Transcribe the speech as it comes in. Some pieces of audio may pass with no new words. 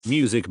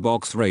Music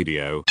Box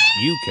Radio,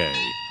 UK.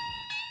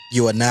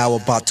 You are now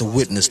about to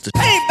witness the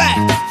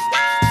Payback.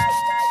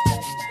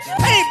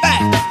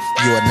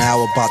 Payback. You are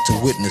now about to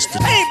witness the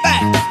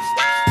Payback.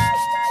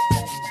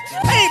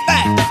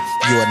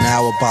 Payback. You are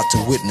now about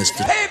to witness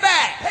the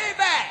Payback.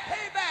 Payback.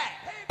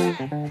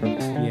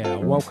 Payback. Yeah,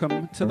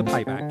 welcome to the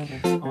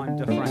Payback. I'm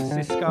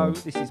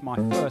DeFrancisco. This is my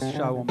first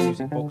show on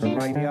Music Box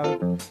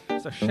Radio.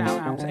 So shout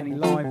out to any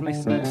live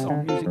listeners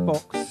on Music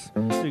Box.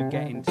 Do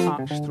get in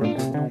touch through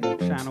the normal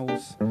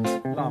channels.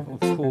 Love, of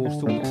course,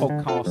 to all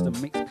the podcast and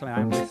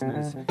Mixcloud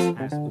listeners,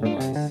 as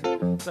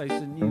always. So it's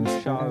a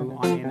new show.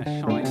 I'm in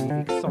a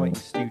shiny, exciting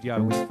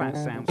studio with a fat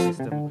sound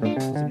system,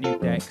 some new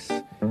decks.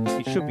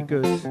 It should be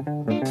good.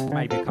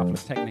 Maybe a couple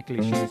of technical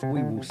issues.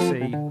 We will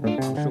see.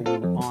 I'm sure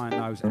we'll iron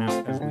those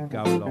out as we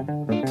go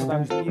along. For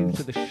those new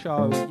to the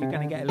show, you're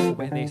going to get a little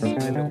bit of this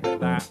and a little bit of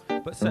that,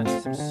 but certainly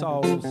some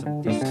soul,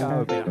 some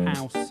disco, a bit of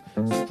house,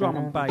 some drum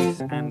and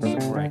bass, and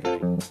some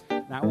reggae.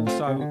 Now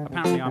also,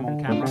 apparently I'm on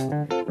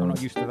camera. I'm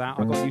not used to that.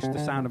 I got used to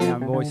the sound of my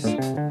own voice.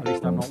 At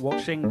least I'm not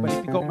watching. But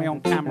if you got me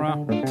on camera,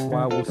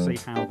 well, we'll see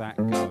how that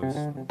goes.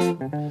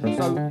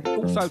 So,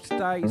 also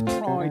today is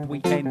Pride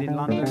weekend in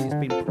London. It's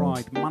been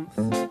Pride month.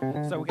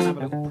 So we're going to have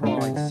a little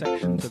Pride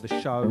section to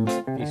the show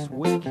this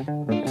week.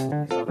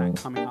 So that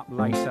coming up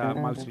later,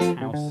 mostly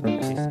house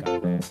and disco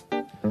there.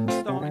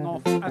 Starting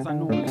off, as I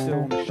normally do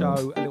on the show,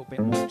 a little bit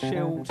more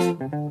chilled.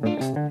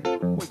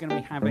 We're going to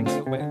be having a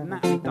little bit of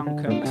Natalie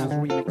Duncan as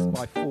remixed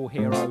by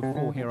 4Hero.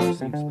 4Hero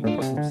seems to be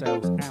putting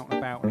themselves out and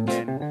about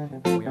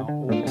again. We are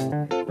all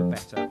the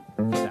better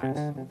for that.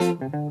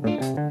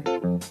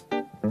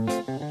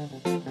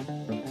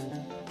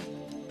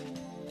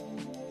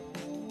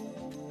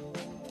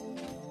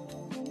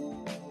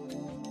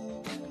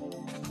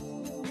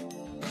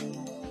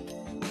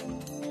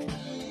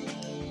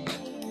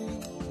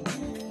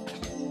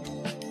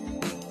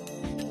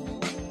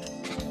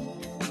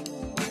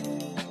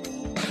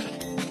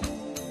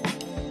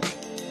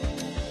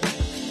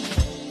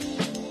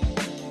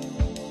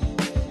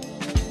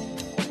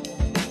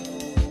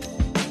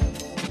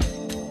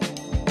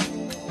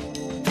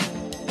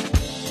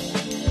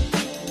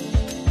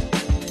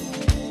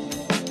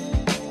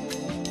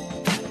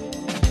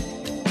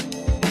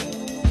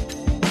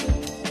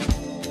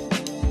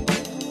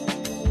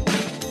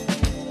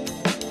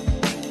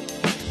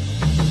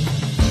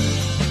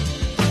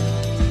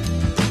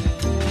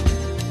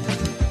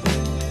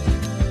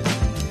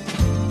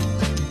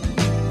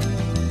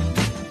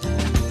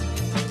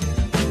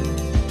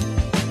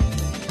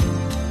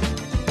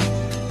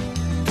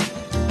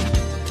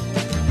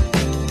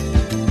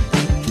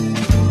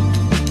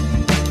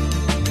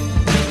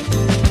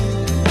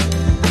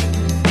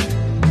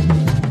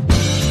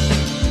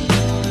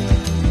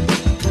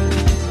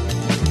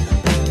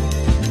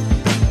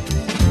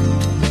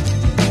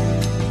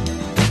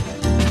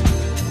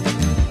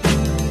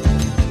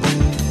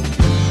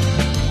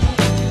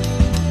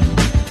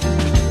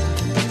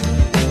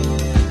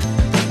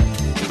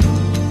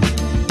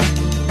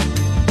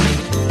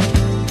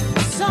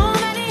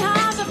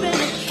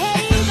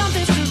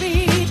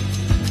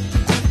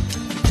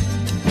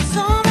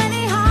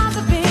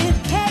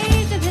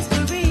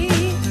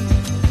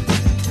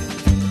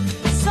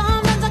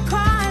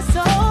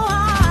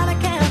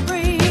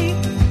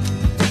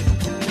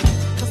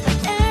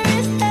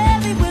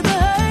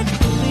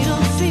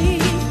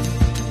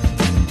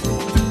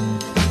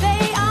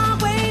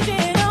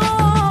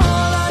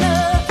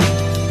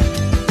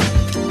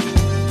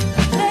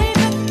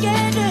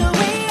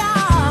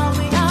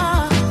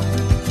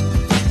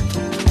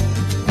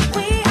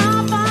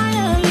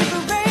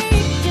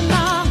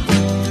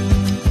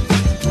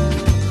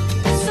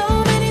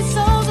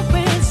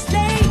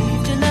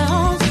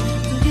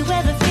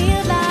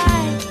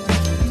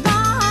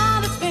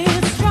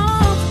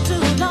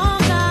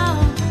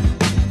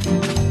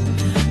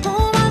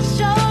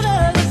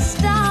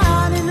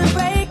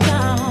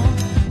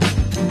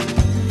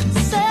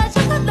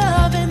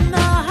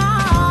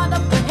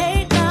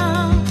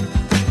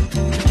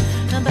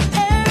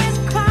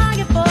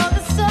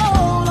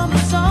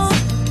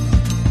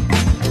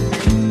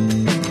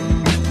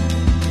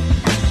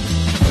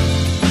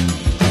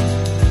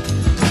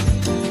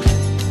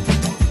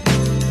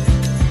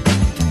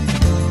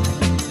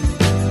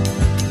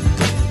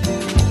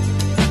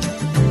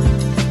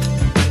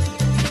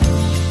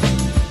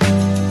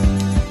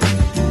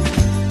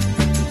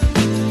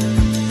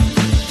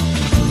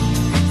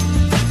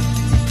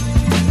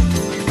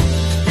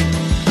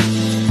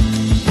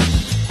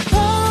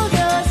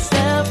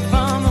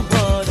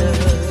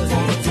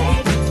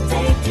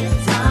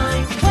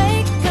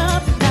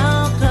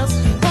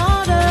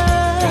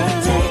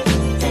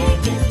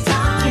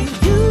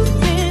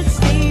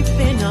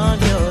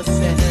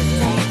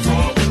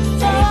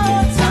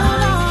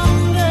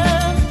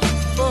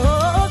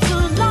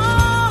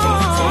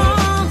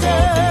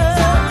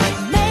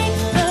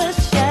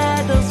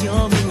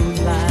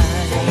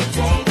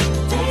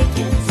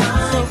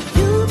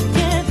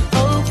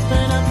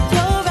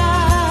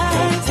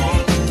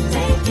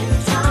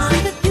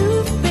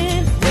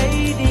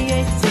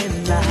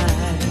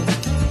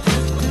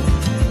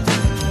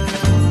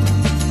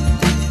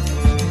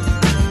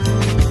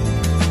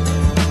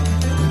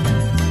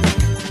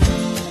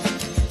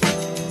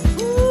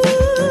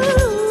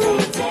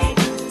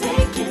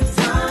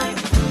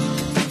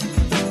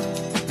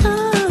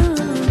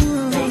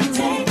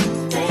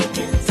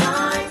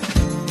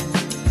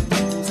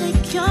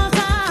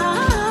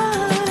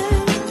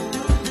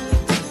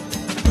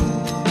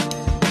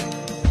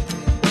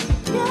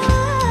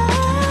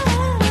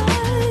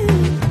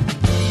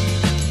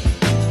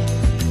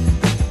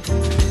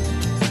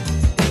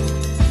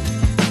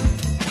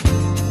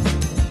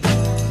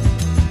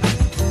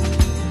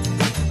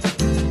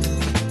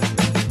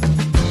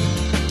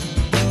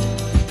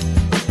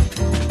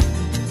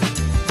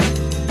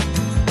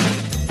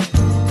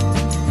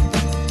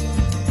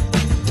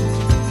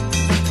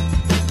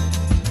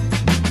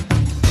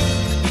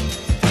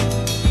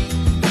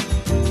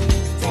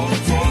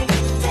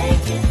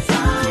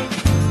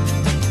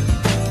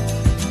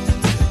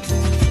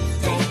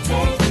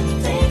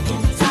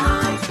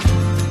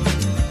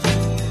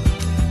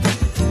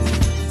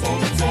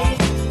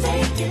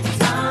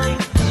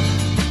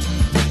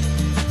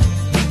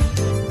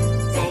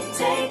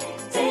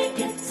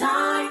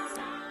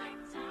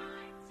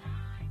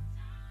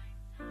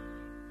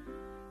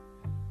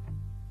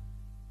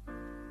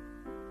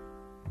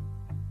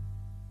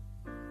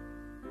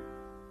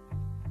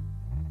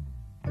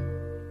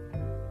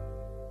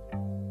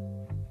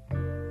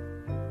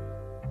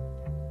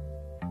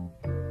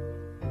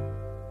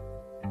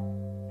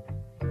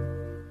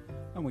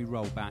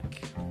 roll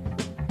back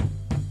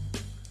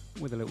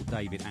with a little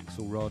David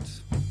Axelrod.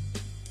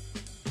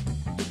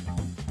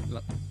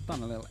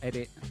 Done a little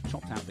edit,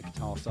 chopped out the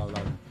guitar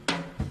solo.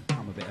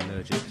 I'm a bit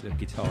allergic to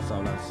guitar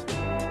solos.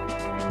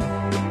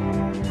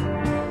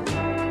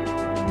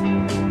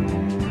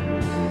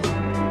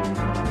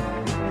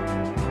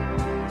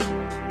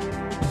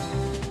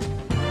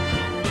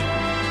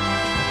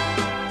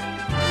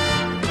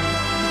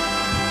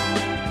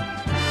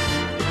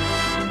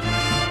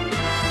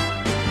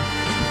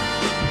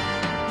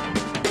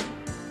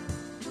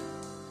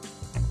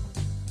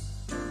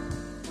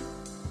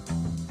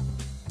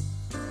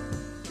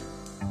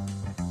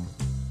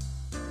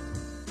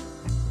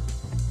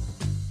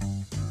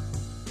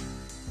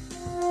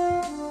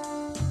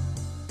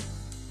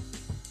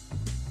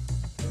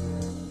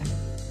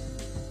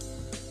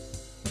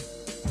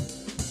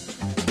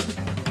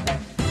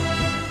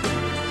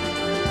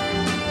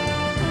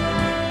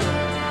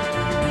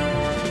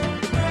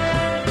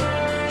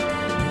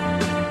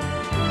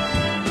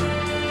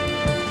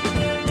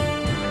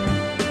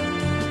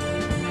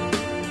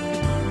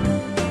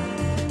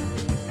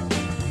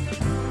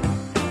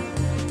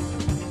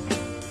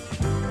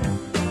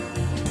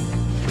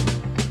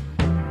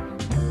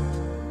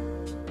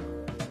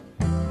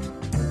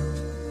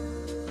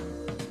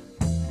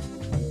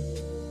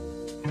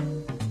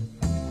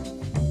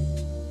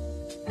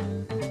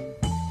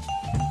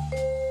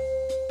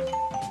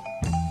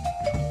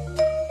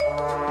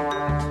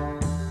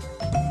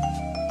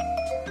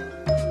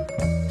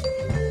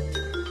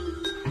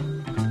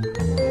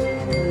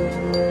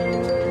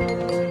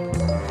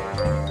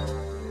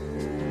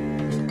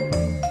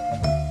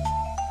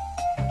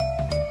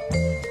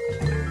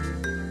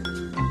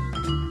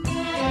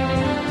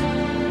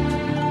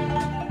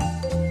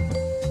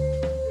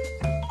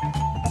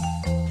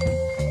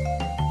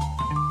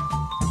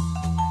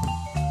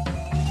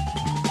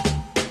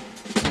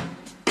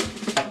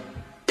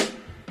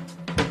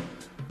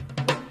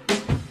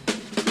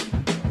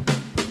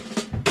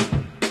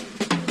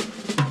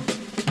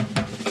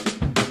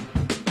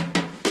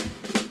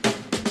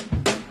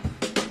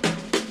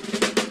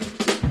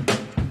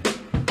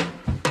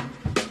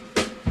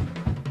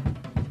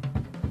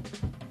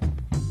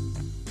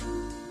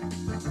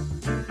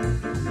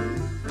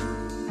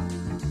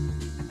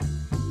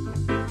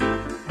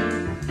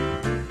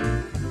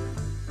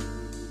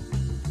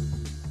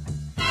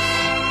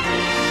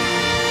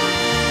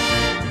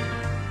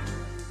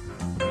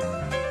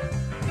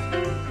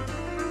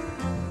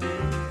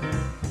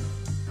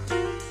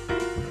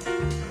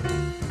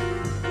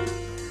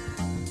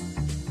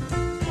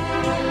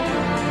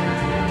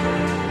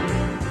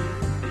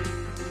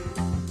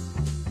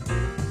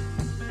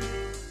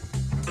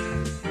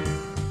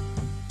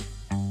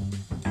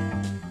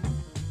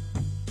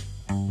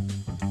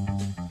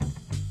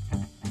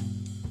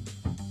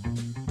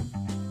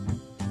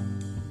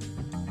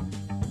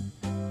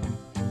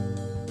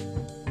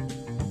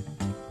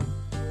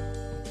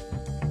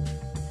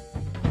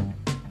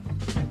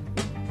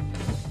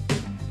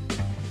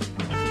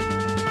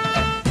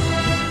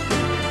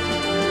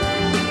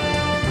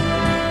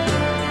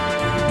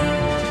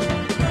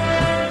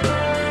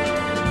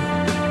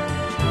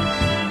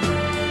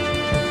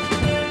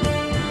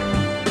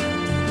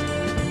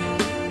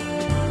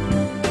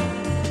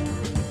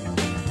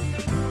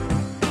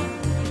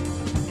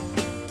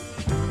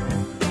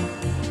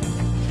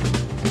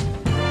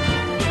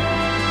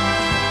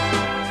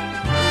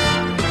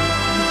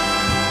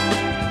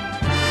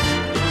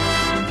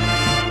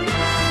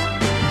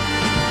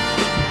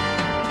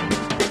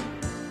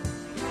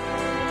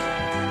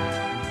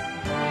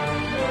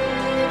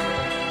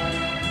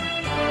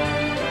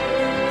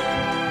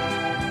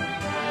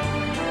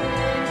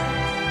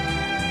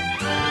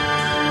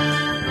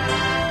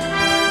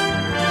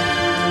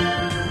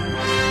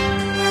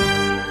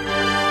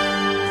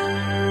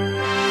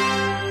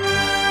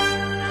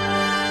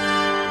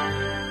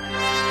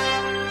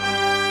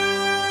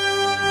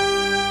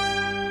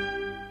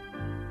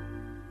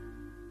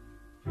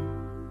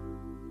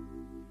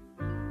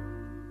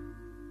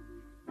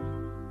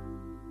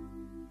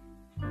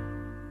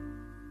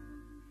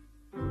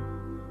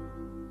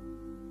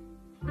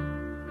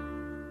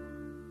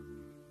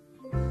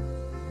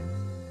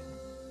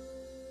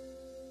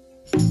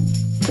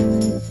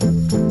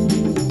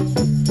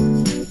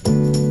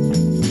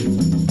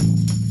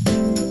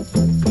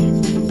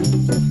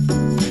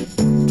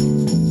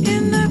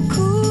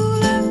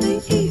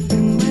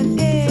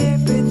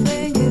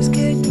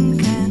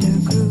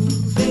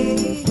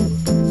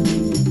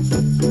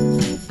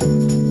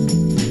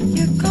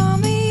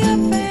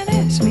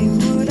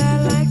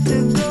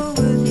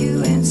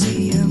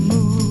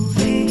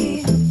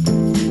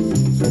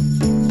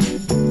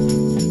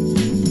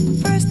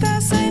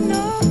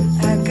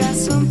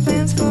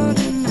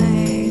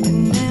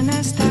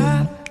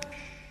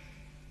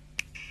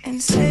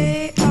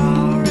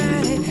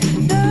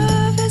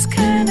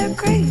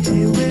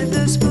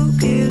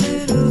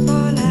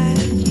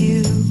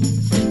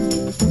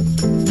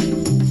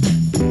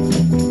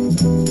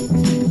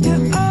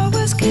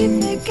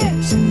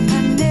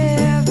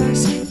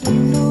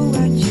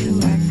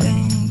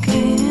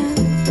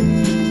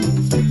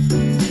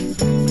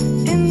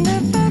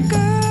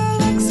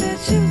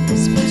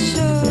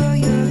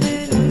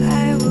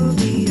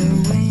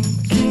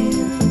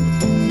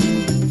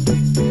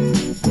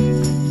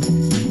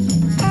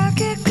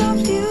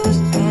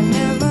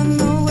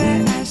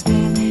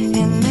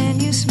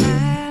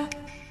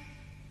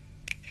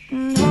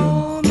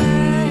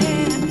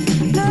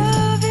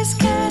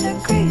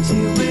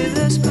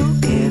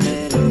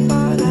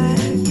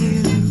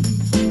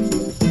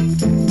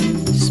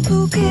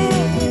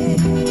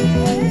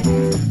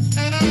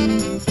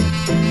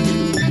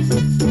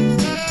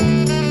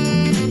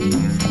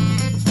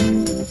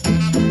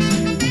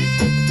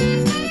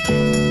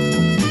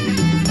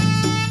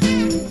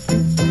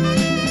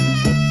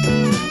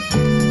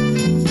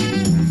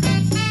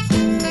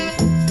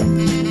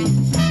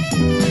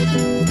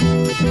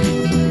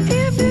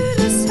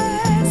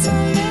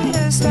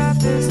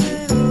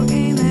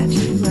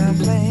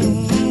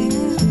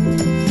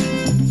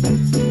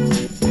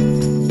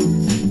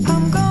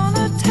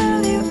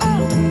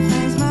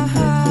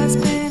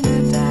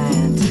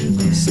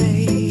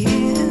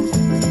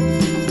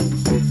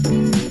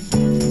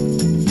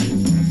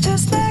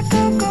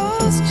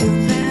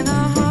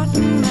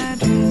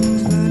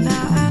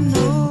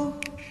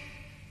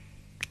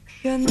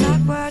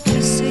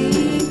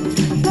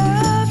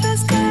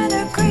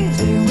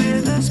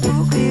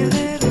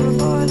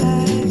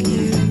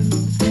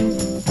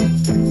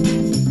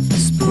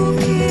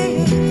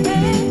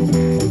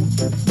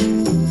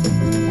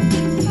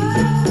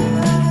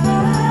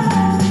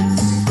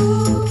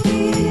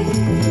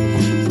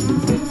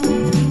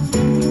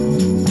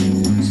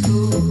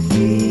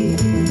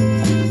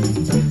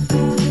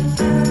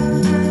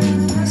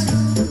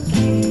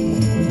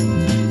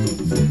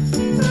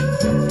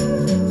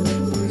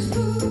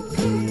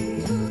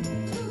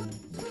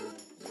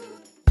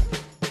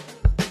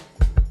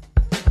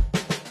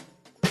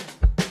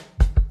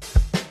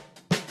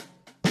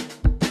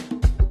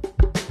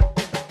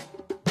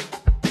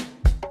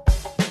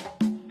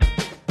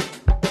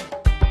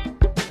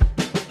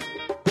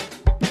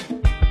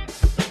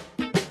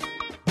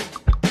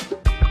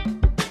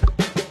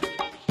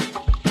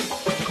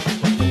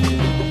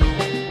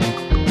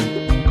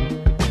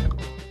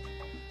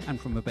 And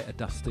from a bit of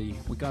Dusty,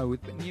 we go with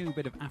a new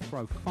bit of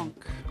Afro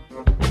funk.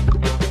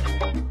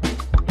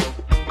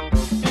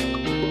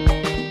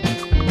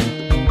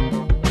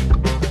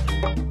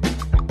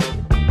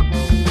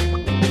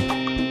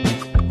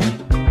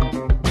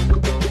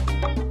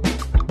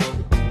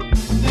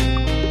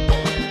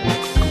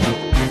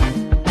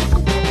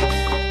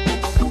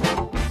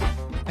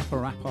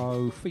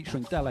 Eparapo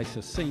featuring Dele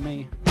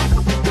Sasimi.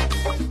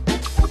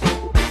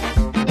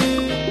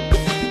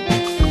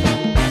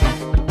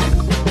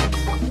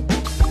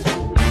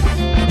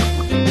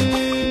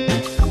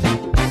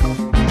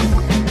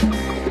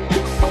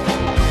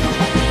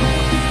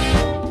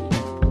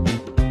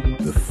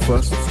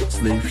 First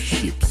slave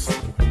ships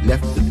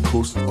left the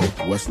coast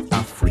of West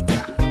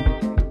Africa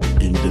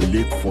in the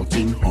late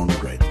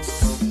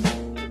 1400s.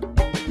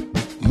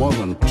 More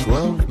than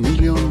 12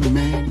 million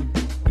men,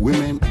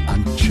 women,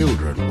 and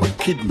children were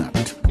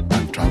kidnapped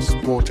and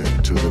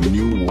transported to the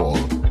New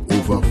World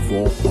over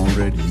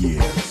 400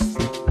 years.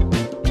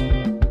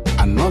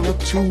 Another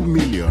 2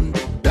 million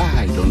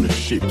died on the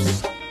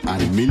ships,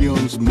 and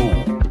millions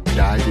more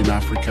died in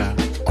Africa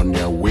on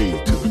their way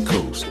to the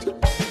coast.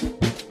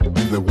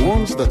 The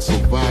ones that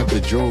survived the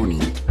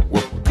journey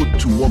were put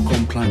to work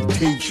on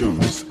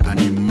plantations and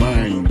in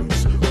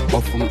mines,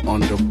 often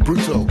under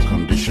brutal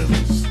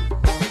conditions.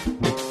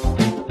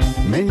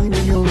 Many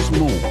millions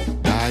more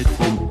died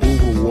from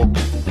overwork,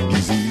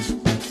 disease,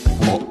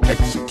 or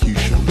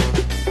execution.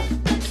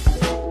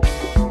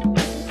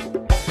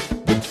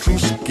 The true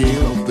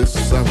scale of this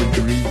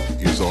savagery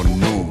is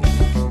unknown,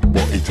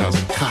 but it has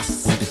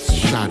cast its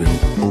shadow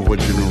over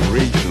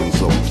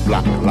generations of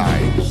black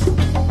lives.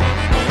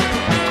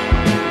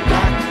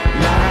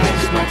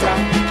 Matter,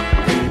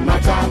 they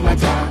matter,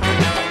 matter.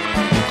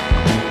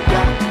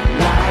 Black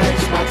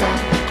lives matter,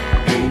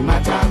 they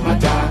matter,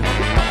 matter.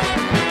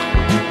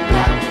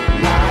 Black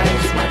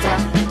lives matter,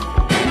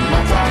 they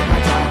matter,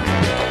 matter.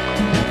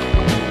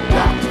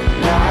 Black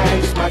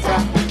lives matter,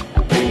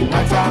 they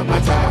matter,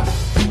 matter.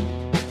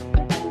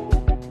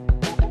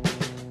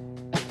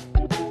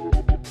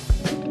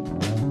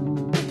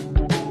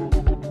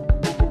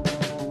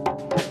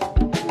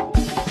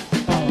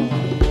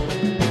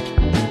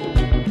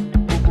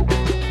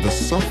 The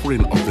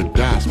suffering of the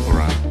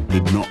diaspora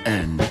did not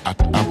end at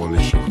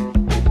abolition.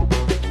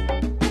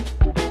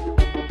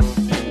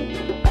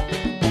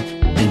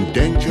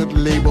 Indentured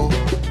labor,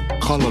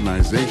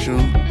 colonization,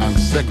 and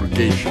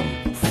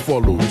segregation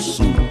followed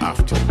soon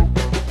after.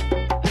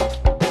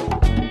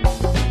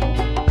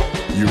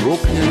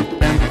 European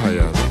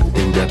empires,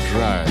 in their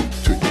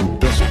drive to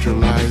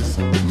industrialize,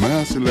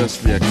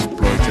 mercilessly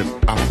exploited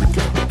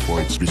Africa for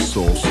its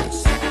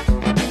resources.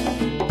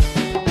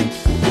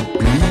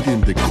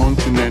 Bleeding the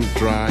continent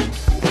dry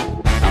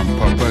and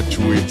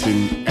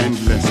perpetuating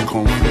endless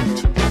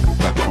conflict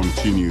that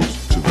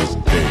continues to this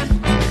day.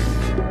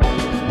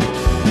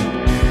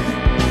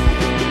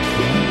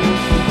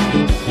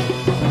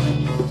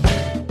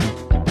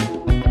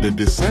 The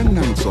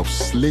descendants of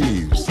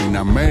slaves in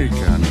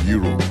America and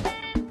Europe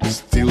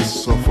still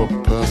suffer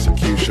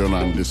persecution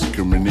and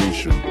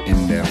discrimination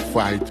in their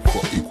fight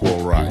for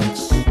equal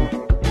rights.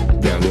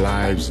 Their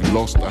lives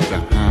lost at the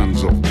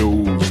hands of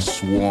those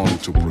sworn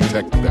to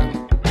protect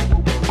them.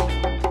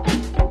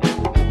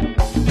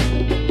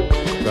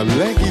 The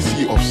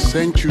legacy of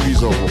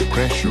centuries of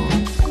oppression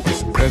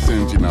is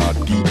present in our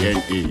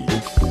DNA.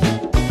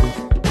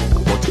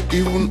 But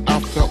even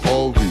after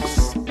all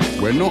this,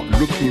 we're not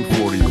looking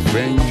for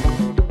revenge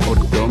or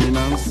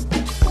dominance.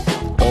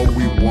 All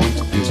we want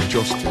is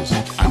justice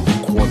and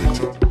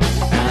equality.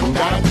 And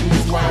that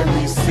is why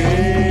we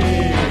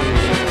say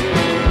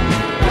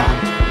Black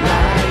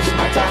lives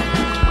matter,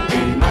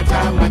 they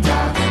matter,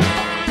 matter.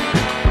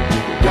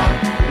 Black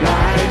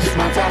lives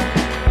matter,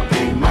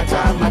 they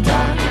matter,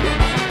 matter.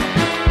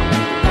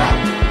 Black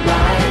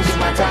lives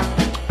matter,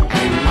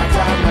 they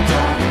matter,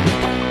 matter.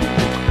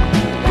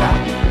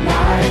 Black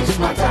lives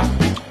matter,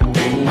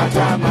 they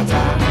matter,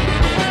 matter.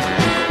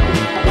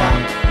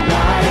 Black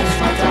lives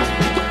matter,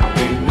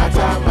 they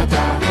matter,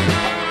 matter.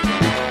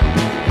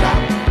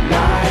 Black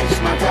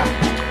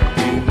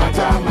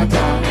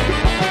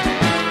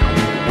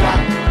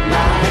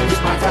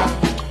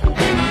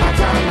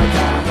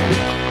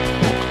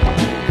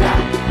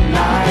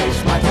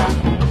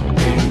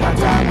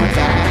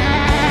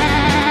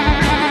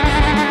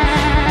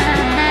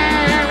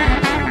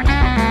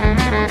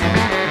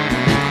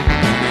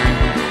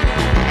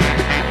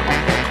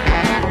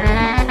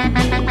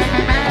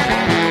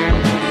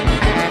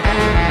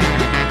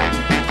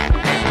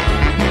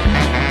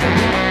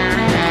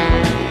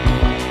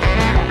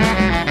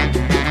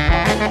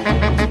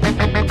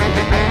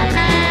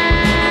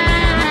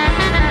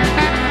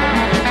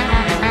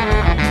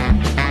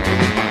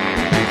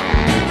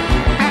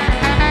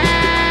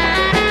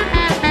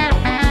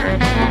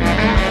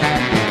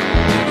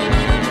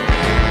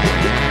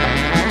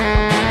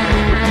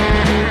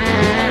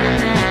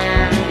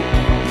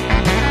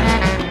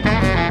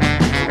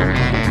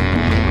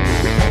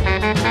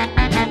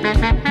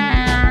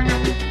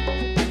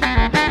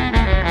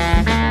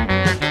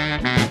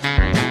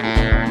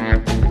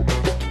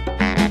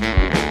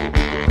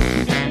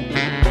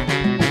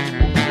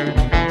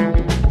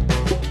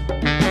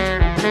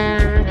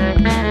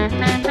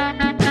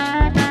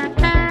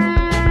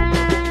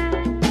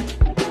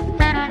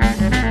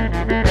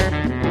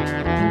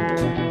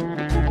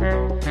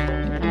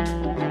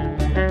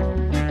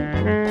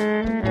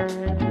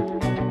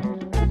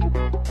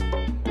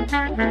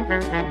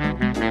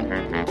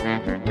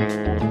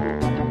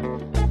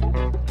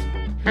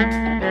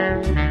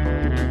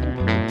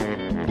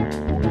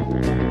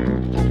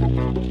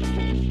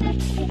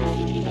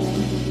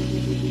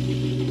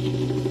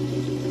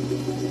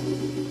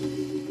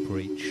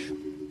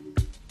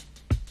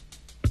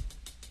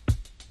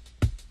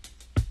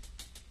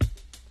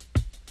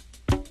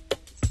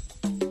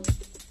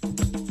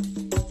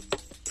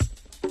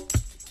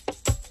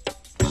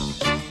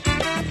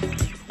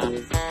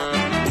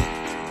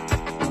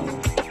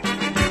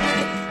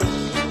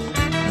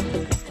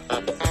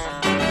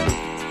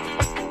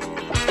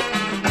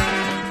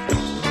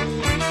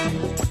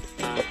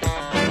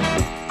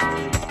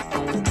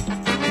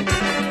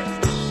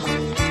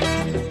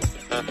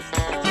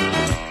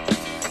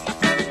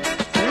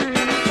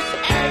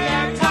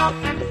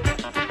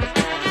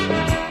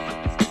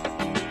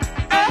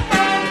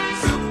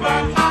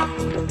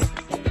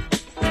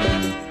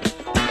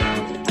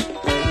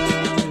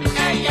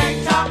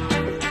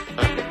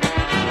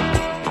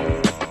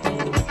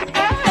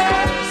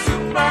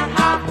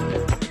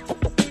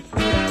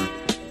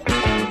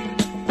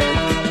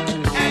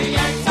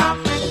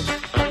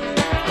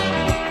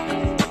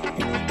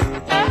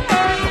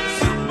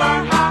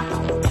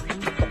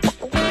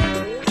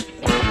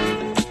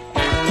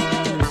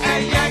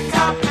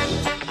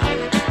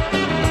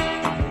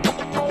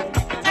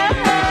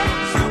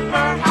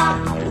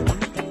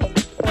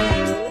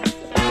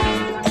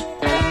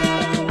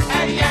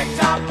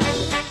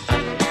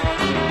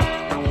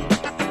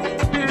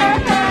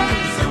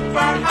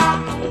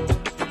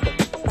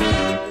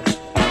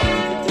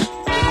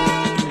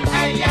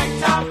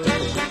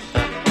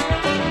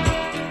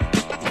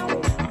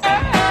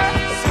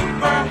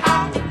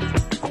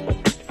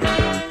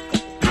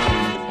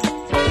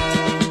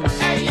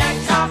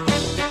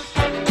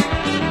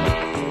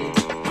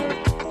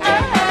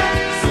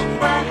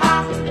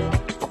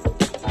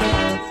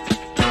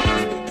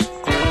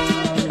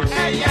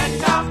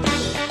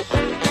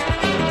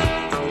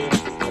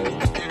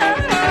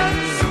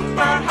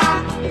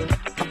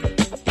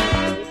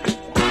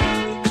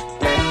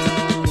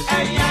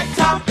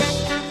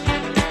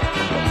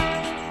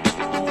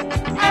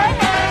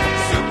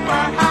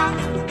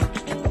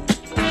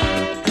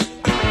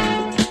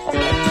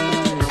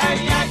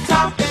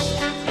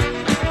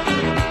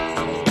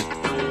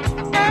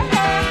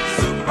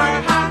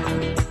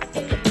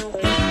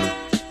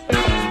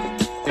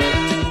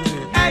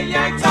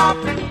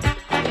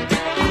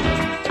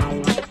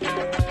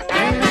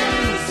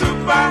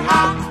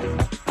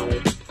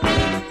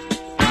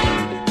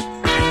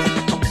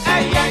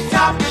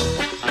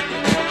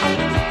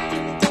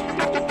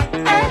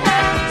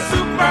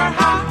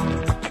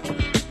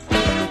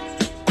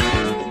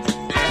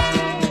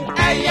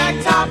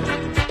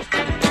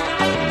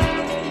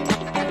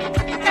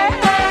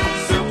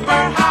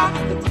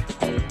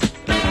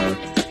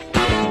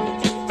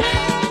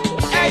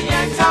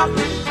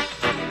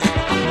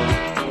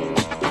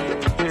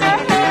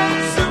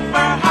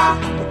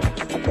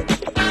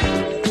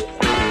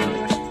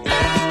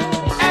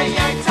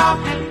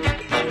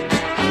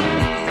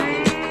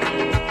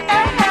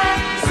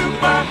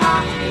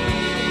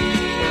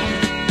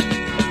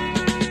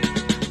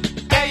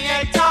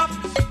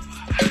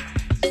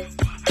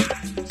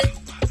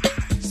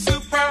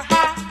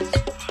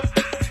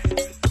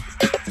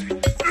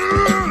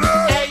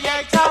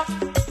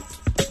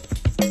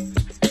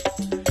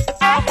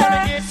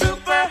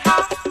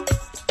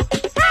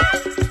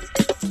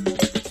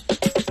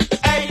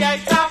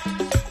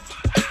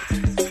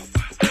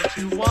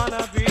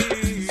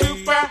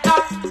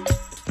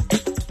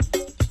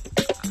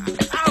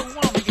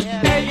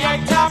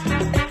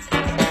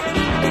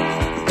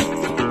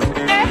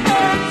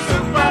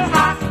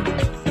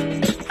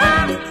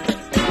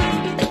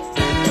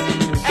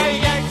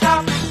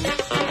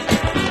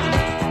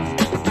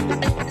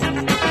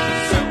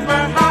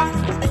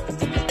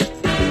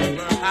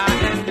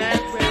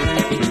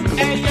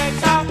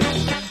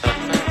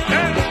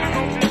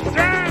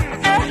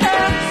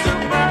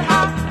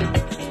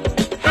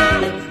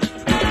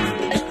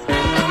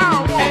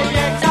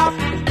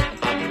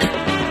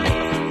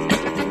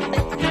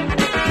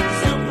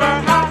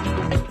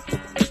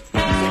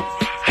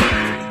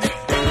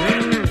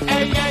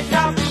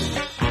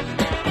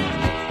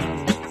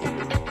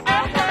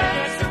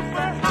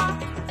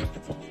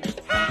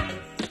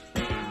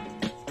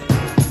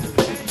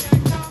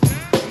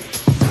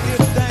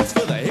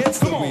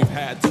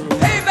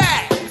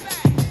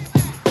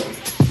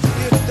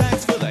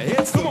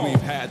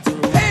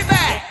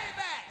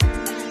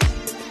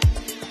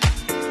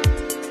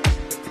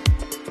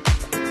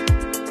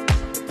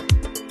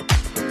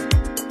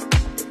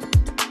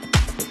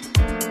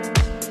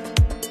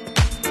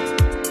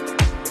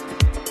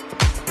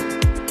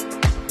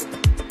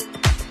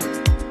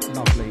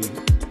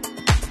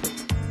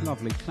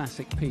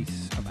Classic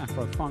piece of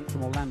Afro Funk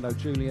from Orlando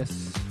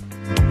Julius.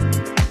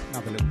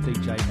 Another little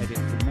DJ edit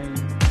from me.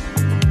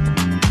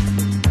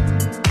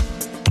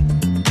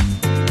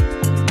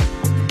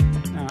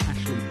 Now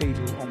Ashley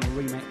Beadle on the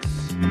remix.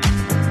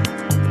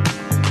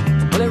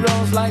 Well, it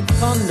rolls like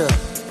thunder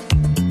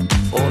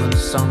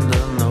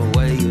asunder, know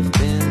where you've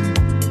been.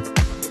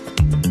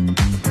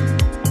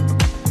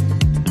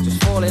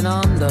 Just falling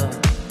under,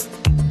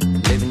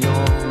 living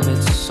your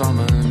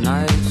midsummer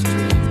night's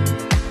dream.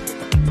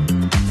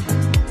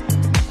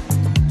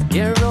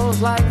 Yeah, it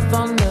rolls like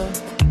thunder,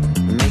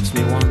 it makes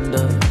me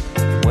wonder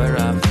where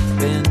I've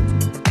been.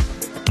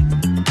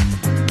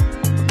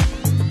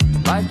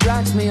 Life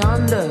drags me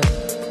under,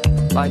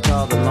 like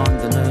all the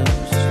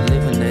Londoners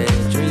living their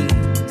dream.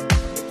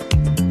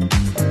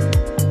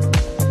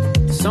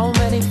 So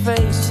many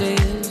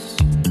faces,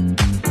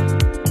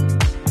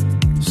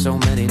 so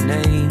many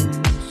names,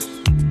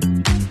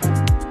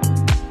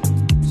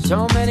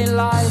 so many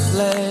lives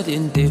led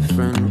in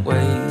different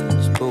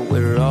ways, but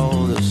we're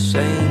all the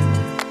same.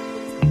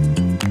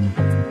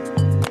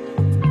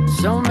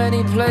 So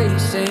many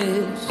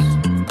places,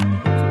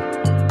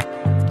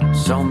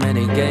 so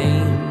many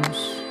games,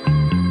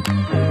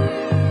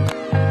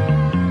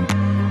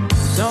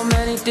 so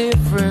many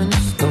different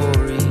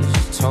stories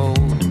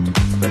told,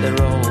 but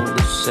they're all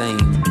the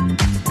same.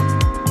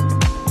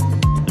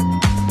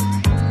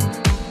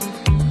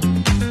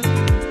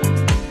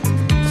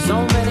 So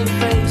many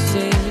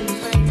faces,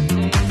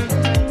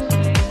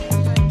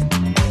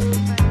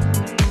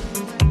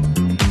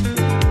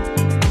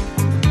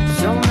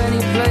 so many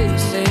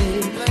places.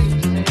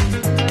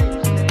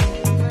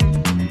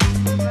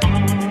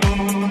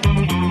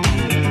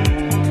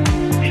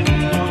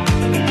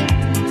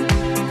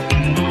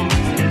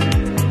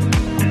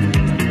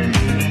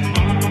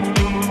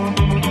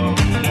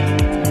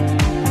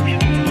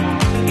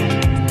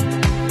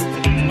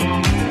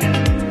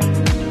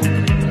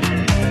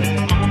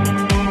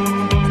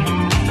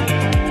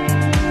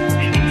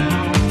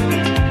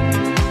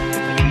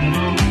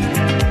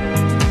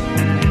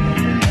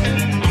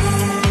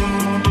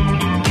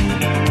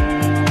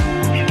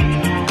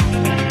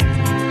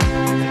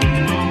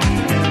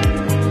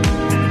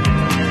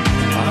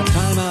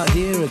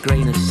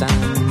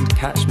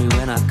 Catch me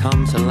when I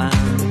come to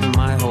land.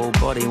 My whole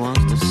body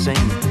wants to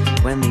sing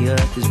when the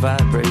earth is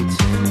vibrating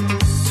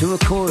to a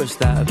chorus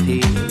that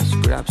appears,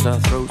 grabs our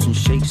throats and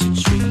shakes the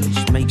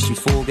trees, makes you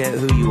forget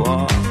who you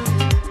are,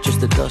 just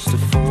the dust of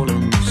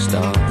fallen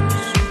stars.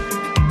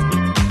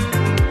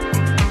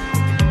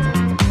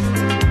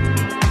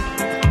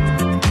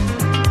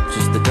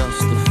 Just the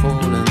dust of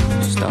fallen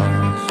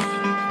stars.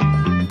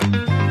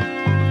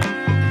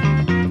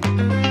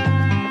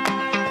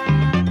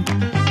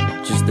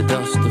 Just the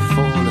dust of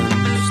fallen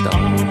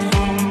stars.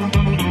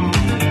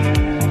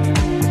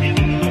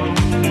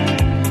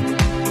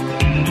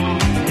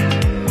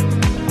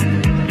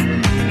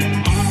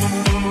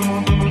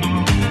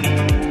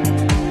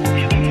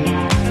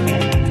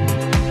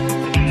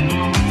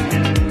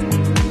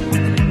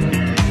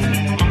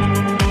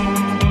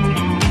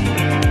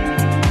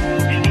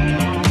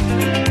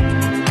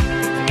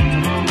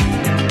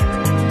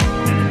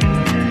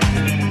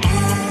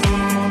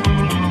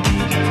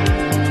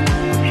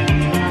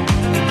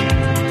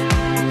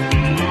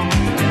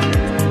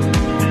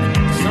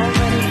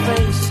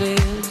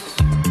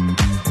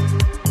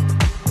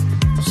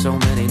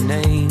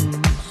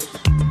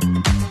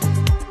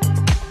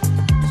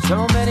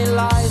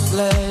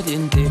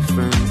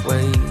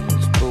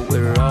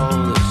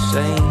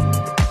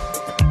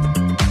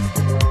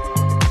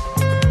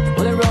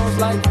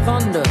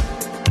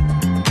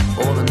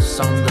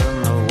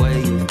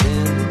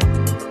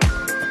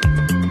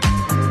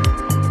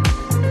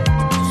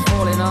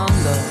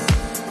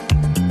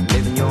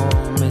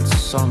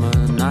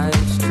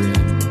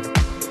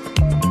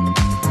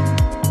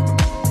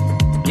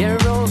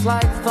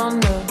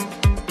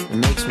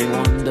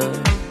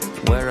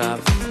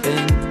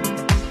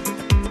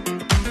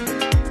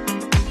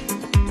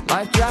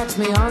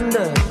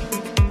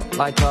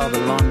 Like all the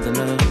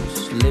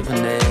Londoners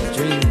living their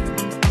dream.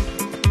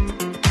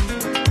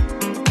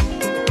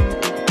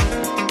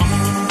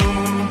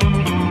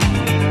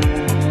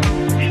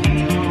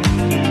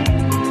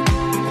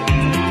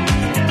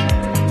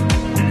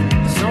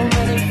 So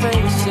many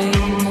faces.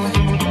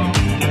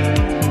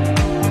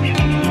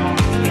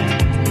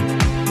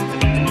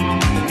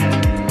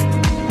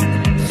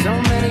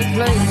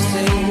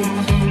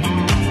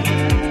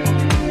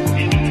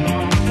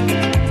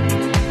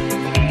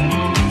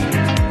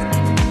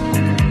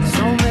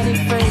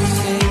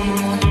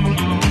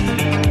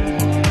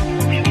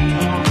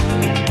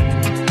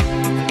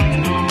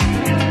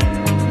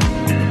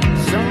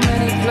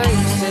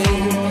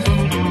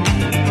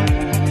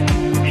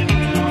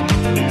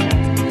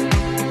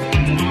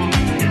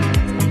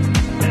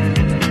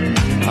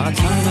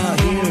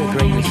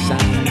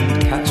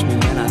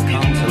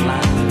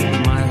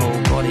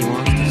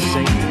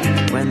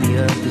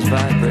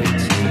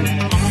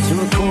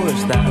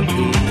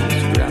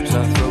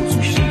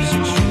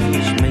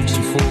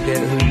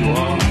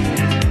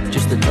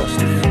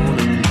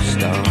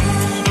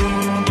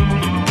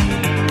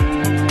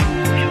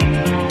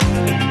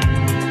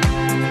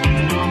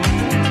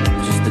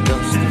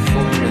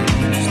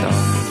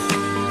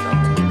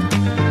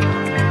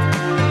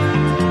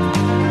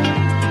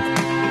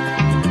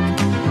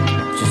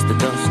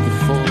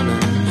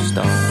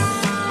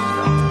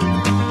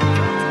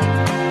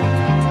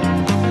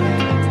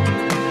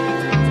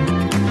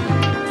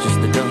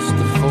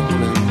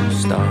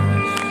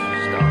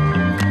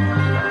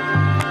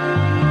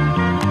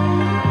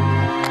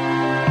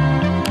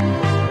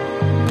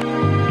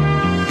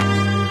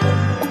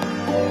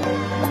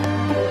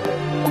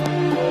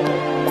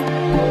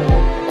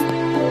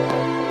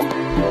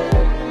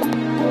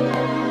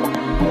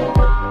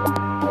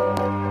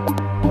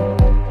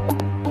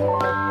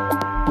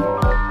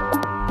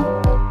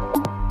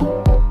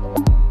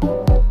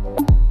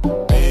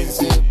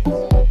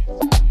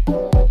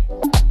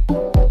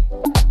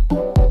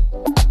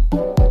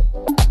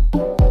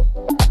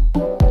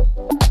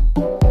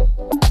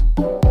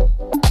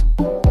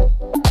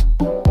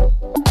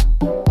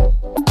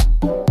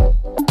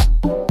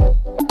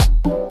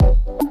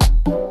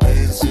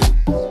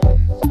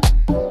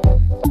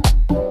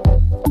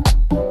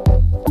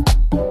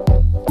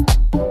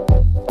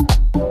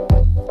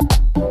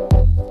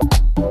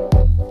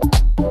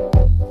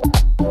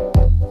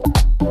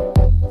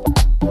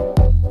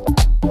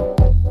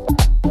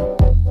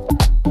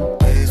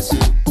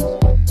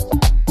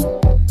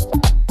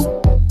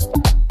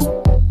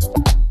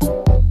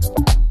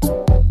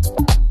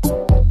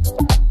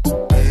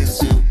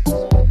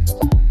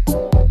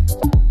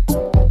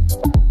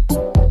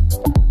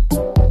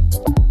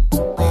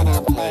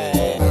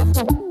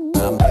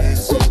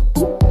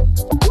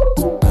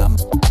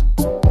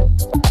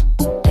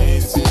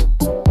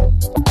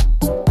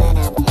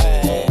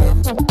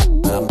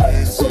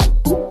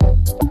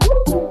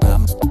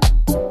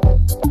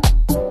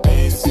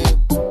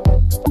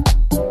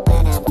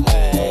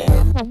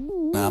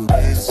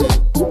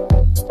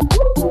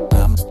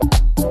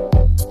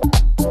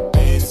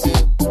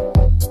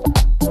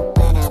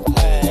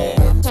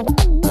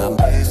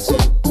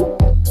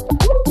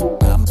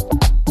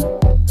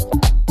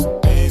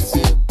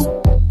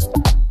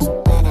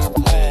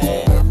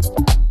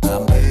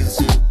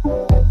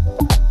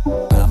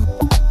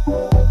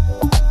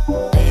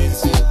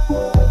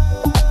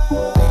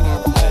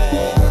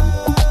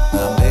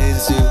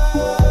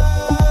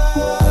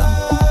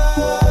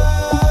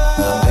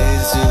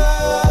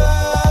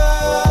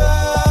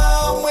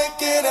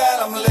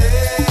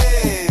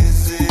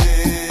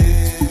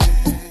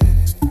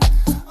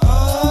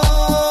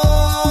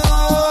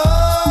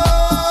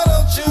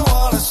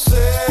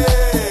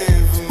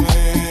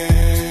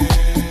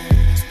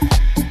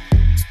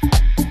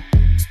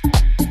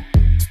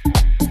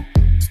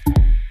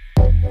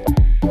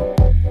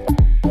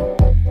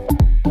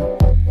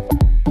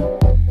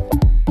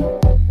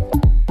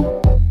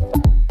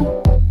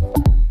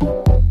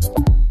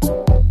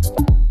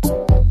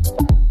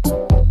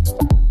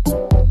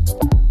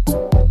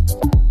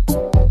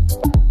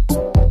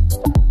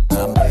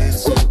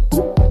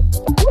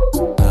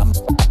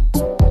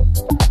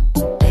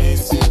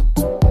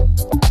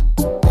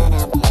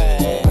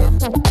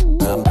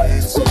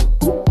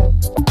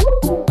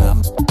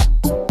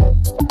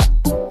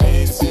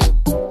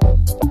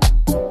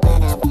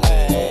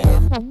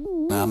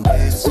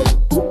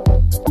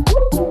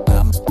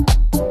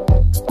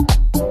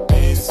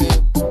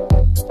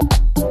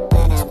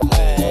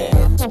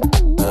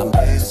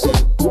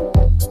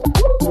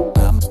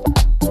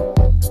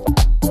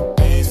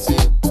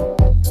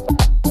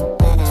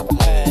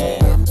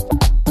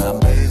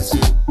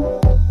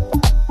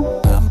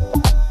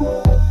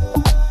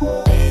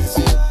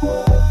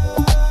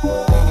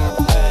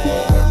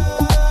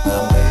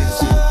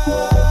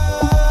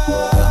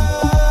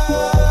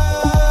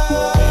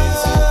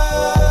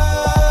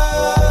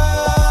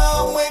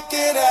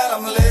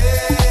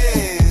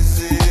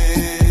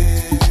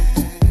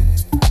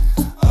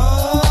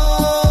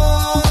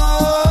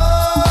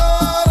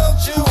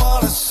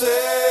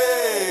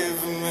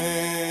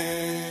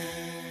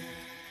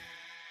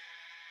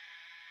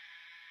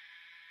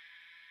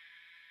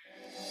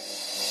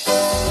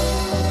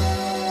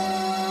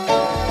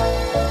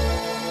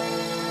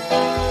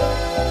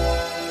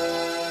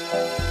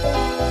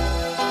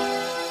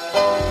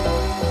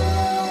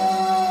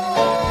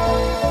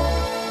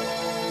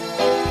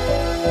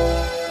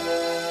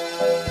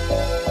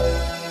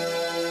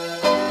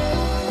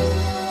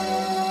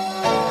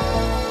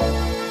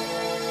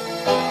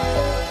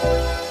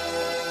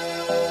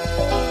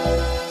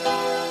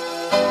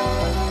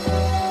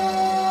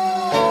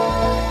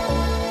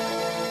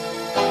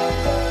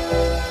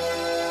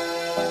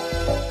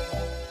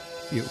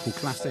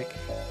 classic.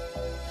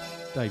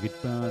 David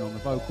Byrne on the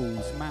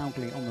vocals,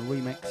 Mowgli on the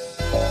remix.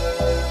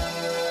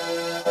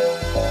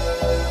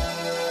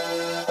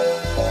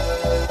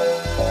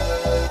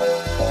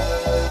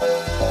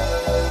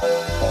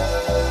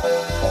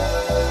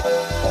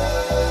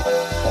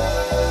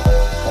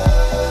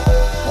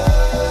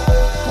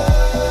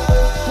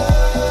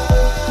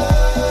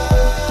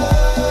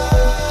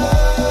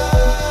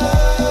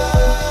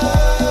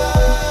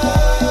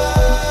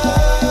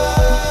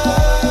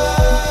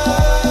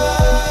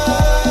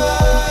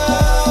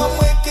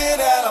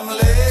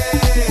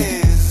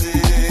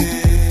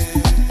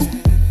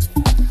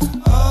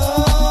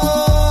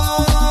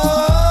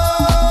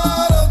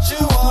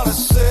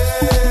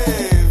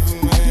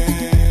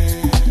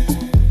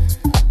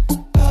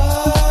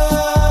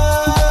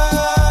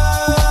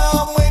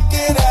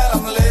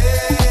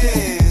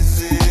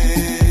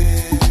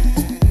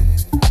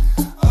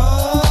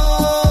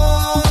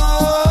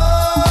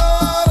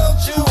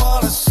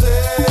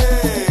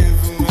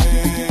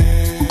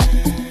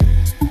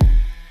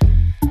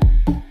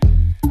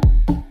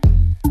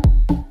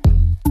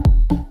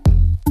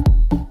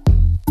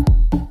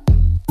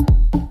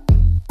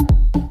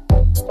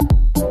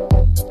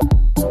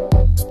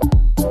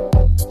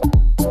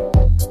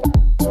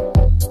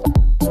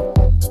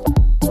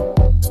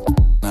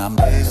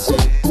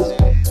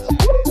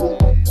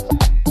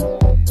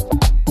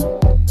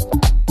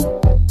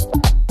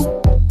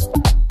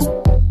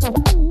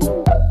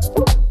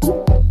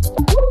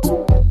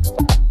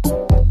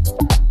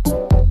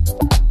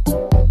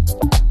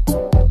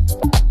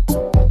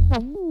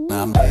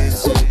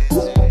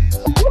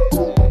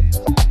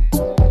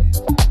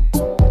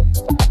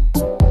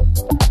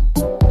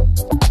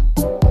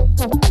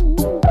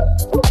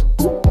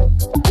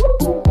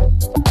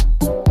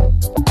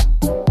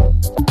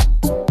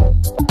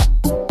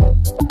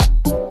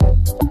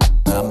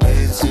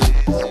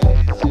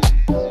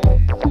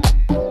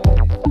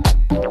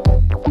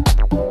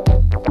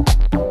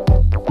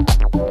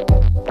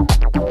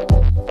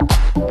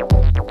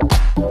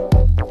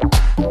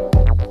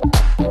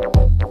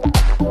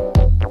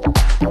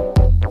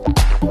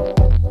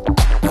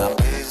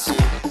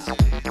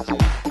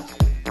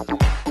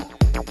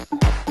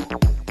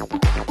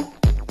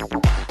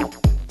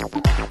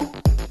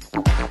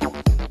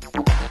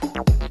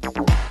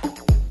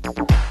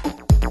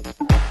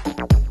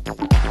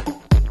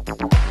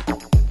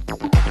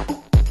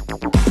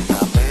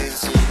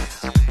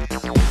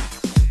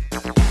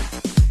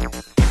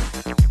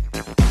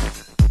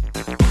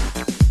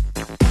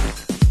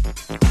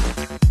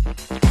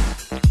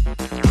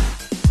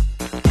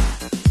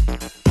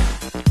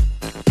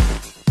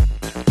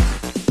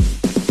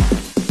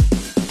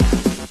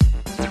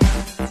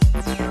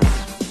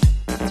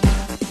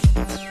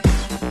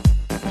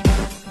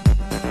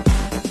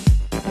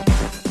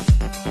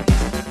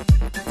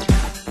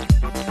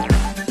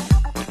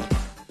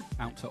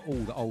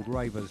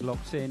 Ravers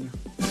locked in.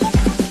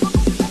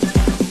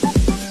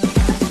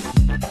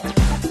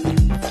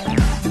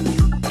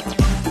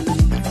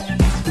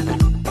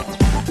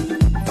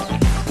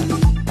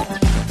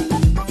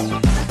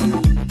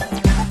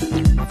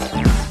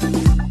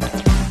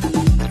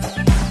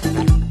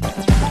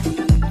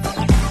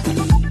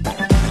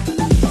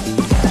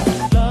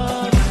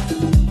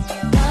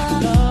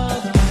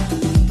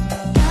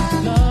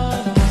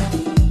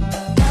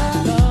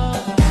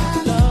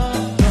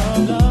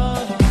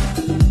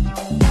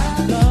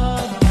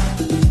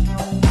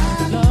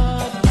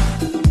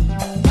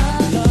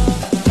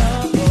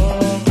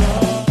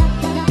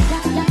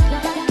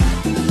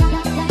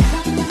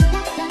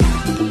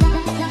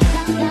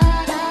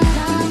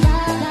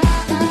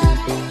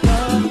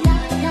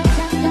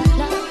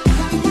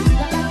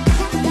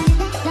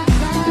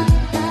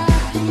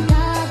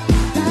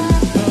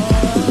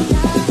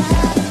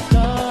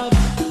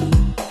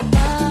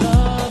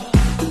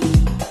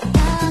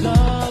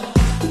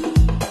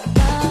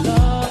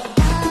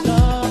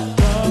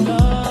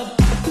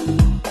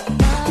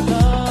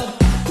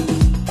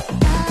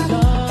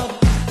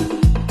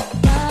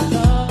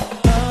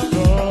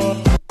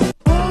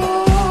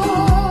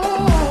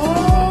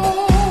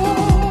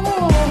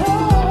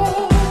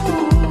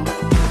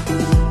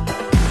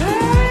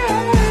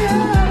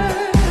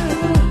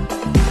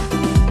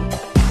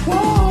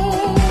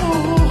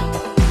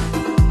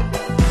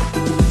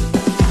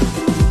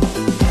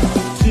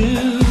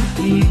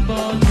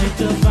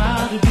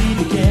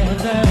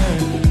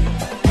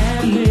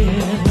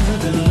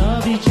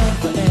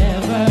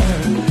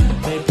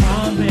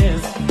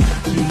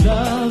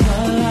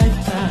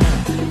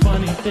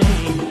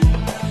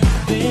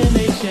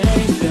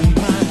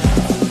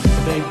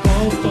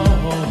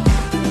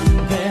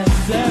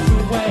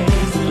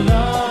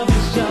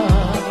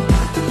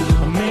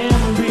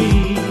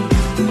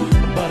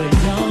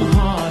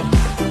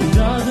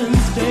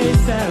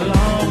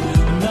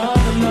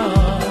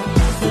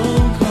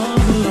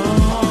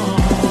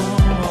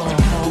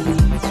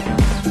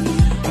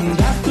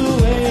 That's the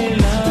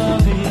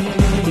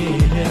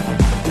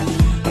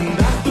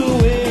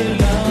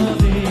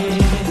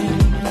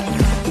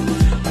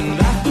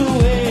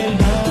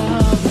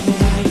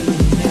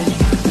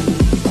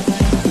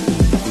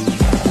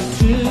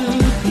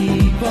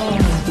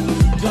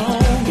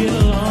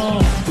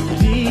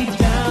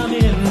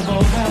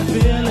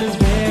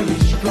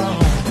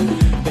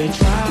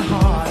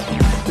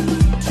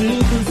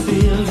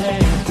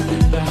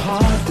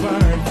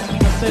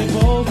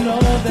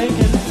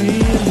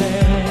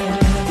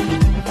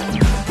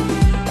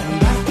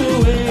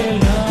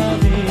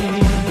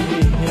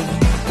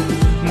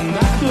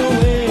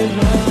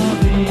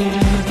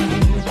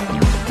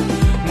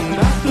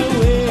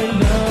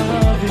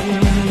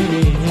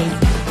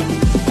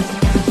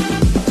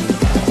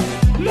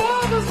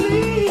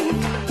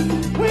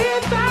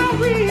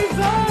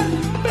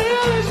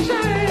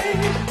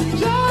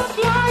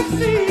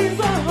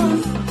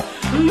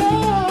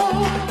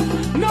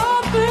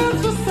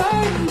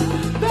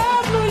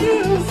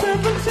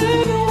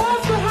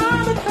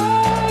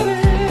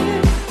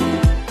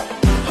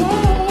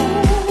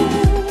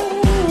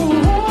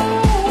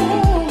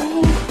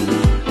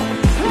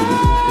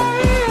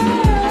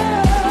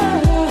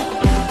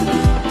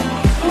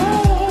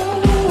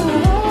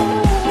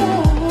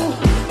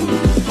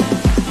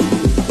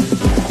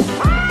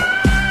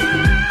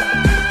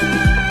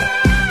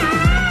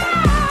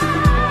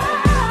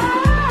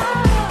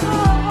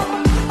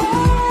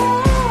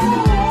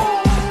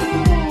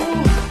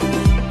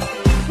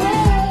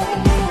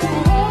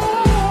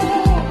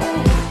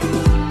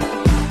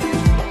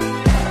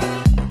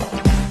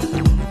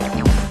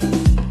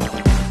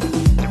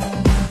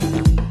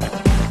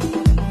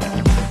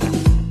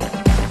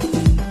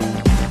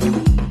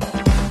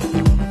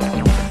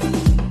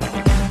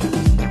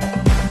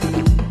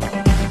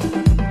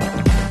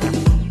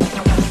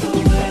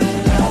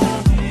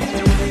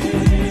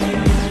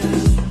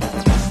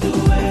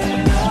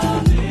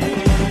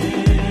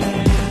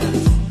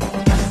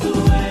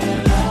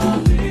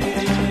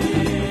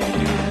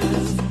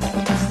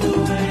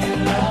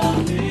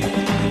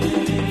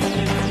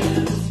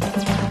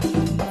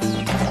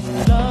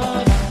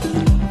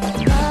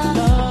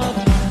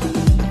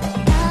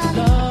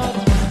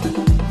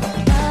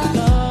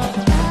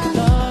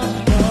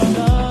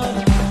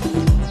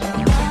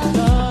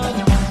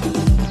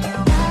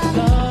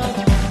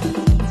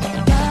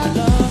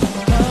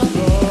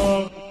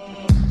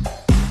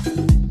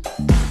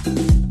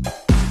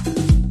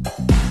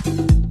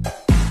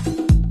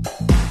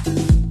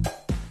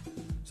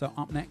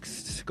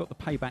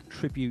Payback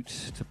tribute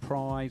to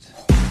Pride.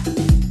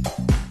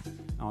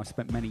 I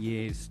spent many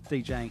years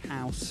DJing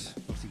house,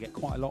 obviously get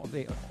quite a lot of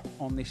it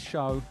on this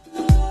show,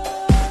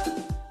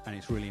 and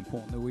it's really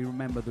important that we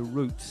remember the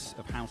roots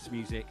of house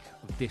music,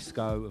 of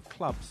disco, of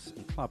clubs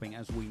and clubbing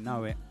as we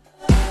know it.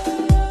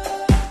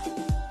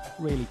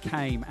 Really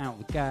came out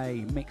of the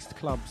gay mixed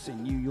clubs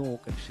in New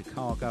York and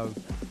Chicago.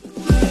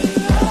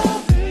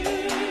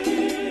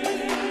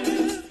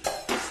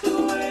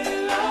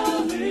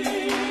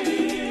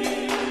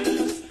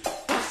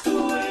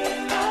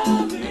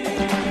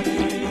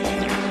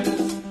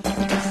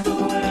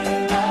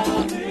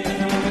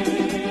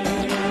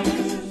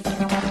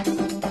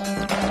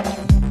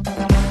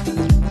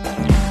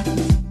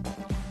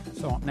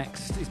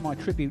 My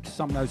tribute to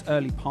some of those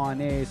early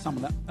pioneers, some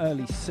of the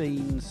early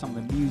scenes, some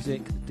of the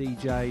music, the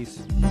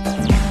DJs.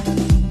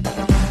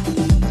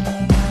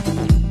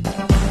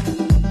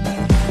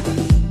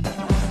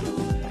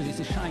 Because it's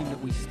a shame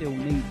that we still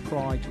need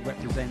Pride to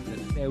represent that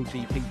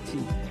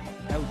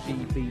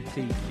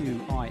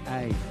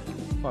LGBTQIA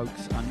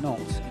folks are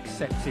not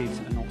accepted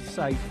and not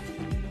safe.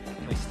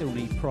 They still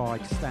need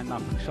Pride to stand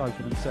up and show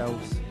for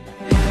themselves.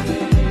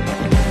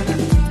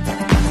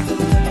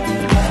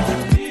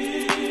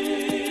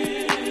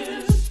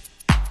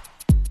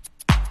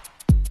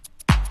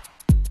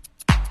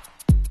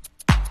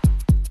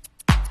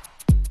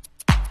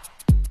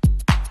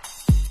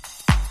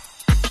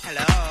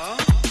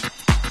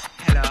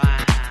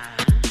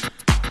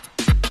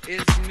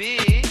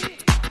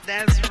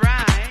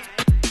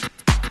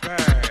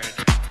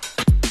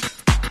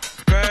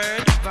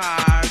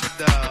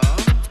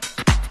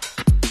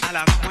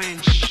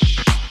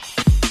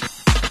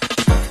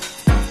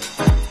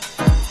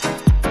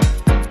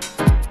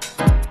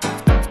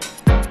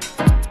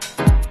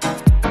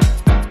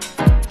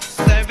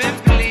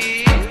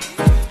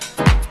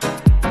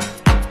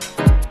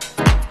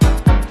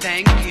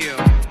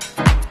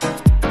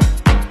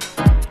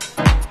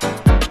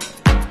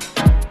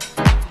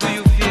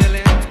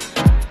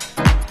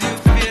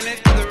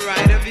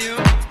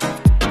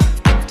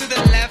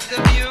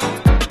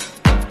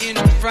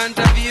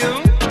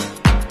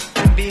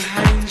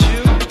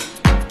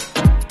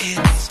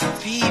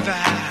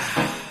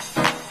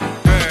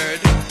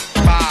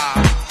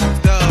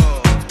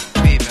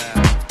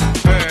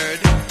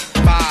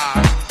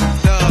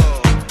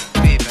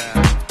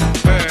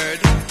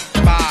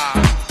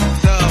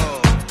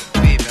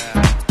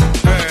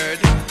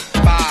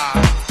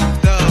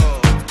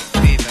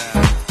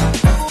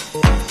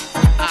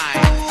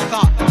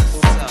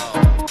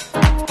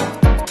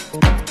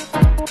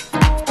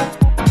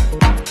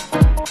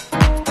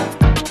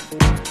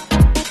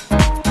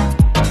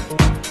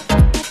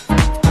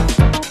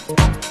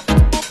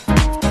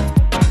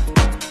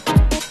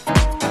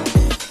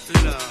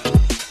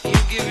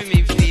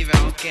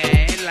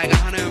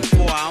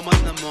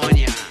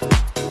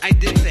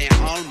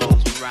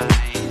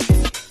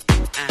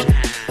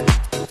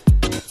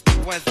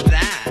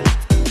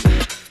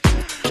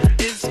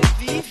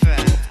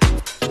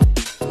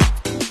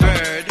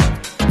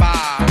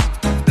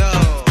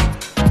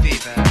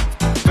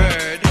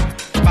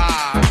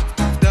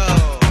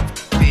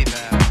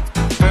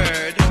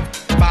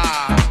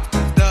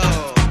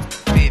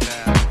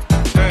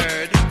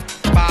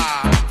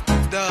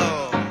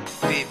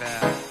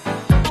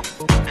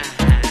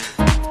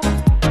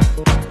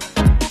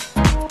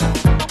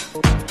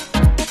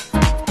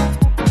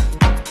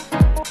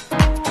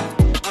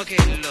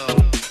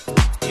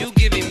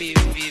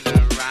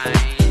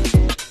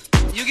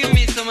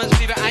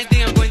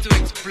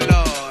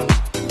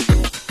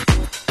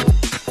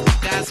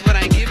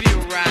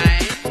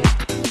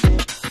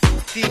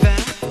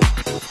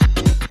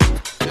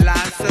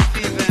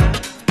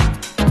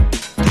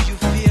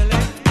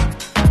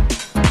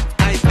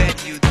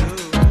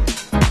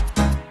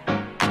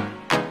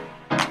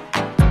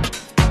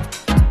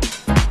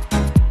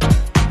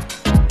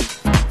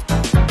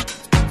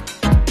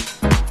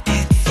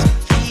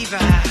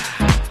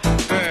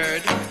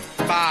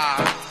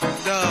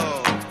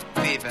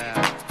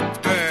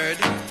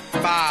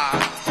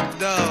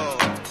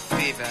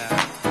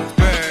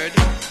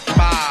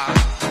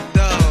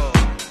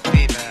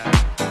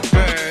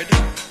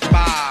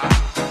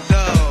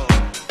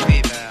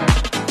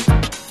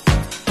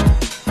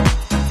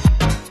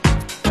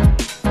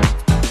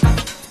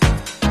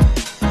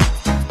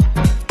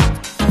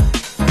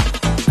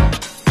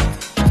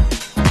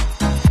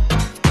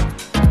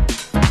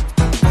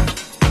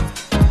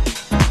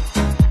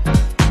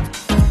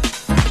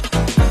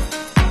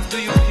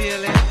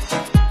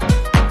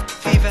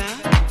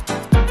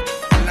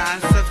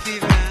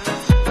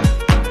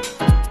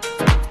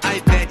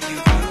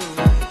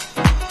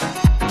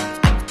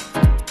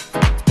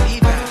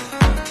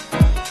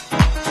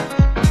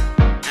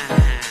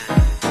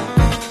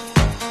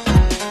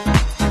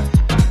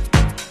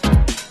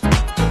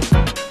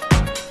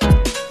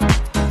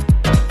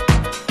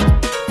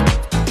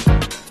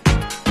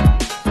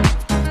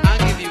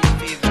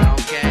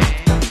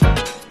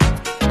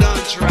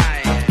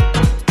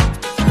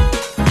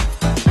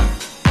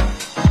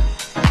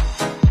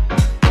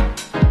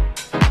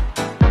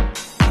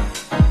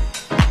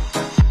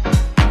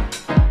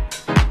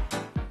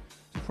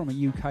 from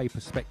a UK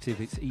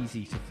perspective, it's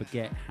easy to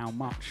forget how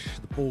much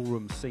the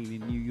ballroom scene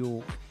in New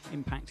York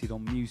impacted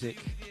on music,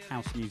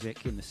 house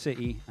music in the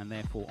city, and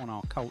therefore on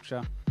our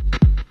culture.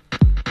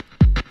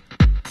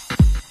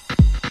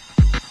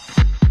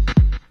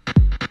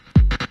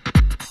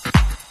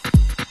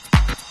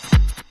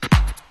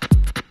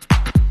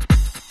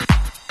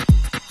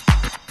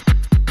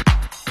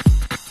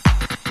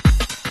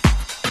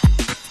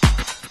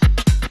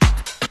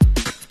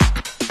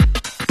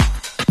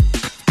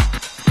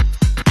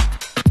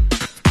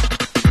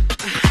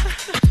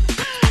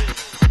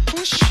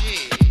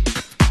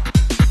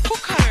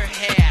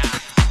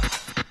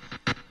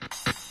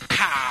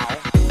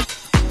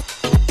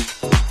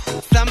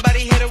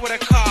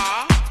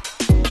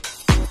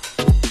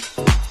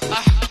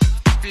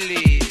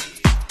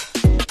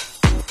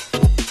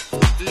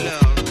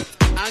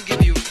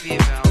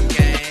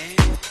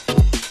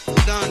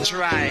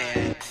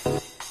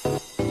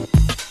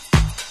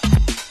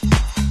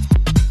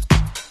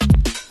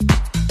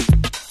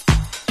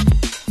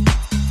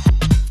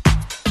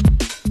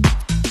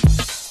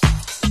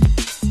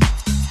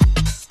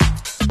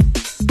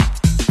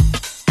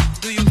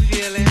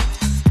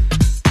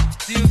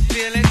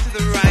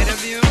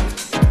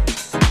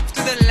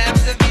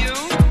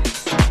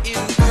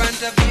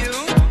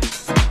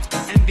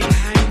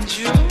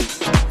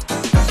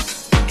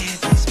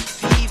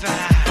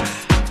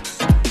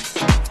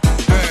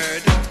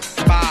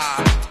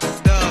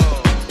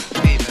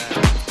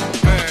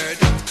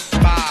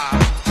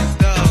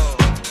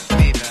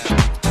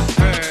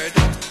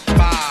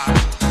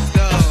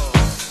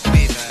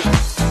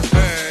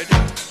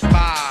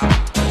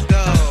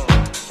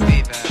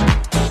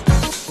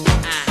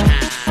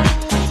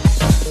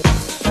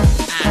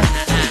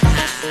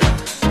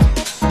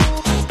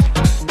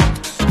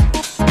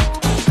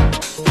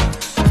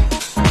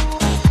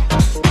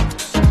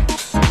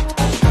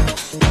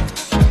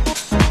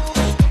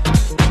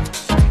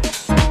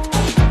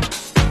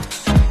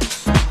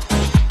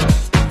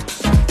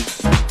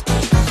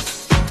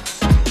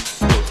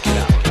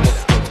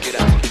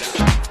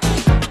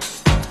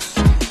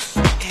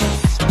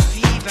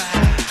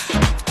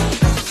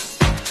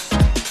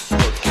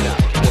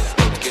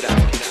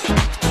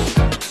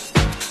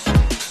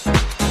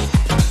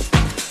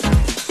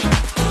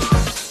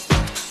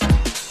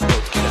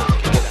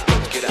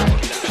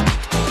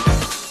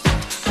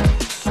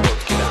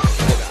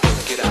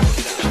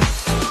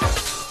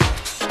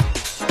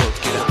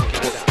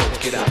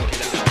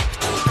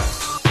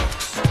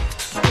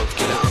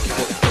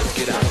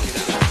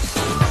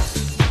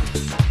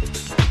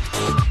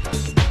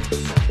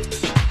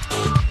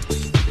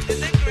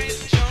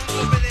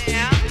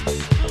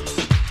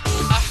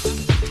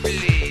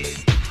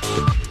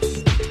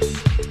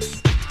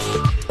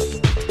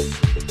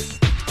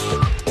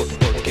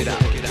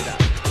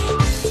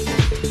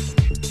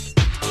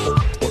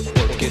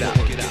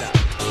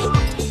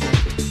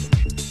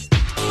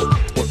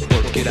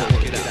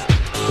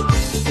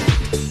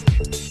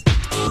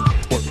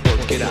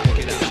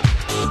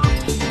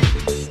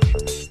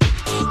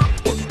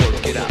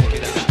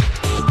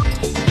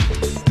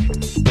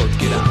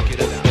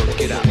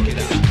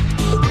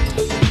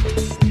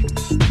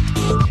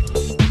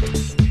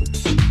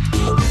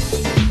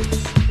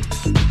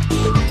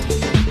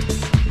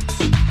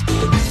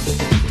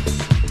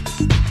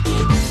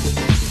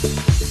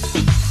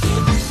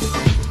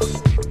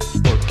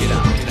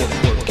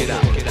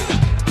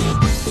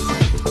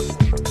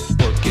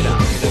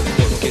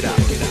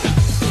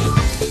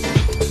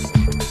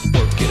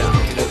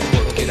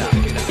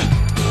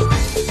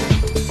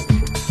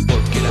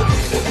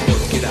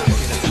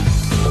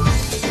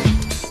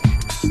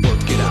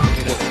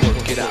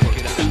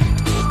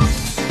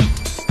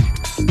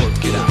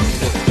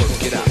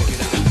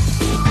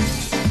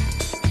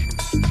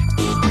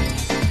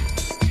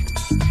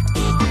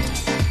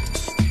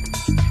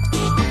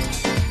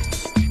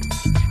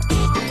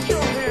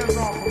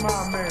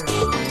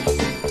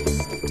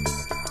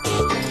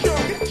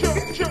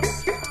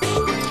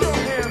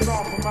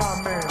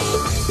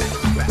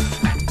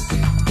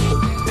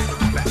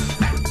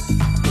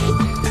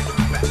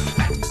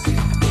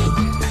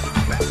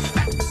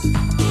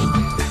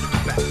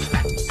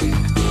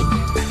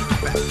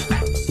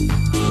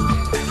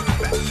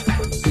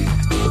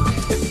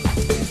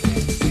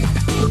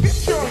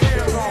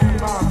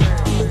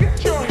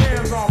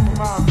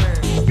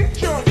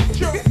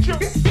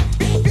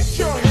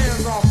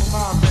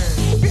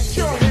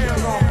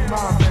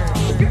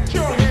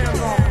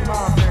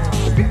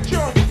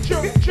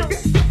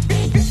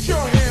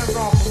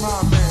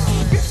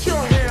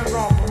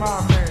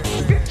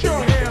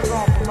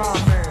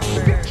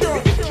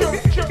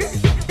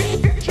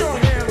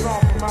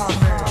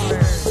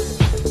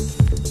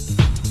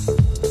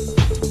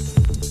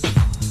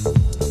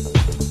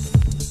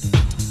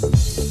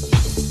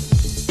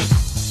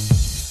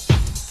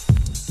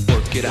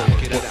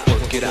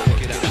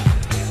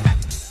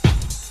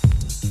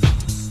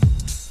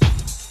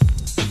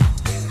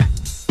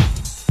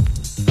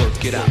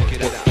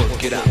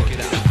 Get out.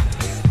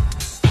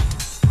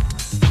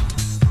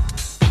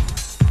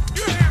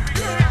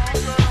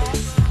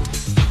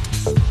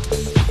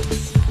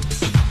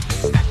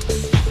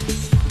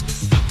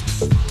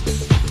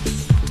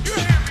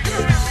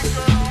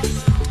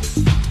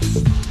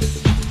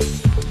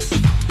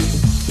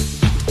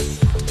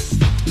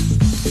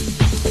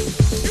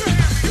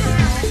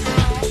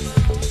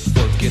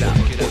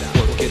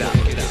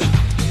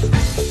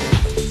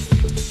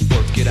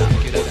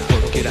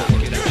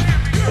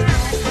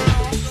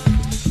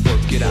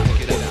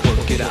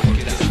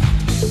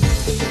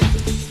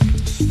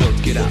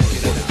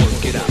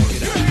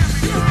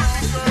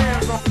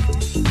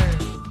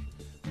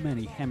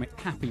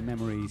 happy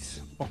memories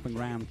bopping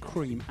around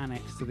Cream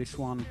Annex to this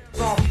one.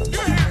 Shout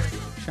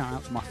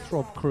out to my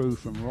Throb crew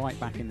from right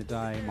back in the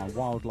day, my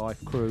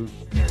Wildlife crew.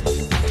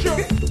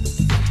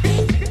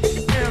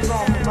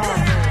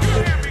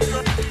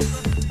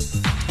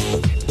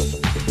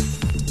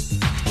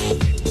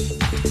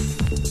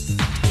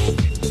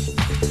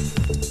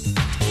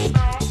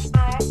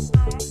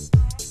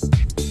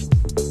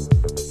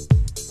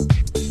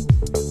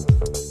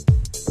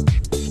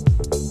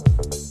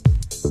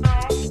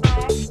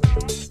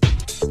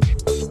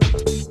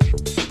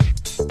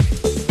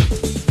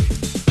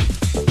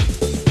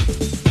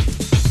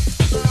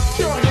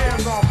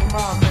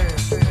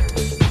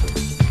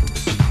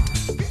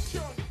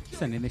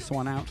 Sending this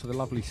one out to the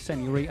lovely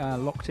Senorita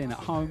locked in at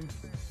home.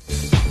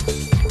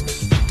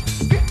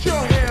 Get your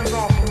hands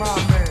off of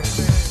my man.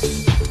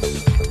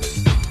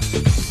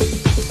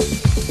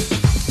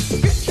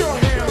 Get your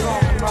hands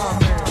off of my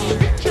man.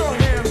 Get your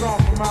hands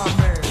off of my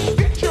man.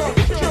 Get your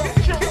hands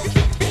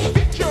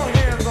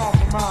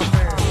off of my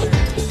man.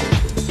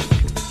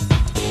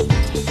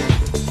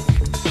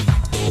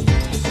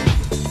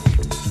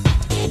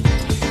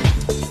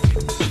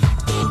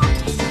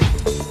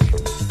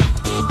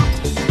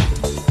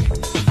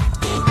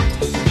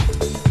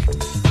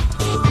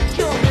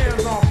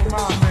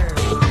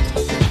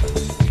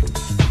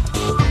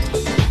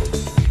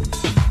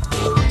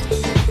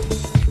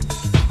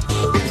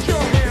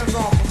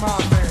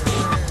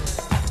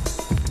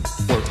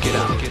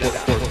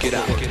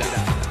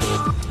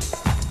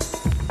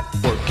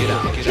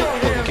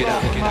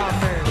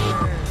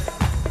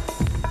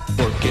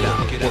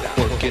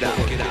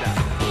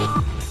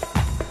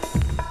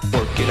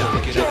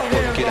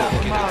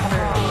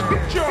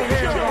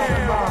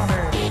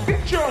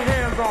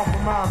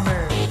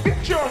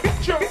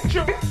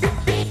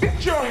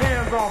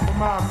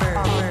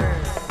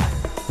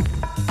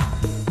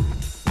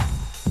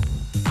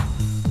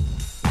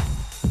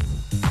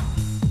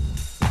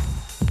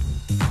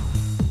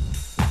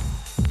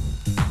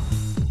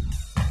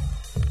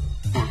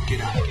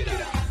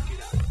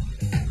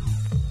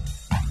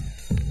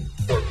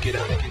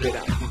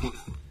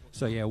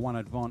 So yeah, one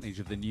advantage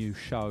of the new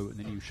show and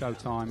the new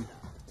showtime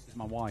is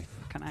my wife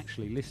can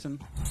actually listen.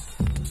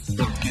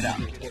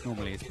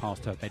 Normally it's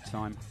past her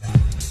bedtime.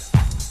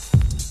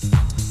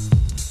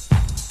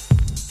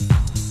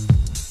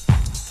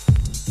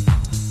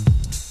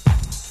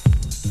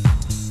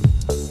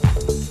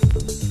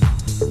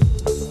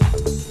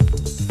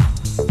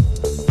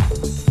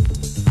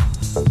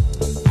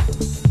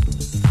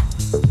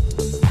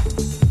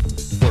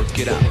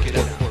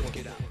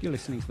 You're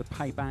listening to the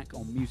Payback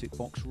on Music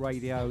Box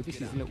Radio.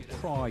 This is a little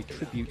Pride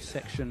tribute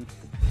section.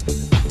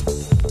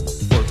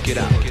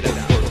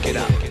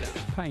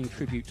 Paying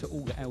tribute to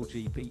all the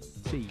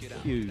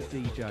LGBTQ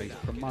DJs,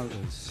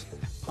 promoters,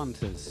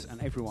 punters,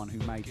 and everyone who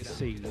made the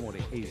scene what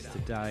it is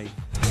today.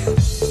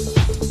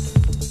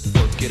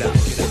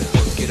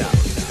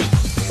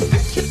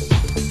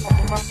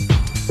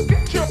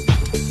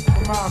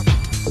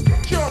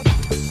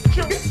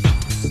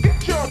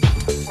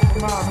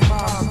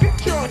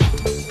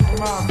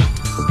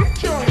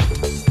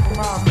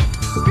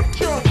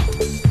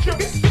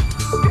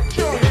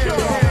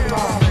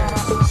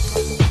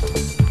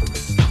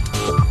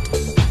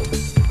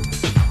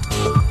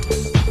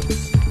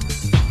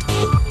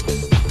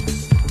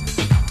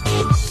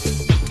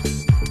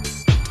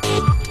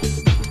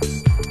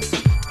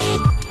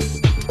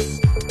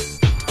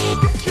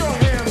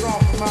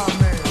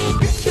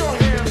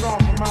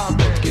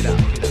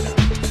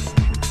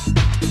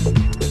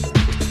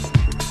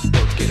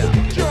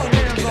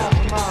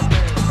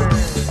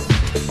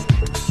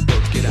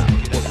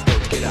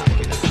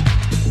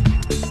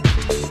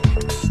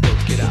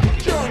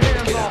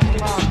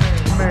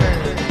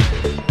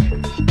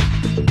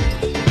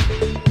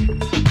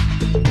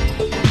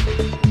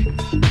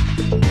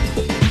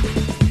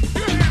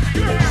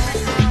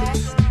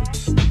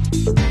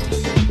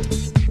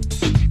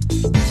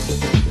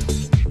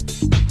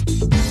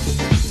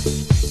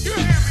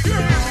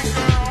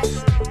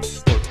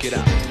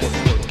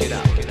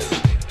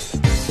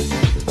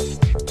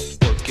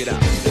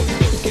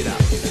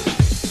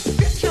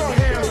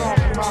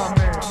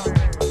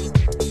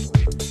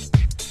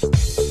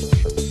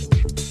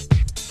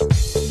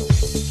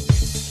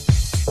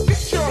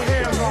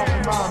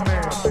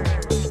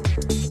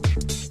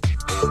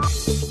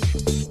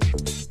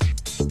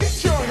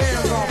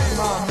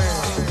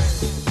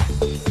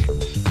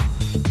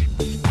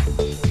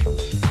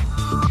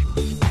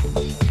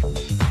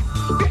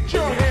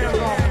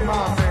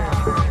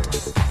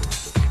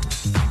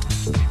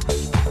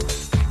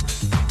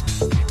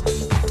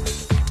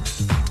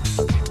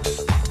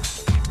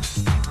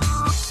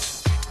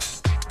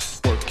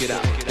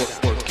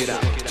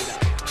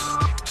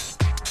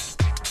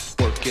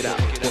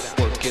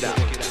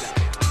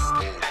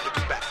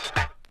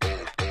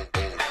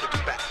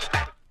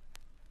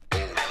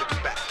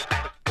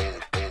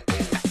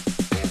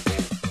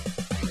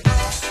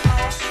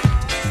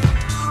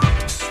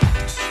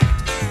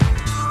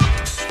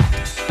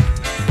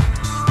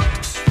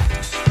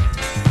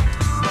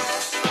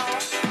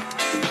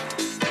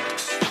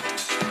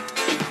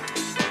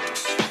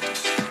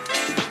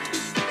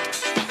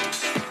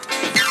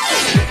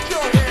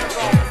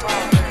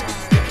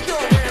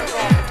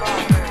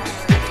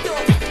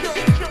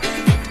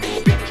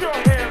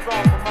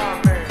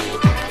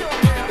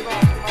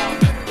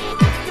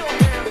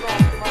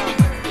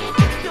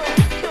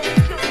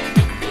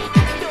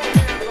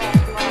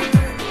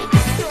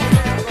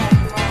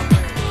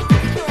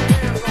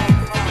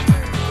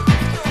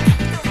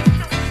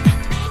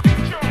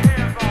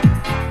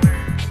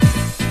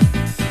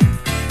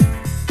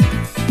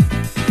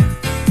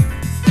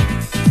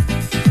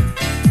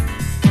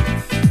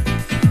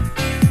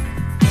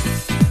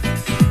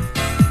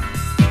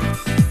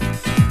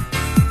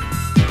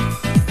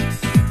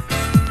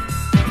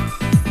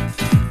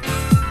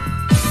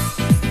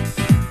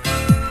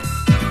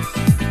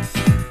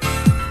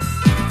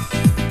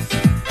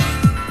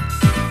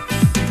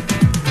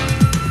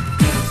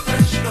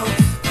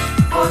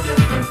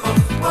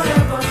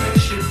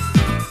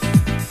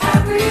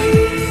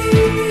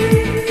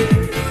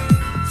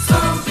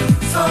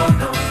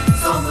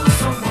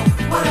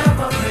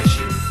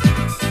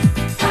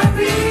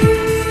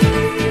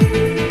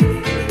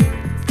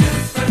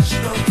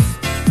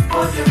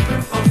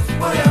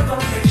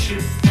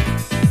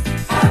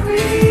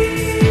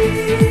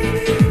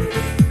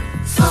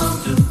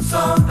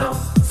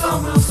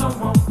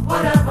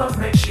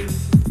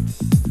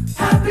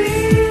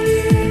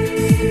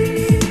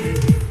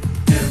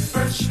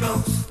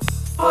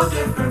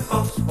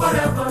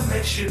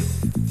 makes you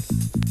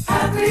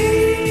happy.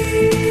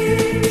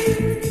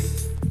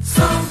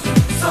 Some do,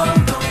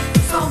 some don't,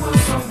 some will,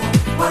 some won't.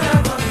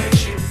 Whatever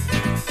makes you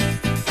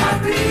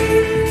happy.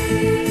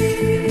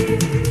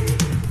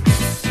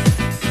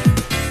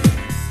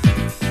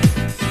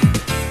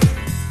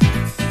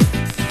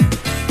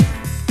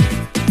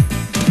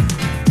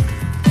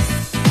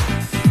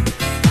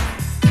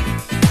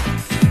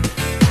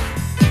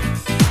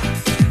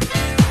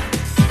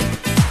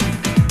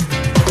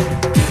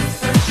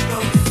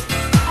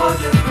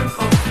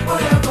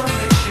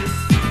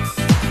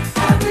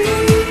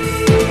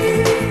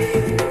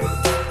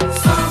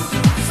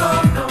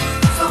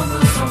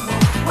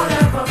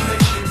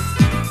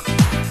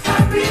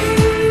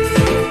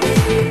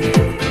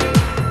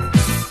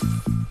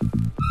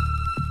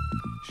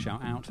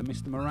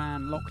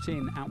 Locked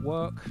in at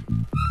work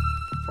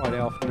Friday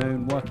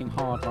afternoon, working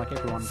hard like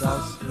everyone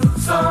does.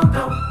 Some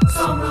don't,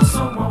 some will,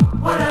 some won't.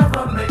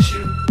 Whatever makes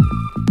you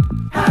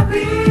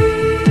happy.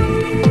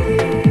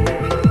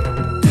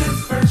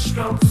 Different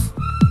strokes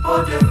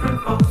for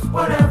different folks.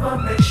 Whatever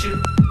makes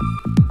you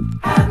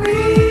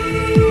happy.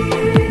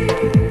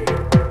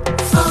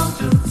 Some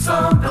do,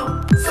 some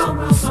don't, some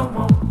will, some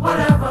won't.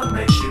 Whatever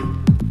makes you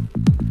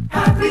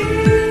happy.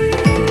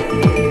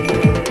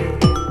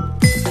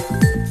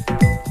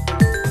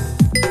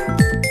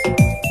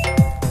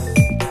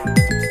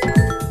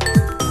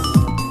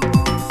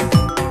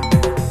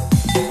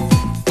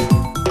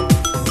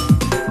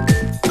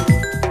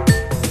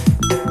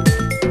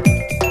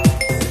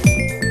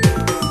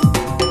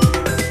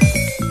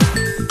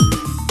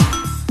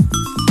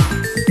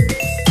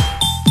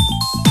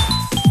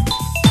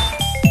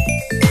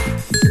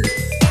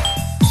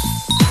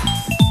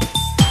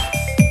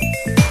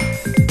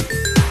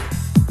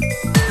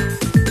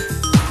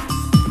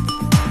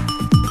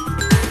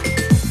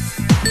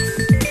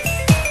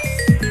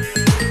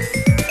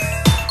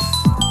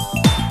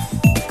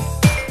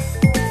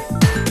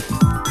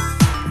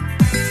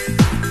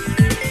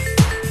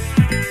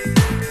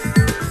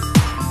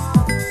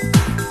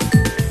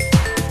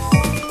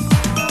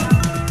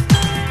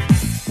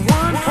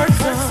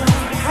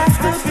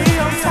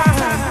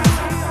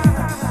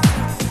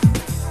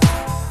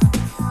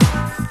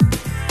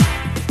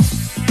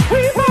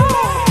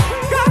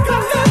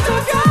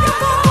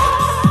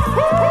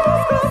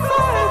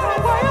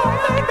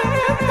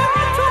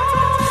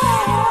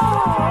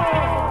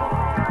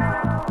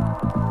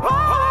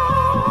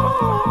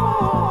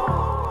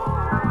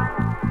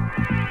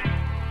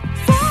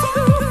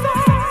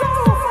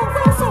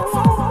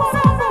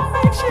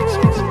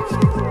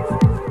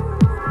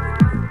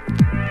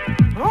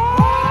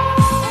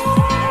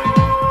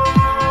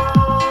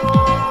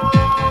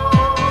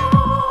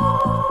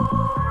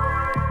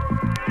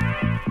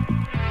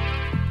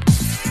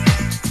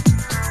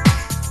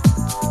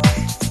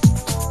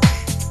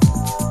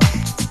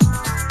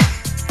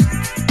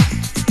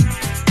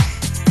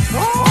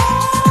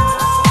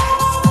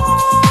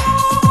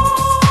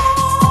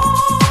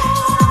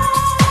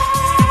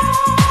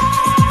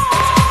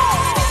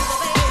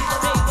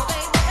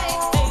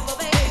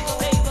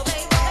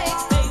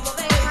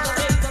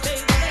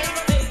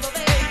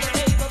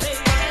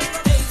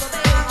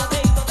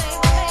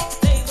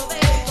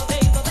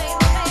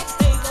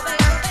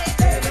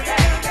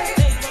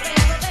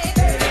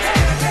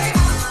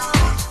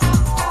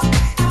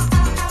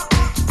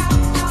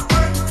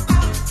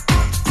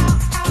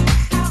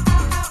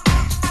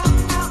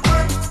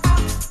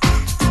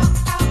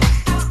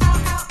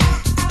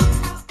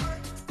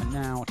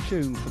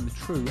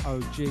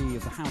 OG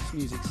of the house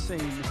music scene,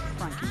 Mr.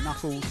 Frankie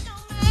Knuckles.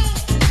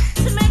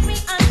 To make me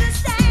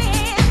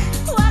understand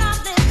what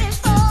I'm living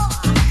for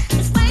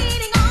is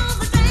waiting on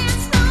the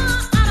dance floor.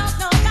 I don't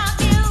know about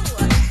you,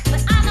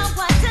 but I know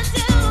what to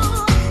do.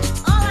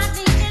 All I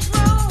need is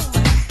room.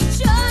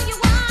 Show you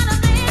what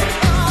I'm living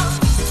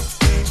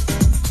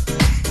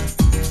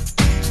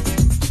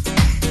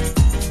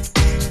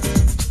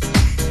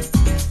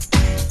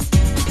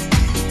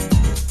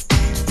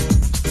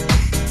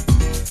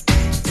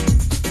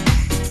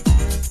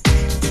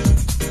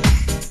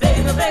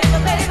baby, baby,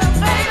 baby,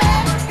 baby.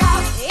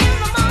 In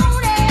the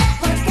morning.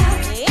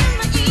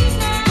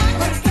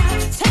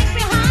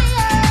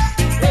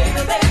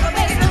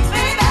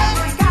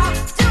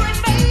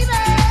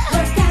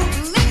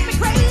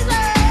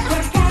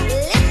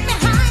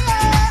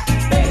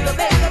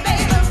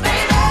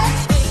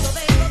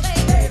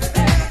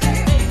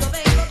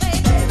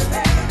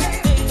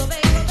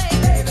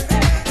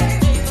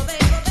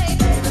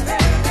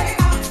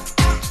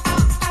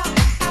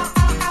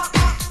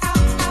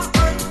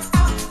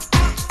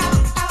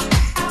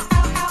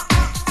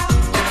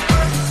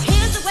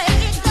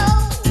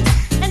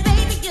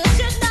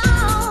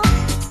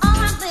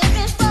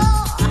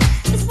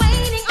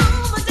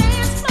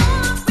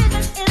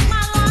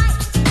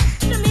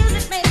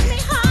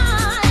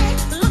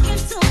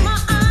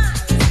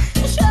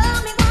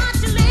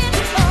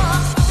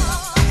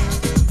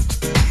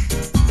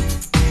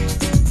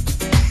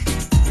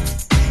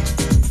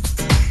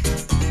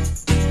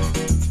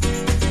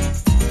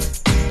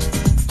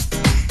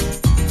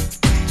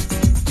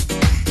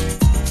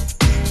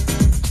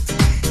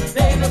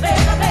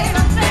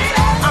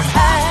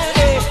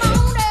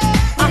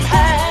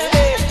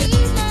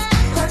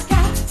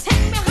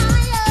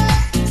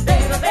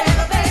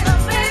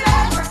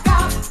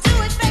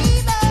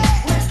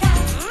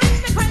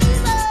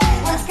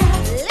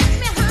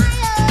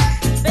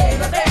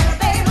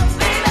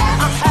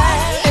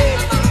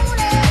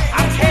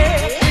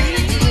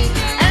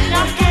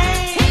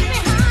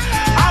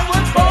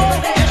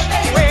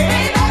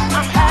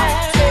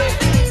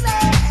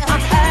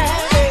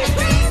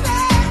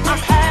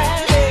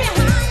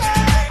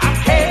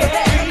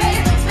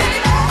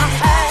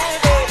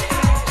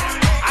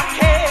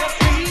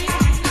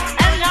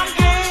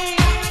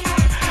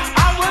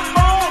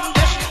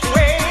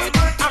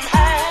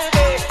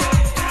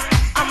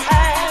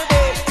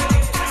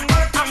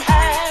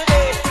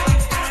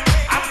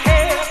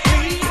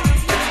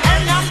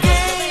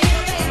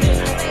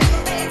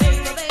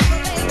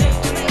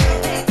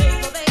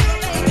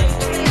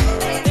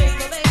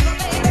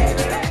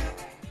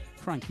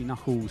 Funky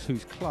Knuckles,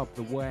 whose club,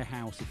 The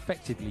Warehouse,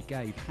 effectively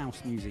gave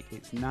house music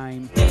its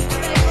name. If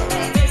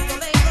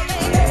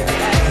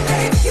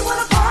you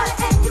wanna party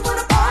and you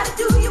wanna party,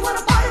 do you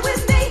wanna party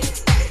with me?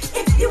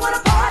 If you wanna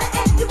party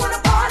and you wanna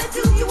party,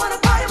 do you wanna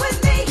party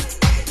with me?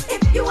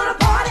 If you wanna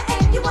party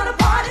and you wanna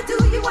party,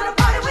 do you wanna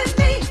party with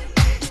me?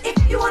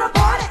 If you wanna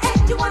party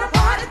and you wanna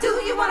party, do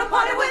you wanna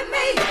party with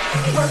me?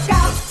 Work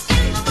out.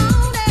 In the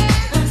morning,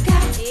 work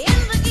out. In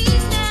the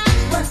evening,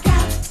 work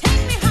out.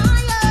 Take me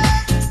higher,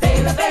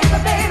 baby, baby,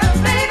 baby,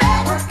 baby.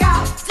 Work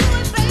out. Do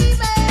it,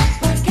 baby.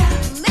 Work out.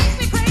 Make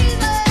me crazy.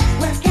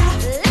 Work out.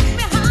 Lift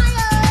me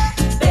higher,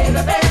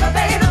 baby, baby,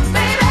 baby,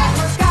 baby.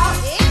 Work out.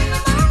 In the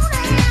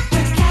morning,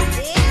 work out.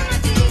 In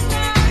the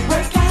evening,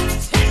 work out.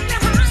 Take me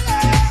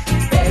higher,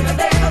 baby,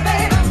 baby,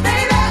 baby,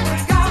 baby.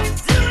 Work out.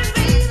 Do it,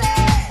 baby.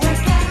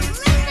 Work out.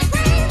 Make me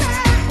crazy.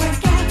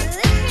 Work out.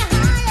 Lift me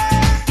higher,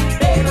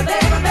 baby,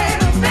 baby.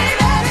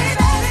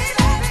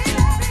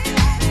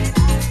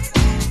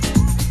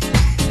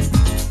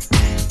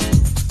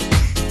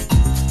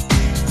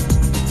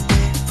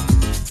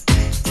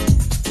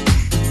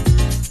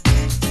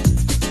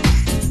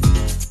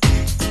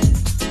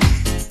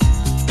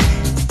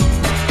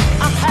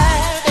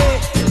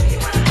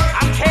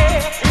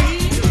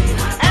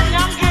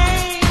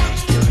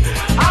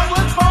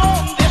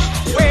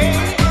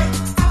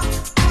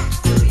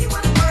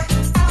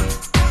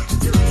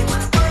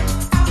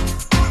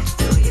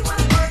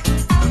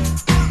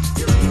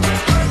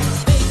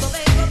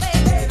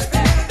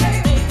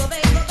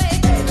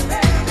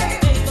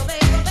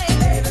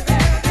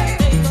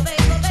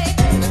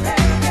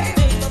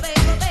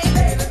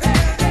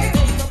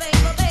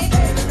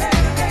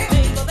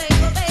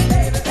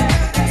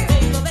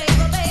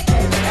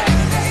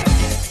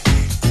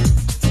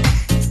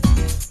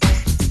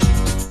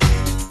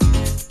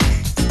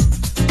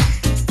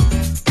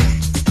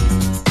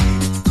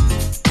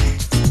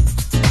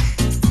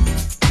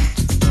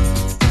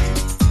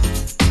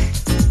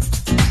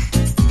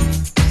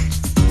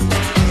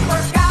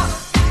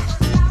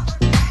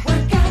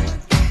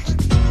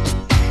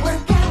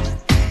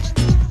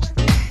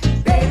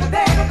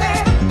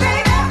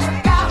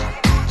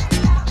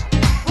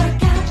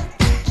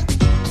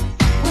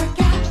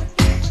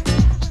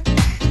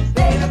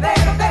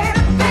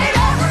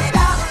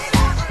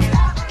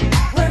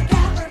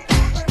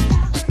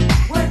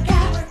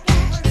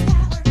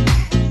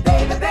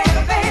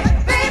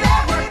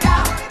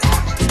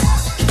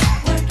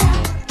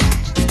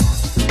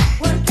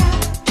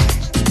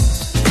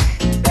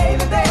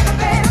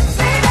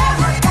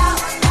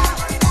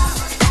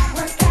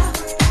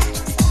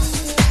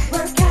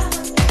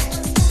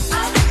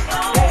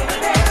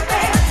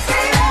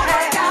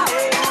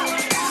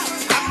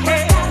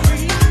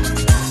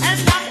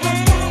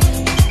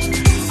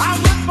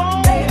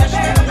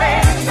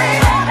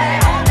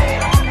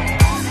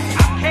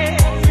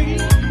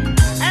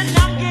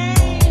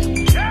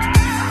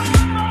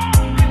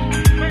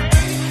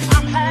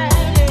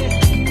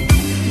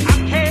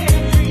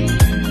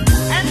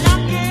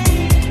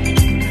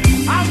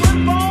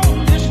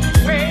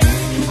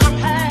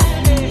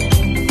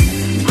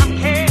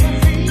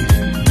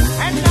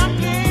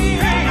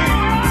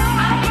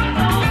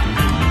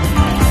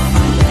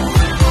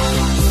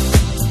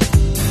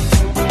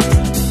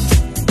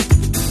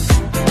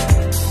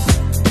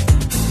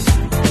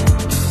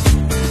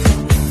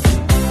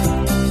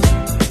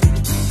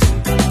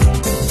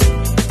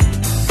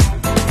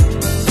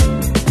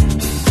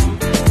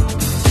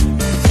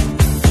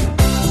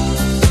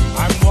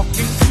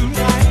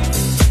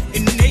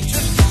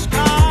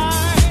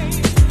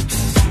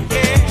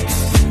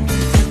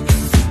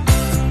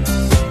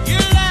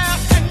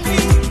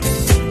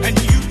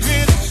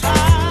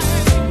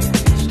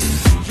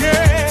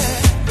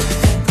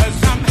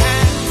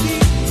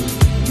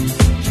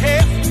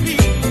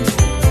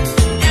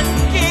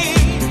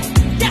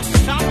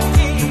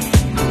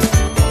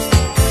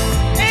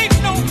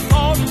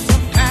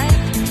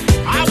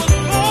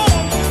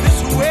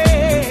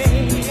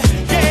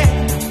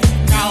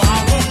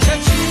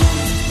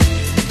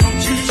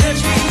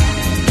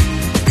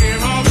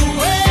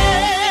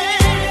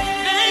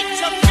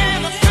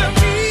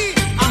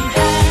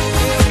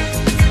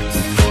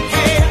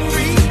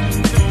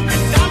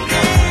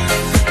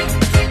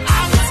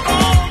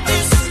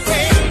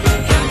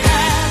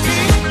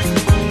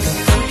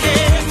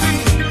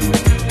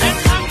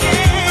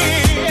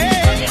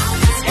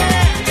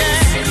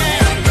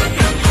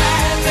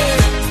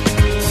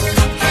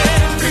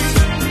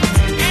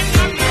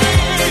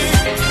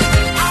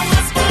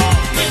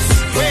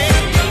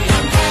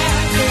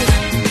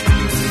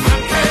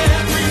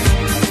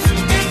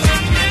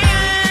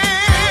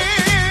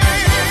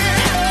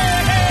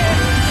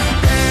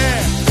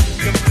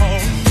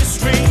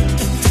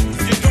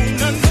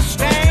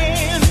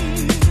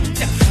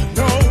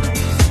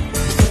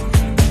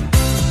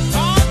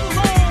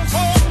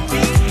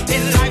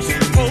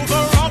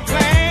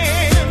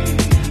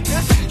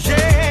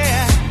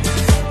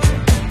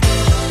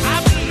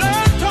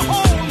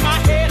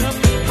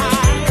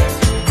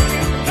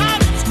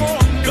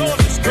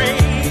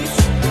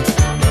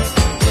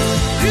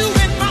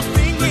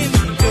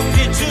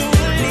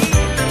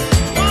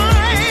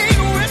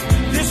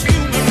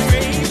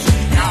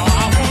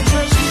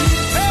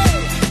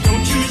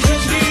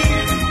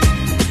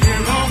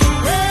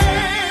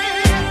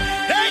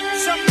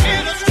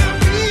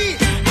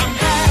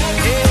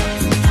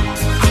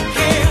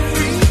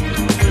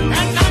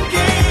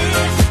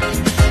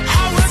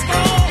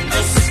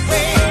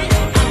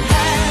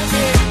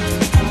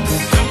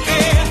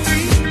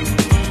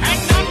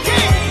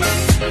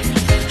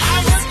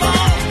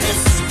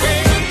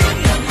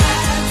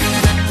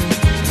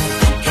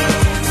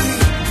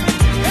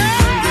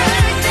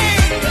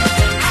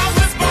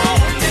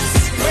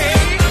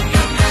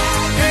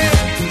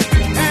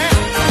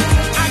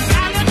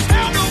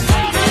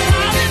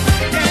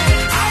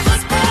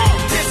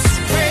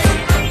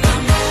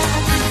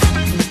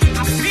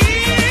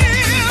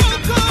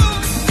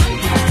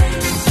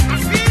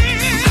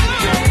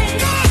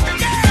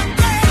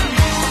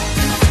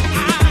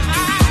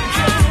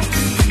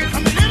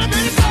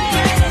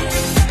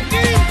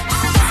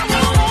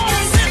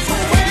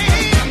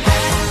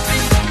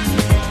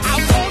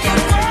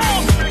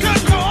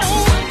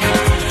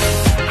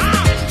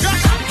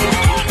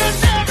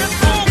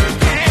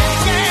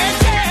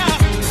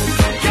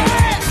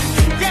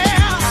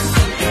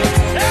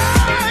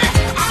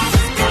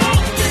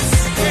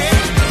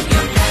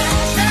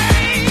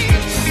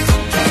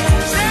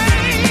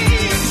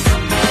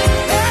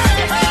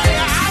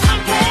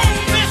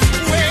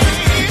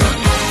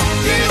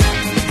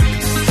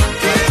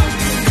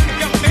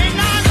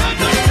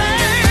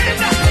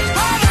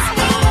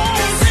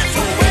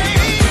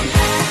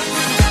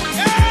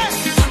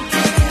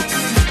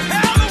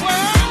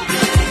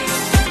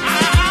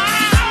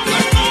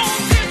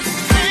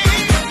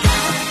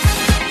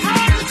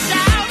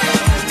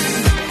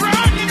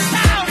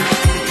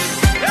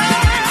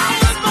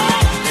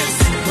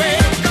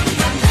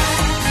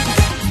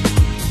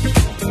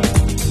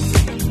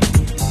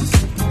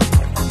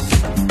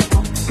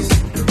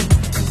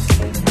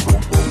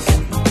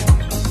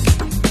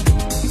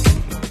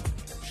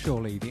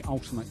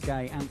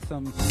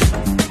 anthem.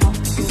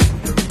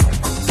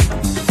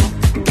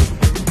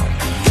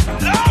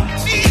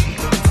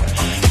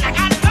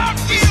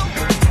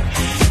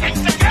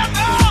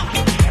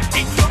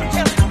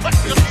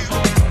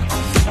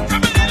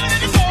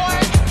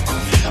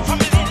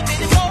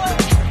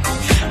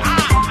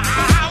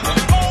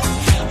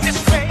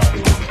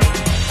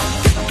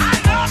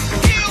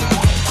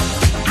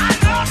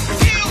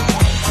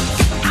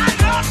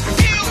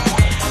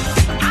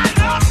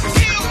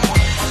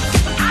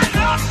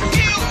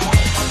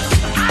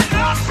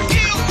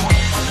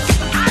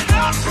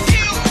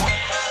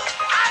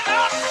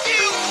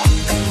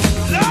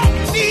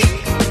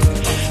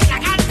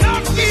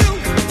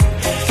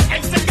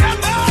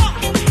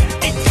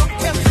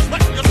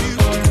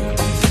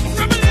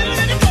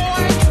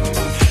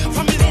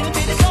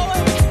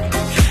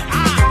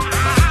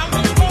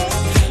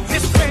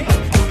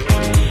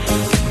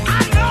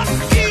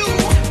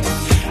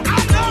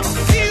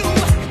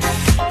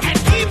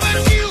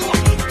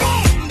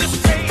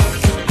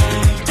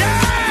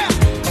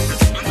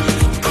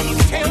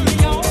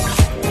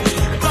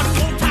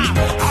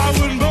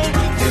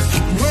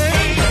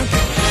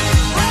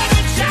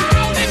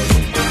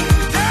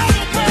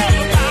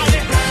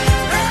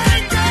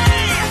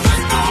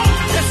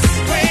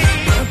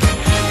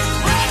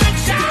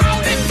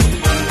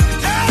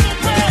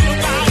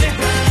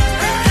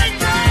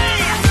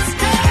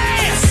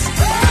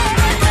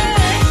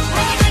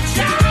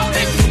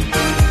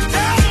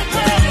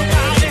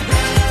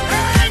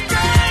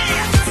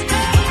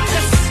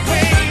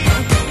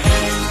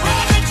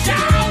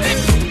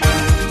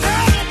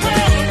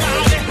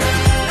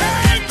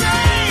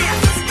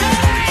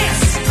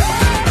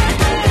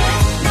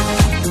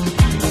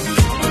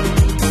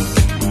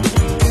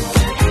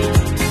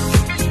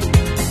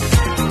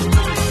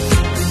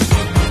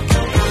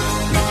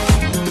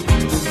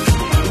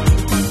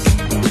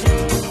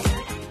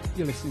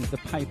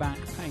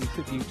 Payback, paying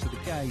tribute to the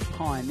gay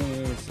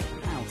pioneers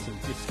out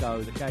of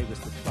disco that gave us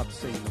the club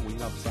scene that we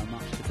love so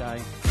much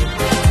today.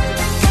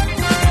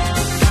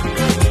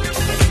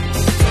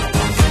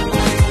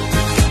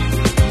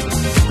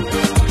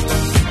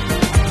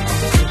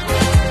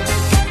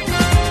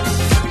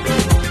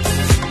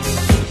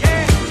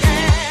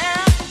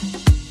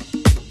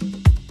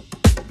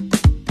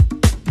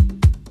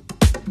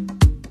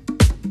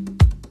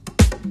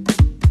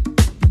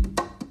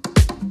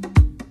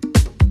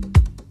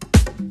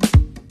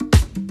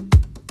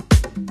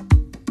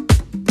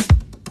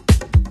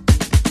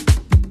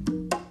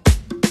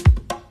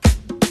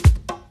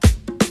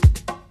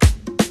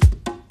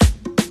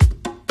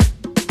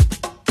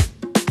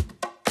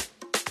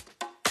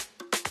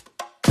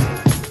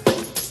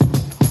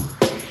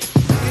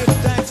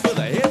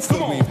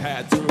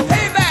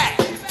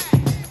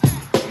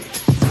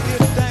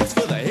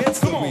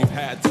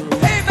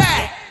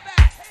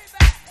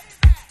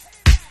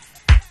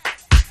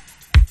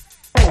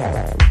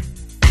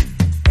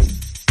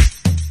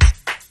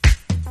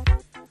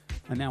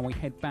 And now we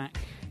head back,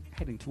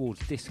 heading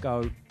towards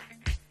disco,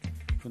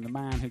 from the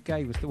man who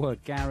gave us the word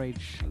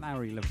garage,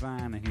 Larry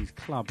Levan and his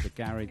club, The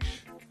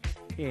Garage,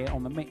 here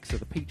on the mix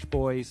of the Peech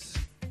Boys.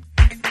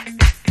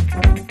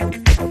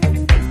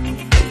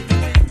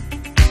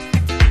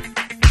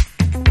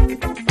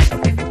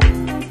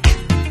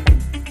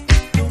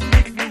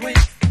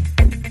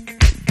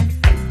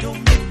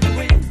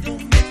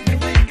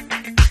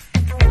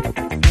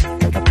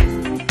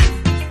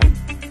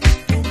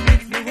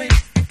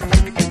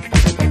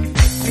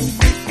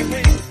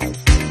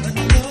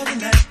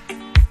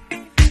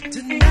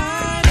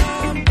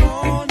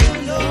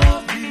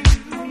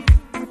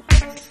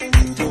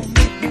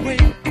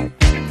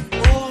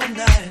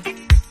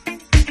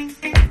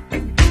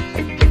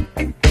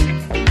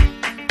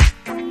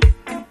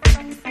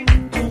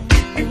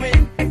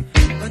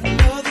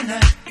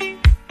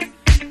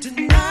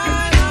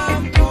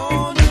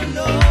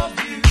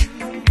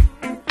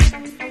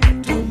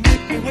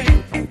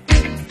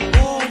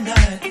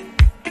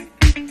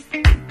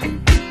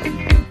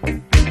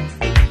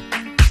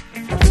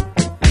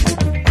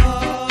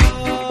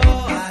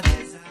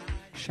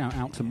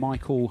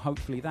 Michael,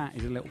 hopefully that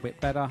is a little bit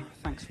better.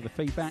 Thanks for the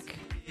feedback.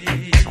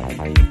 And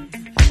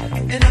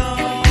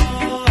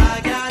oh,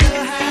 I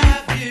gotta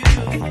have you.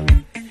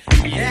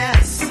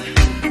 Yes,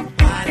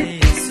 why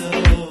is so?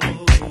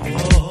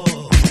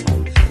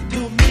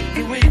 Don't make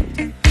me wait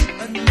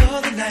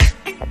another night.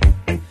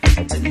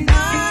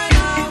 Tonight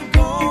I'm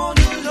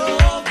gonna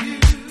love you.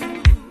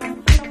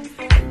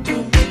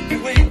 Don't make me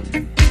wait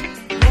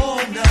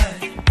all night.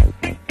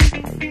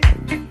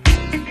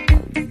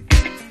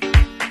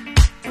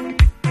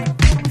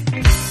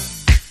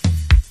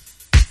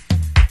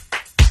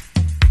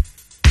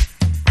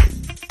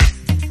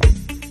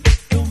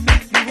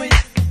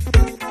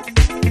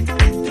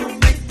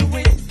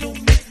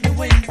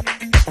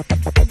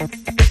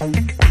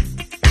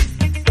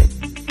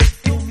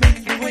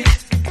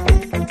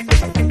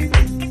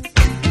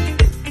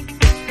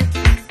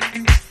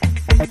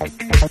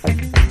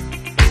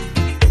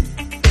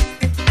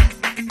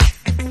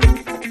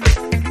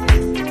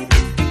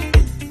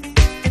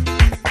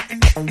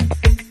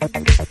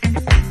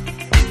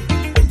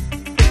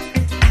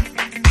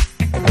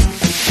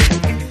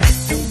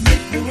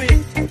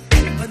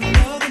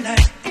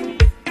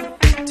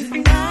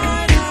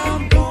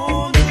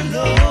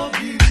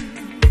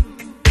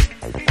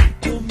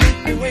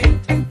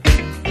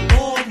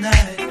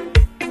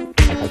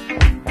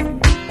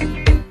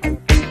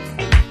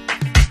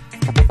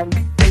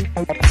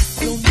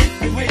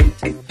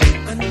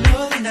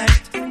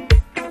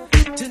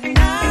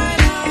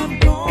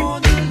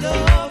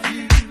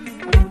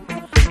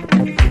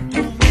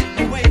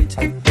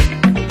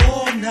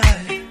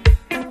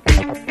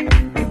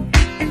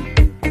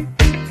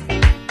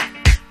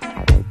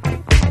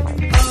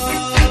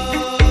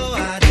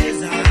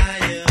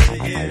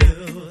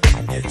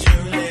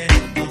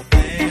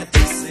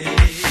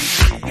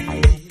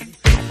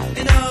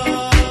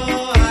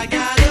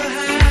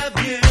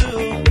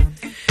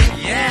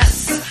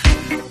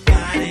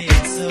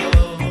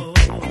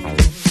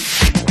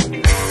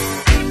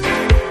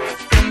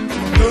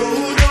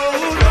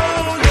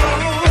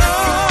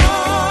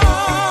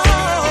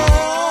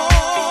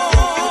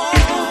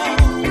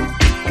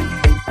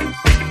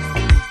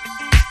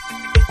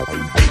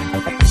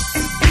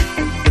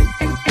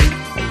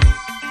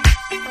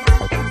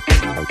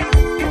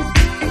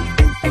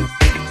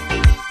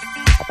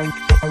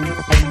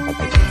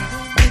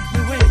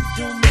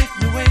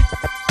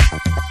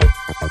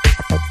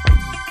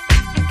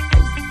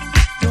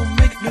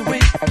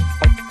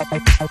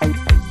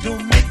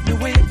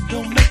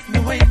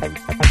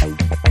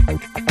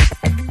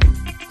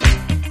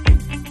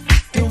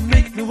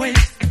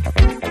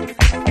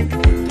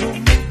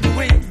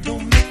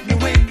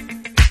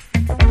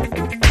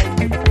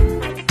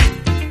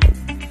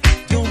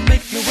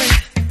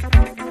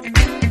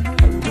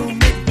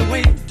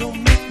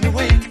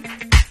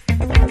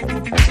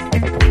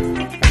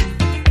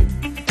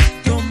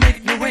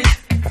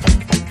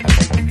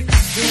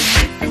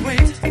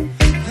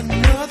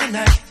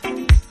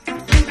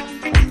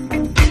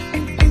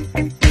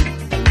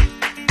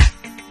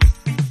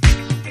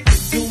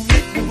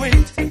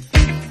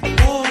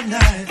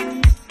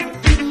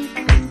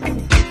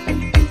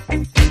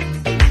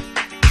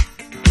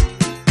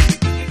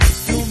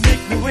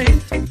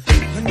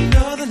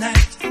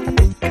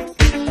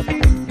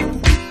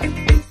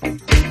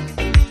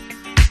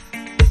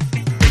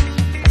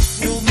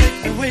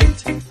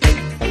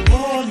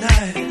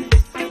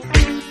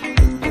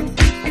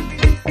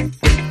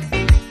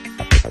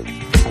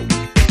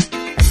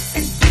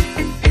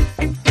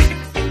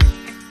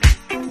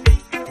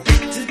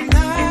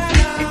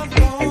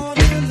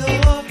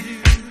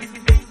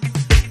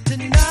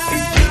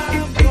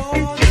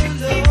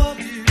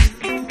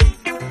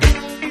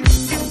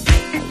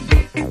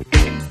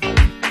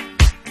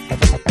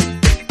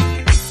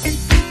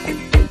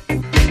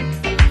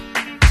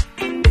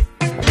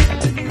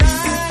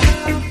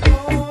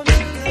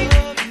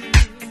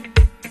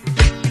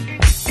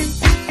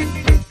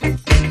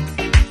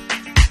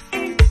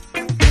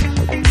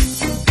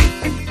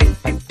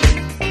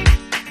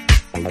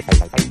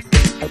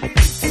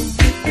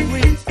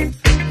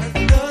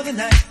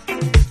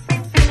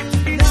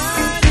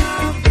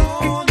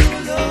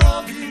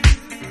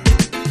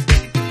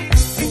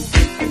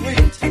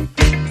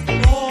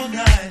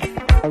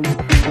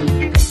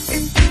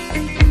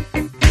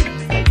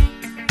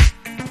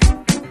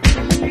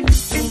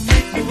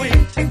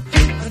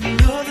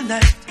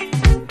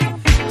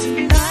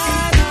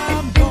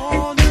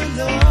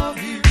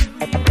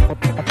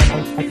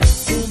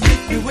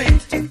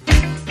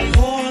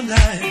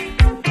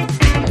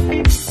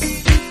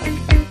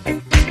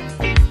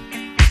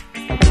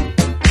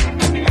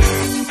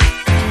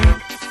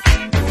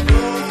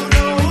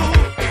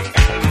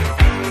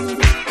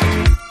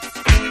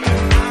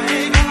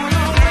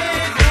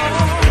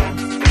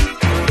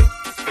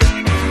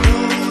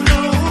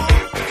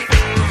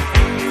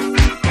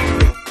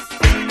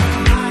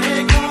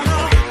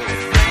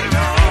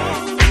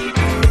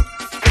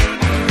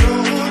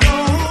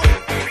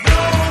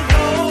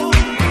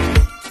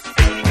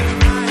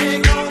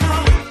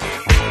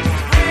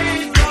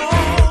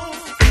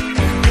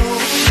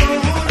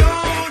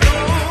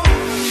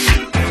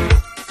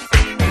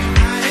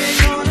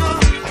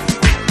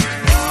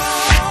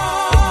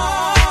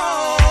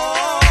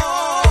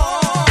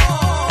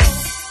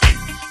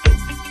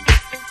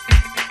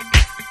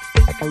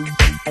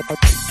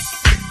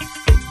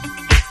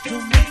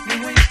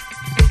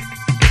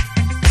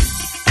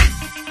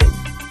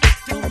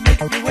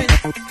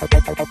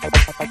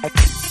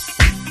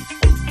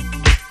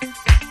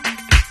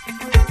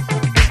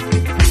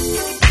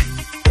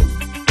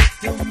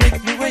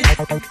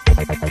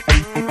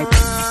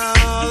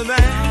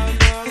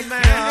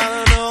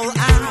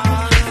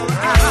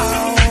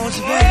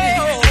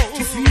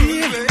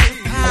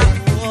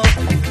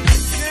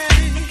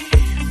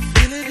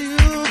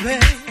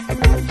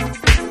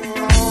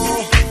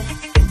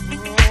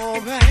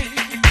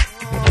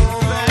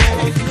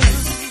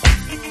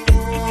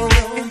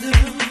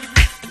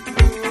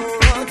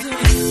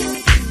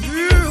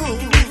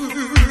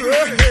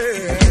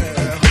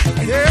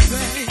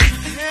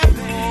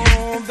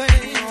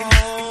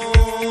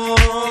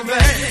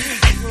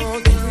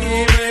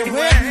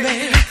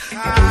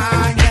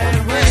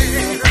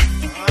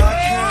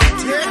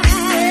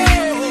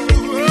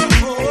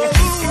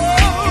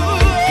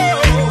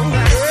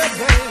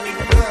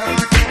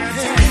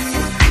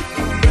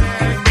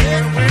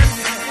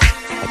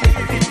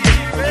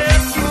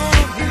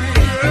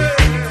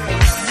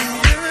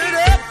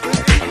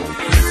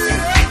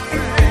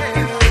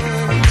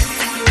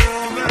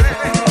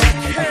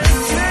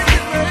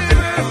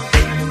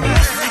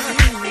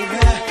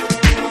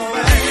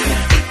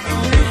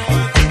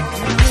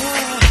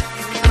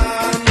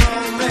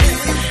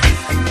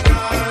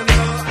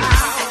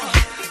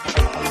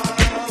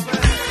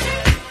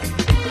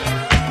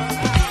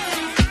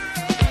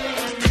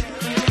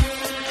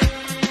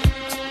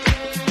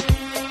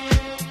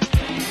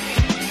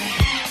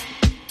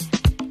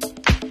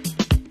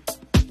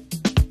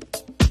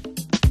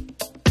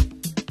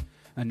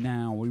 And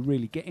now we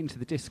really get into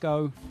the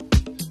disco.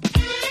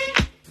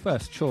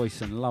 First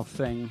choice and love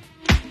thing.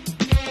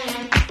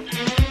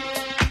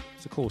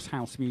 So, of course,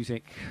 house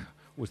music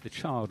was the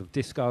child of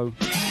disco.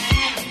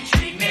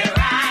 Treat me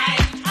right,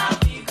 I'll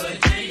be good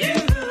to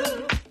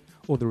you.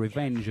 Or the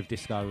revenge of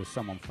disco, as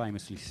someone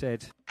famously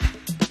said.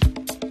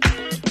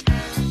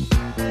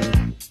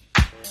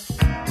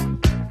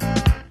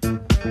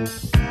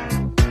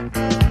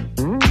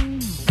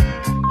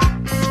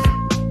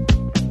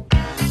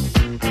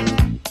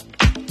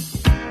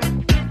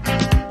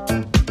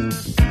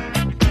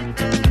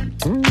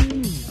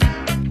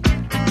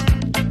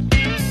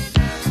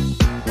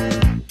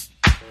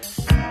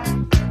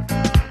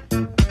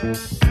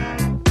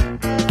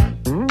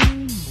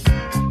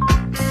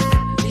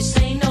 This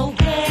ain't no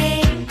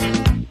game.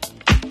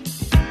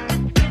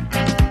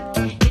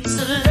 It's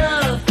a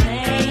love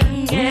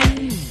thing, yeah.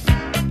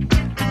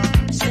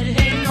 Said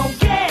it ain't no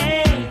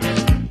game.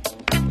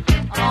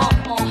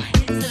 Oh,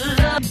 it's a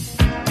love.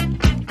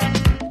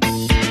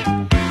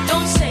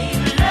 Don't say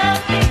you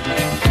love me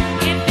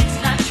if it's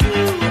not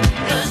true.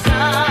 'Cause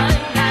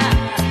darling, I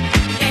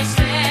can't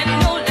stand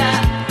no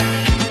lie.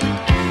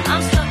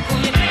 I'm stuck on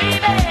you,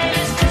 baby.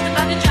 It's just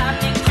about to drive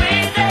me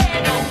crazy.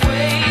 No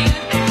way.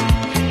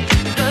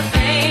 The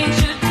things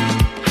you do.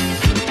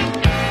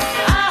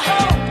 I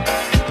hope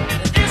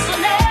that this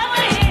will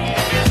never end.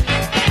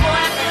 Boy,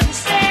 I couldn't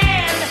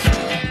stand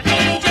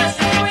being just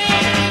a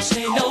friend.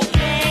 Say no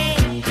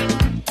game.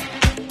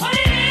 What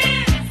it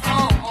is?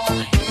 Oh,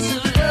 it's a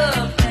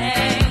love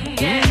thing.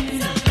 Yeah,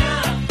 it's a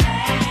love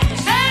thing.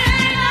 Say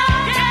no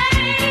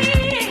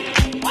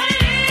game. What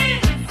it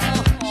is?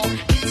 Oh,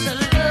 it's a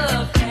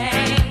love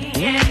thing.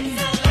 Yeah,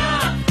 it's a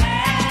love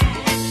thing.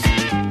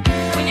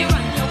 When you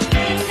run your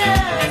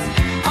fingers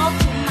all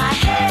through my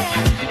hair,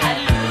 I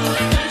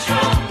lose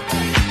control.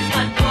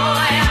 But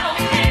boy, I don't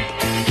care.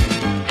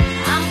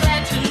 I'm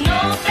glad to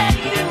know that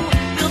you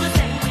feel the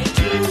same way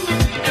too.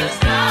 'Cause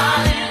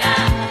darling,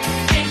 I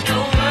think the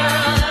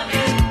world of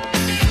you.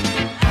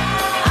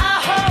 I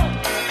hope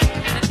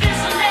that this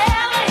will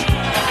never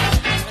end.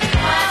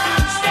 Boy, I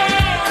couldn't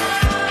stand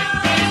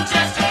being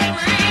just a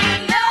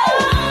friend. No,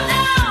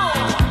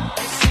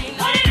 this ain't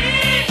what it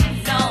is.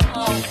 No,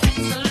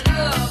 it's a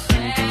love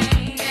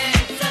thing. Yeah,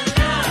 it's a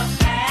love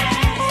thing.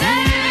 Say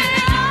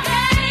no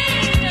game.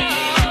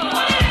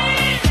 What it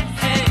is?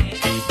 Hey,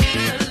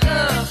 it's a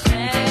love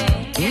thing.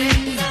 Yeah,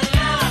 it's a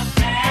love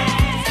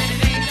thing. Said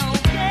it ain't no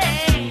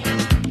game.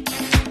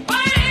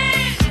 What it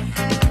is?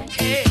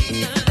 Hey,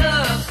 it's a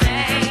love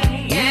thing.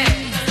 Yeah,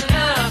 it's a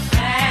love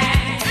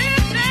thing.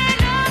 This ain't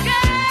no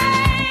game.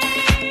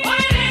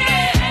 What it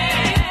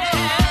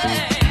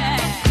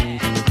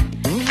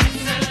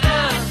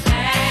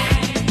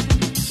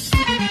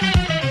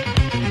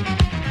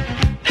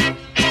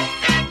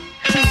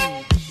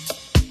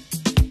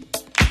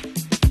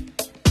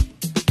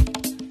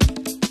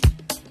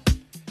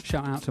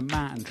Shout out to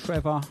Matt and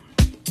Trevor,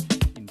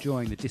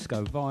 enjoying the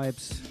disco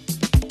vibes.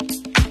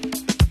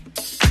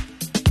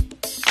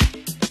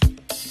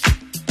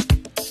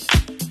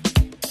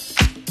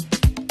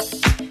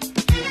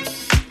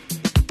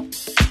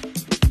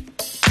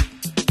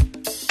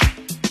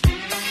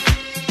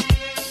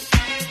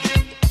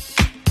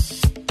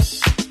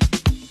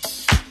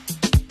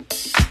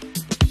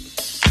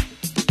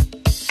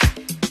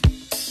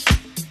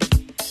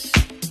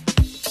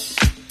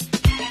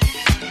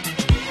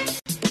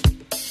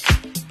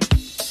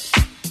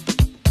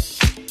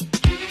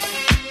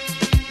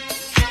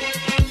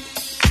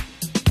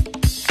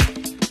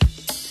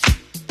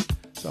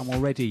 I'm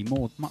already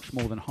much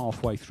more than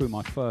halfway through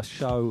my first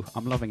show.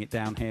 I'm loving it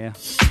down here.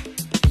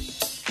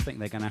 I think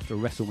they're going to have to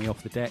wrestle me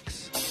off the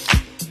decks.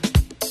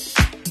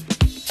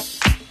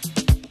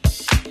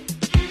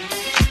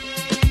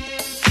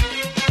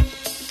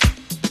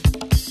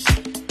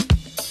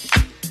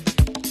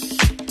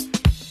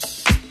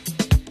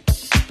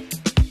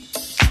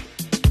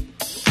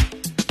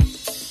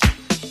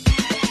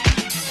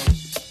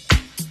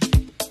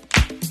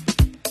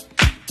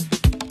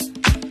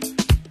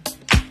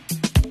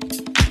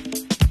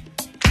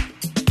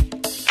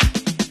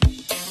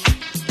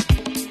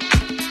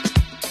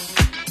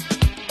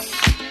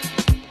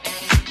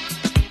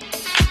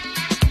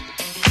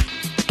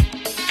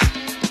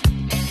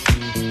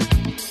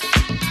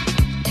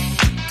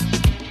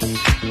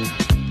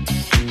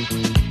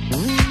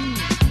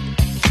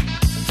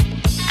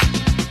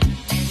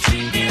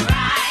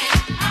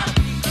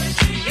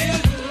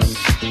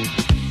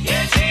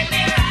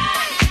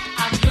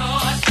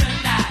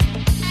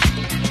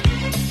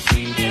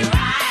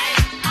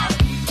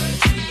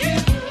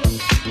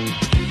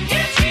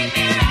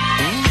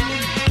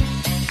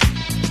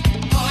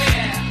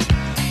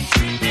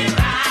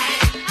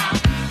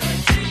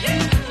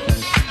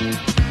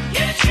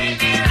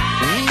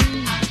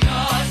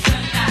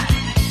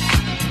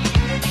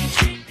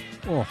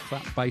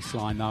 Bass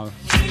line though.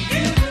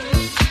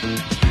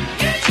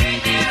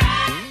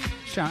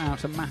 Shout out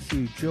to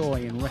Matthew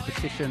Joy in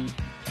Repetition.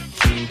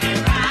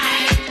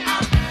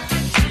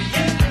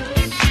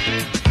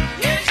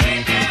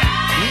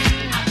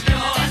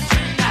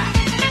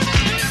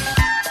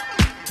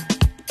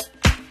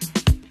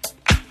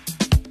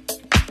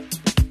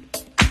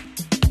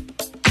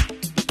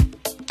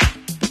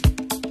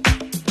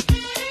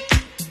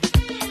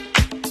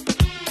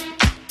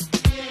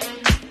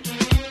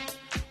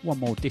 One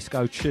more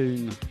disco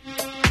tune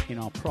in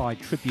our Pride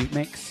tribute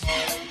mix.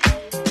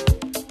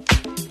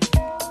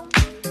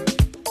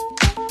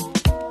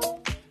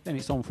 Then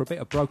it's on for a bit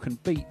of broken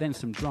beat, then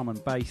some drum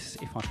and bass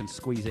if I can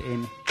squeeze it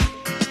in.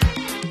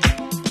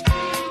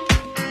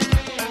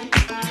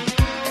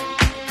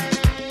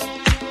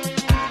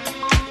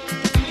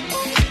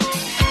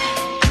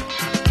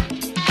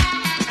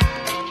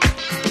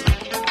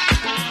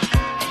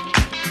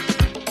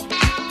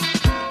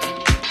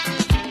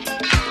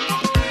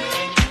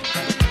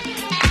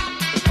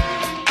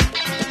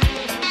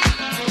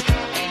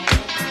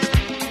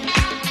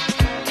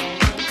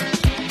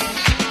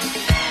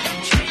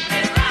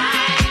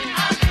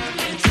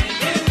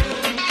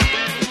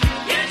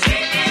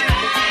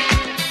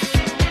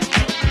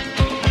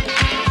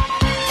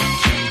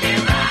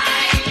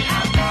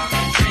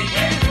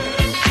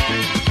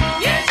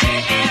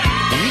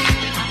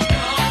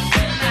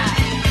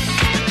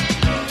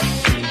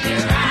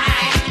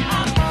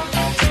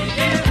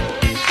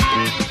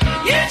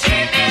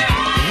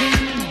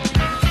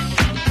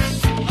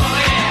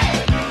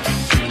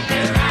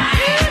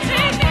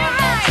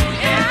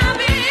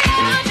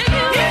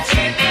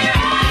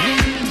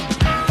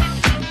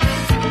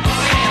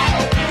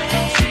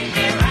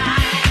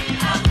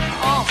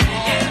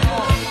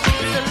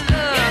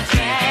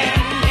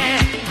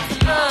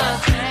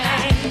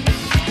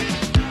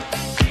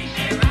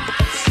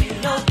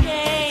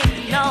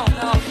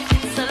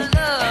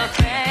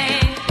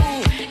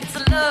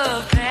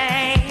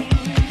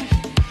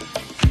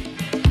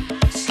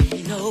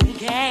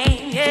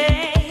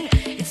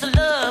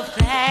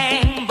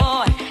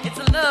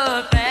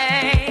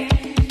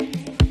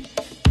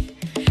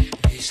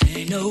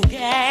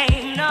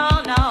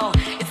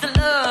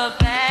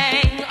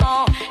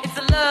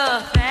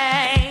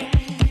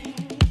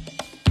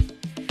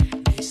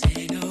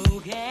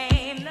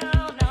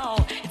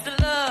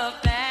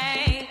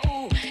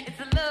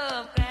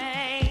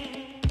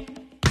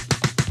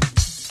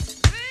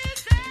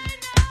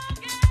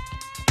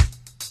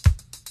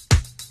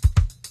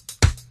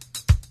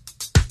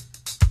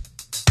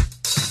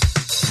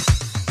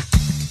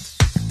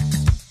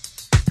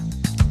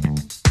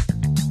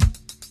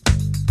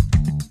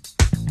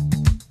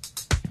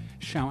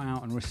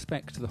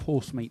 To the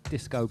Horsemeat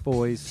Disco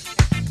Boys,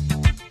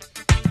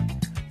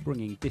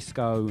 bringing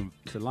disco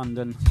to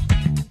London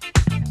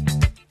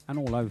and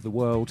all over the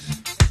world.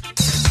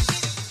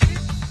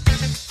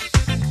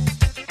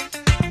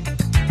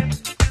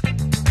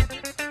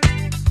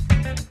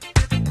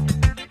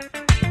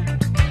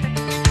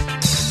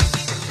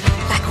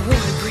 Like a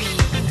warm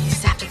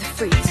breeze after the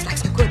freeze, like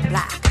some good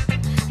black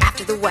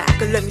after the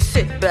whack. Let me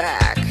sit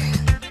back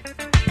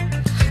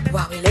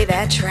while we lay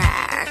that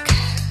track.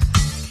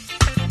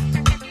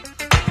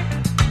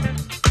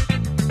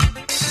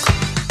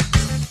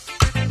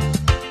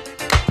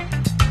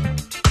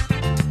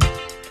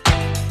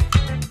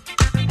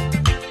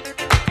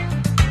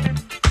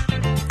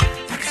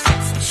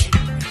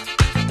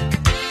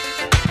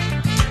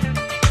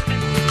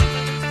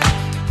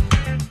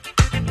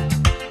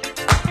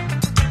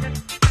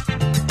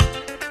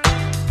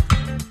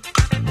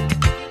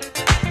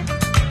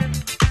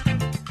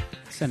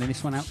 Sending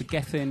this one out to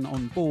Gethin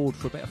on board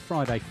for a bit of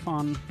Friday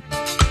fun.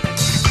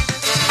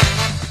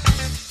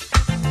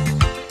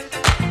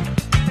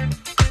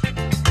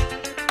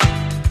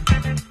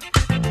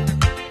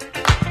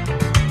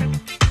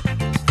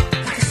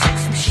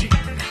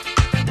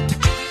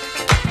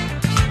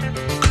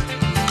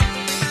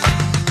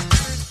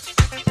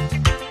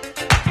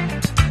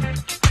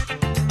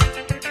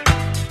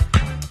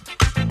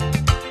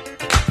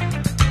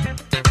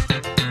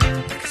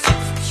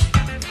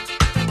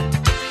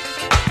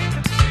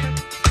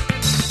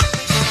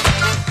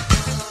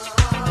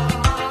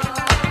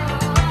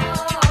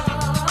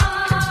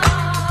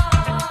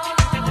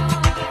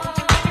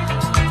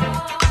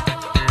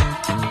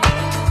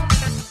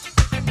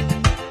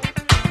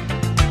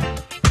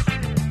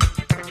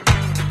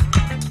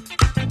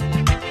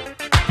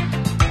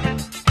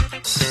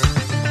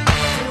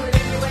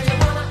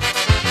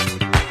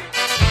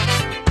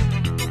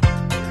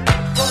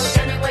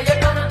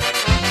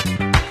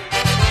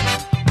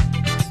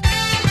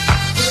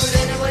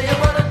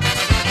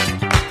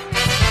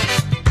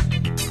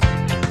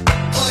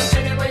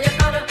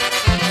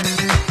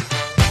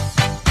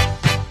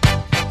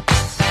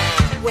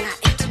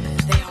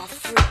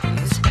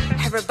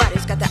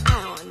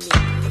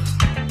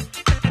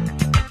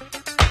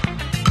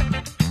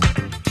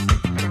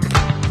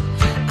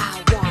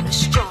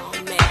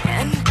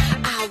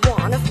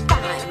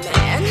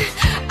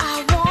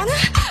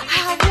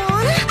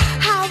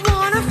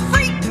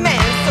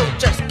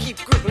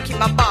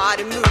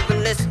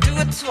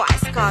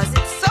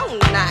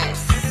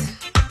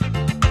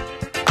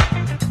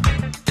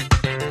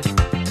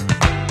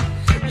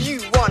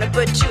 want it,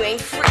 but you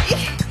ain't free.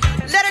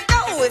 Let it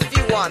go if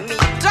you want me.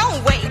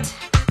 Don't wait,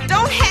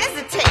 don't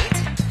hesitate.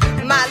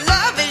 My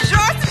love is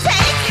yours to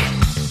take.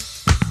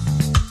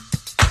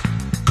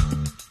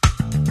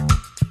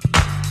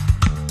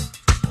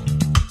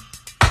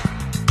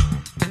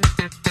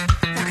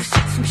 Like a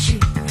sex machine.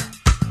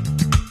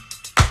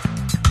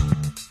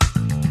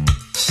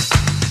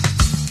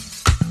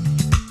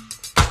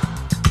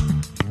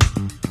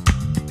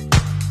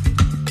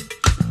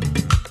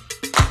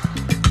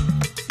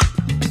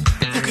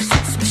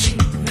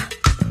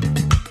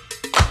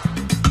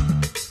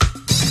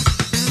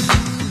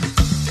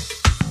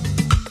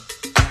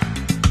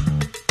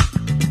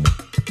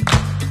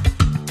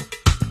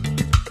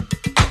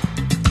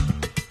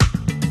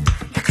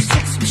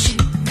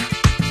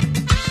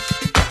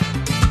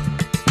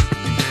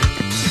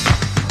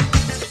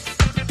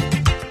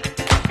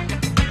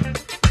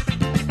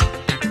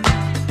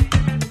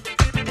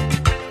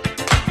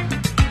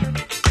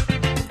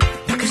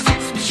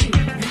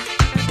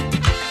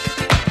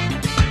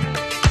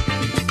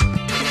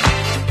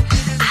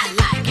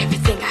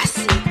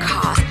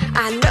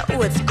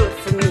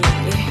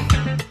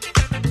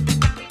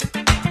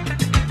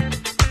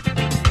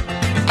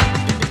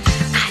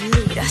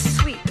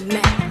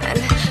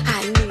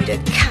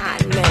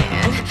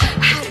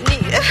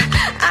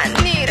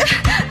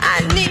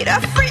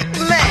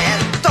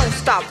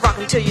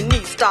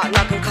 Start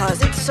knocking,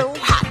 cause it's so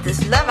hot,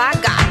 this love I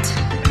got.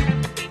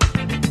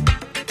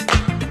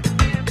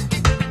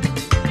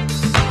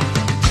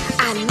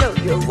 I know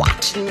you're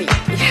watching me.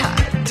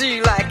 Do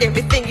you like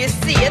everything you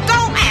see?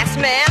 Don't ask,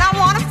 man. I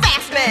want a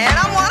fast man.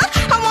 I want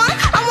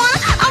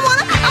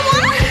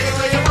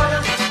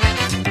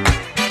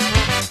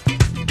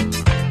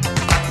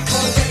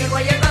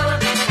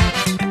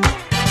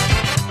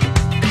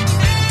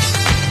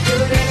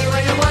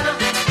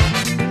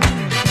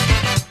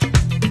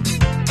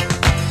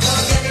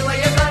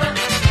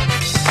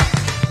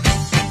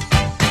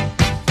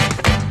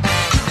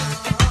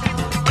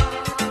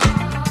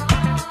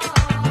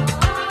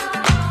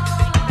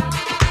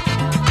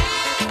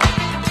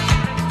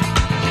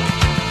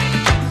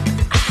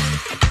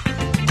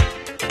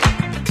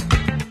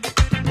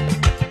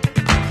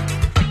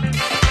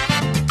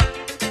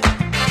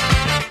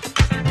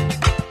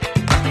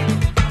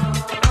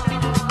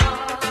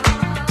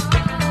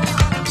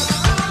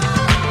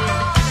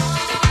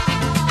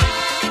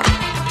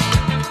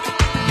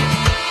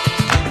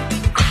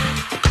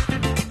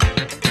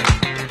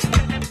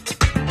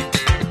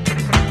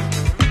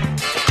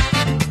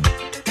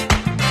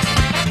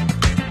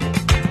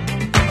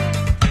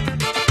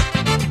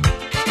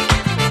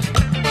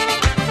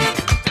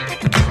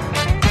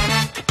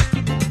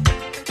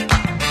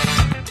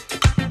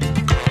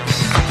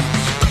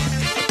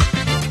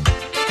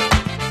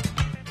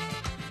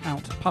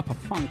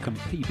and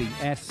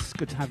PBS.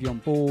 Good to have you on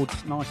board.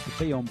 Nice to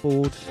be on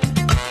board.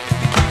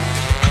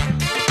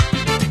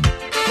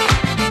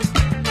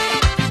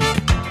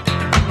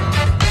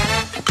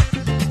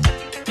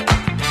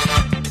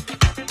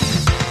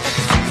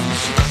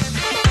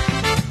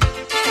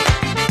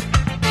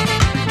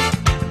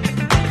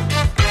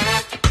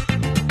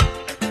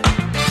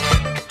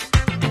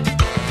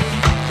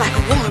 Like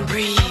a warm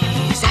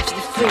breeze after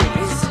the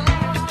freeze.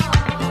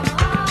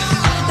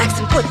 Like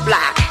some good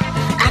black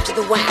after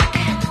the whack.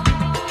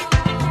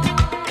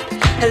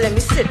 Let me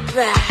sit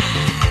back.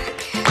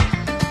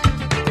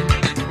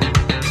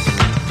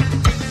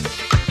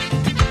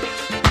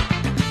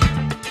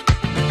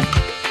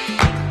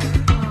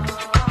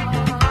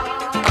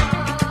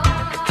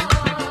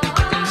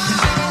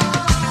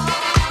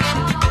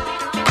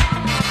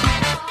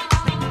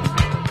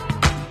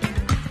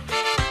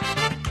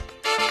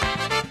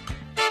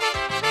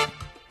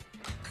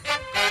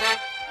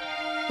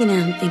 You know,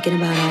 I'm thinking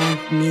about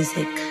all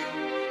music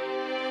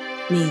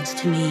means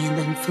to me and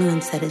the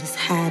influence that it has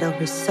had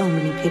over so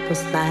many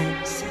people's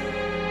lives.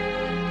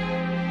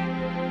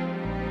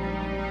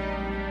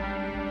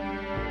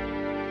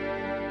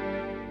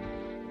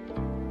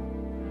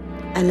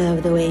 I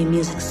love the way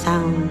music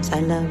sounds.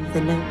 I love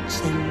the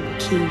notes and the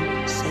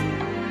keys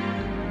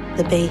and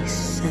the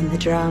bass and the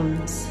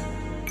drums.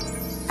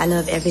 I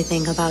love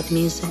everything about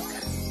music.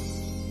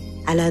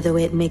 I love the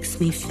way it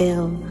makes me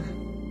feel.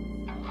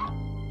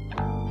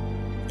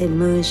 It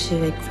moves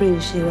you, it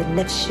grooves you, it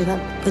lifts you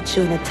up, puts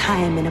you in a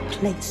time and a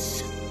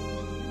place.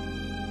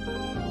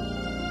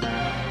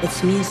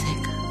 It's music.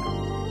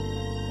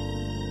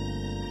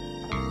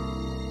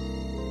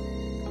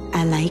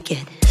 I like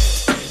it.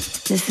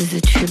 This is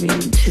a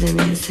tribute to the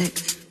music.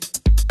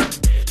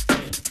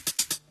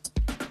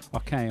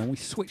 Okay, and we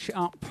switch it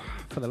up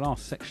for the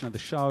last section of the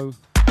show.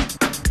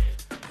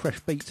 Fresh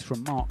beats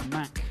from Mark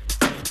Mack.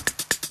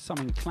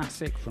 Something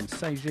classic from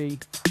Seiji.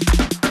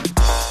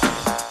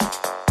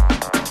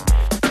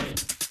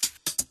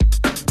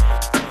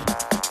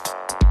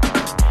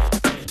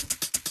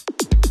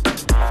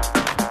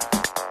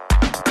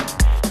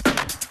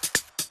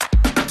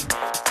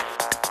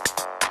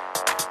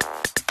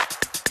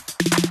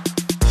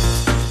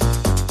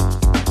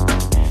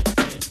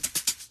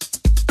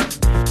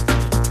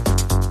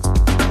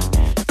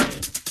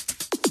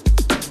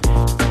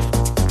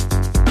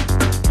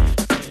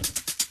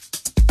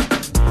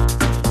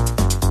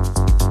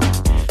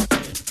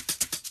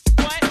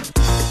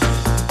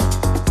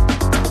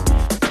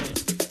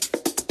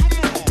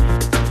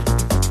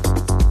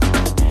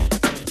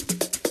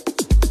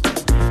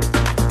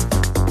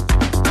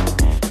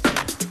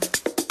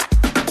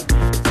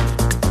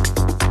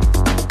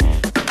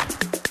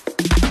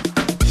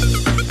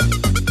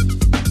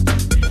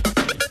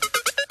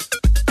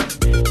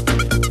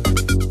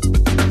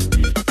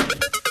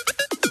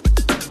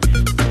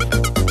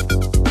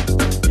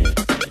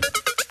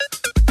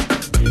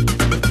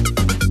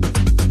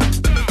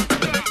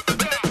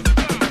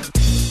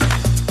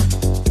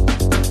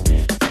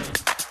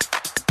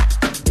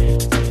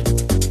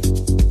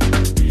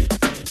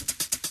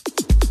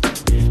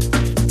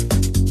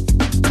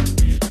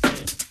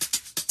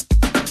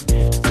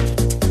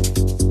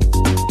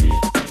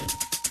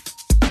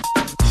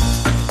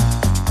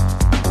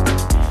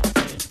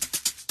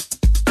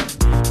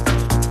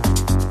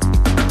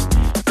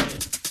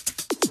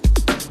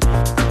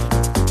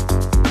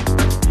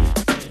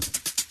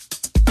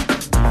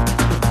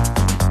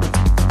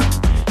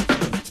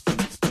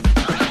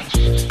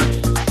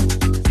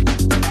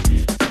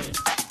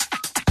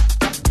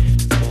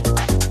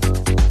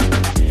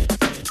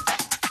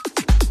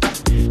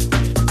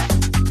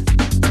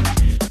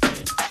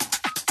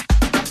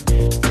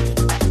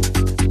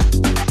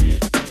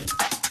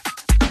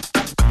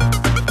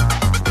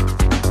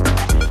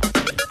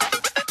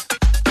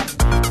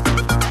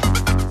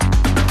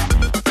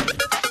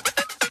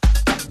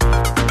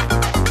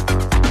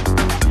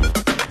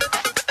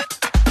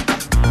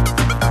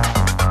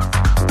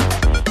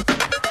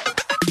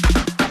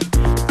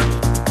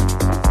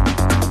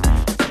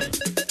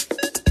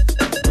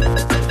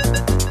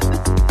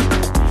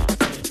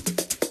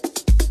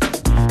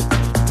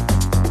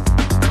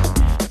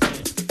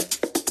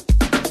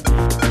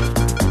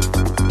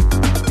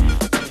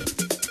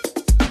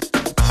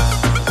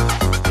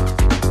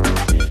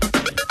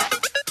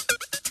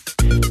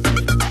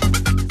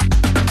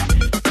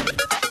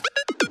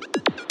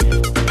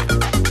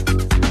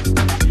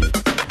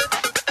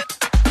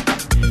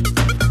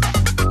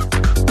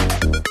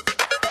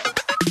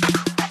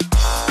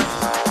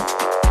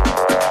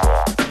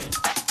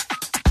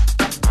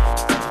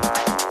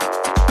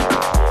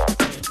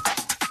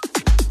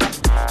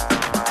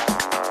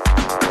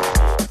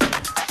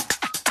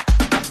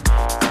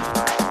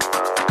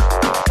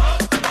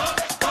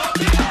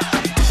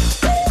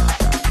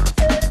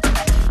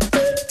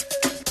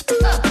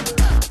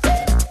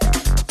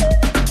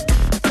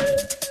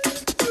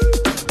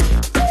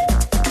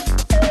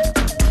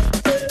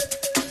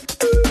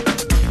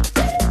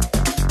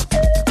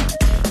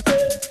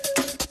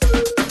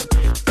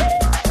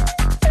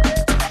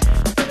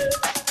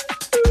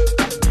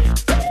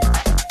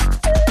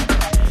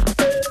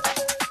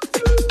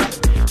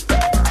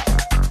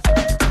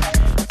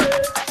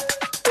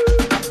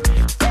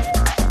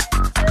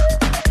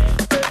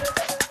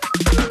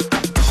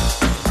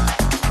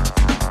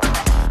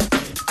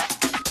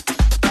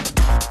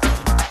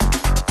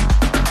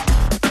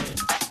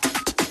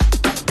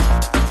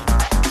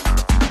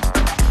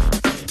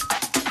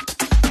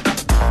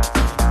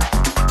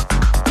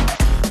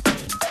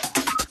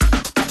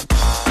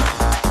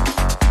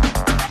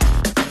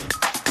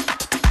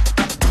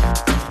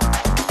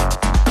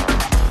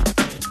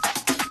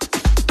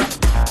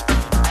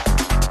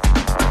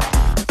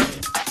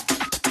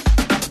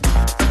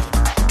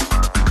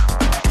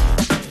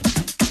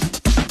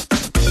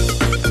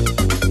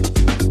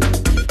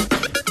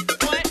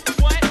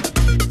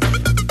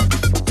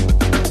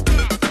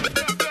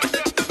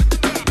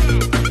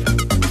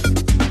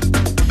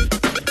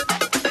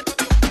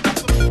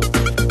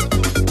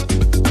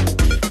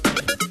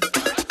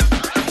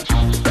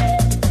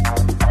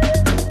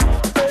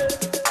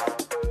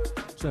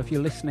 if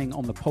you're listening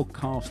on the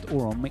podcast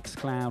or on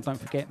Mixcloud, don't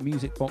forget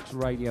Music Box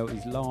Radio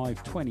is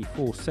live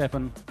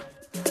 24/7.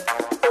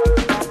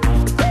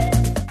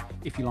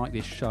 If you like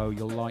this show,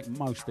 you'll like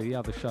most of the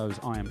other shows,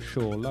 I am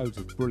sure. Loads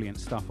of brilliant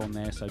stuff on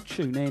there, so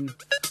tune in.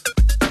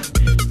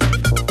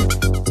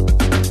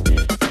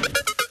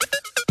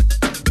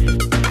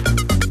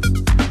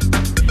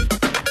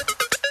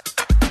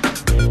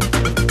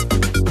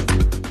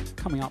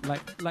 Coming up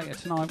later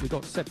tonight, we've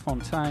got Seb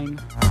Fontaine.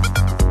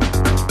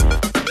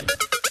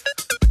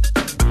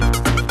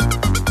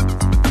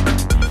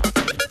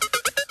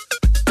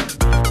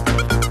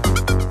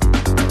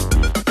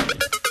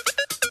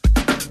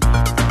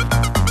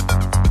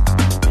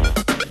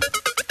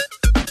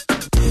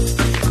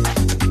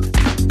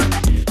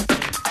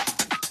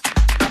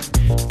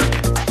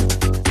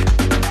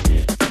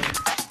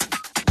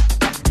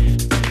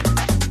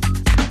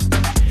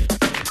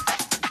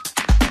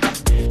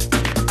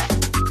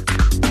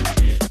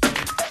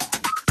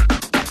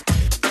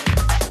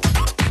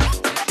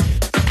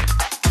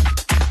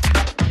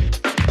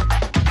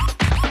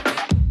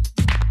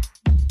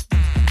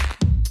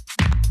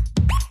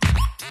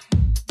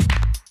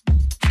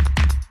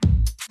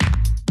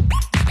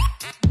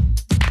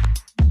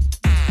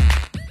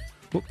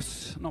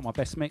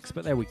 Best mix,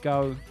 but there we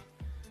go.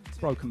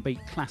 Broken beat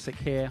classic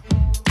here.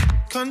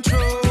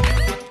 Control.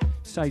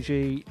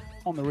 Seiji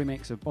on the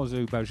remix of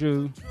Bozu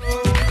Baju.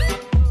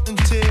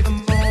 Until the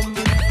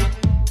moment.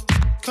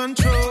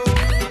 Control.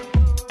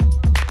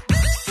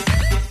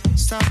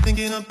 Stop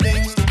thinking of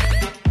things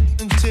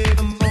until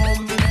the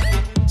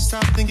moment.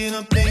 Stop thinking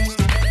of things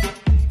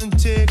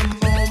until the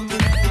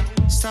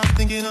moment. Stop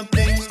thinking of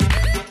things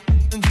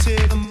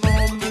until the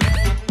moment.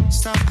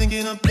 Stop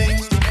thinking of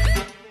things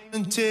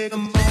until the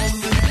moment.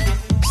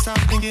 Stop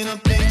thinking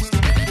of things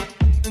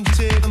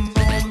until the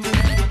moment.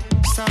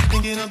 Stop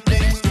thinking of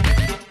things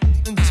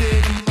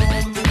until the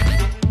moment.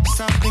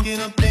 Stop thinking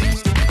of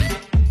things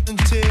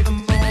until the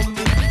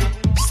moment.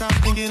 Stop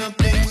thinking of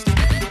things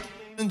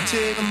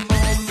until the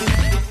moment.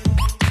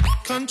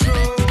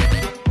 Control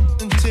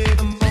until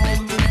the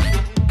moment.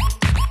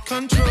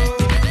 Control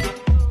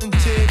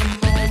until the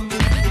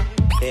moment.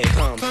 Here it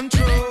comes.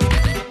 Control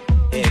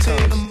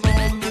until the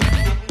moment.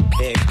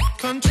 Here.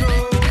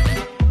 Control.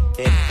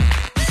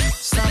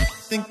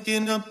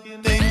 Thinking of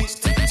things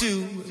to do.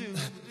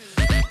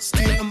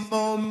 Steal a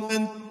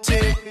moment,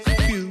 take a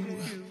few.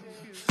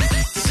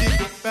 Sit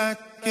back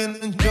and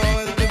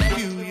enjoy the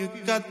view. You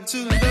got to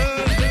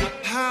learn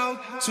how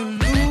to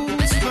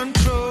lose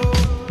control.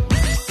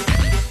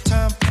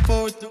 Time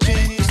for a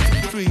change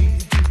to free.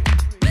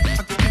 I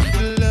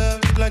give you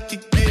love like you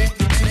gave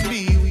it to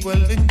me.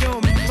 Well, in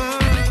your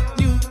mind,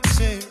 you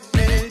say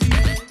ready.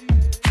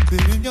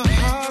 But in your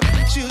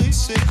heart, you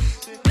say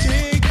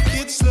take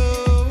it slow.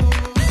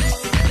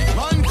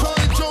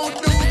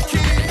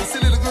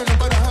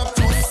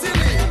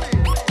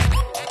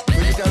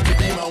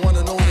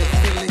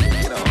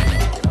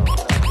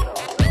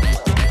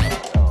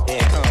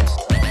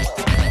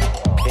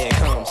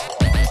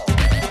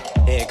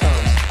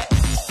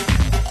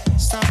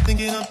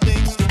 Thinking of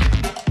things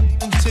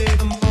until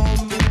the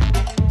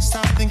moment.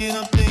 Stop thinking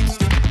of things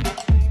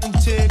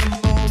until the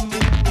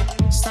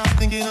moment. Stop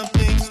thinking of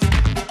things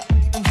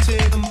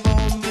until the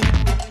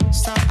moment.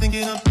 Stop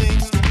thinking of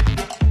things.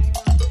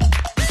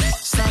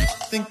 Stop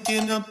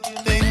thinking of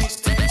things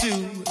to do.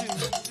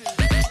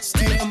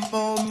 Steal a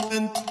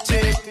moment,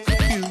 take a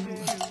few.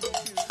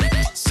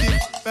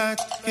 Sit back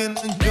and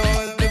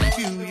enjoy the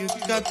view. You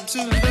got to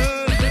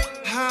learn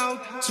how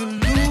to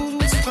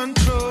lose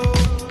control.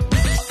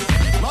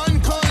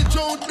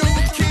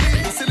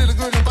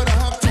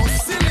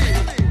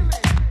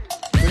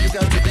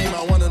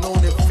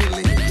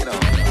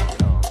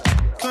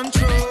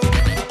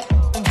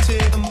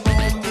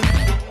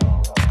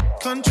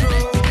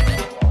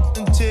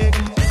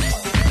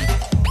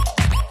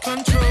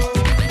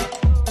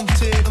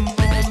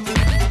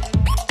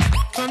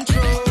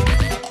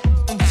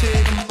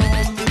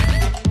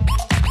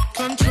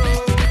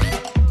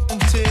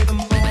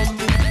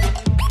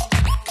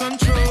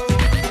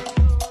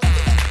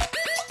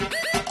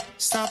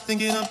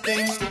 Thinking of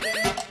things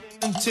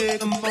until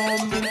the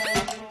moment.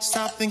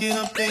 Stop thinking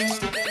of things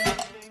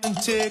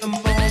until the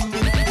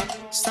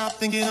moment. Stop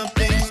thinking of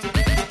things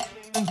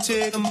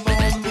until the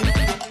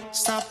moment.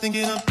 Stop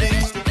thinking of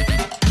things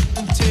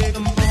until the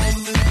moment.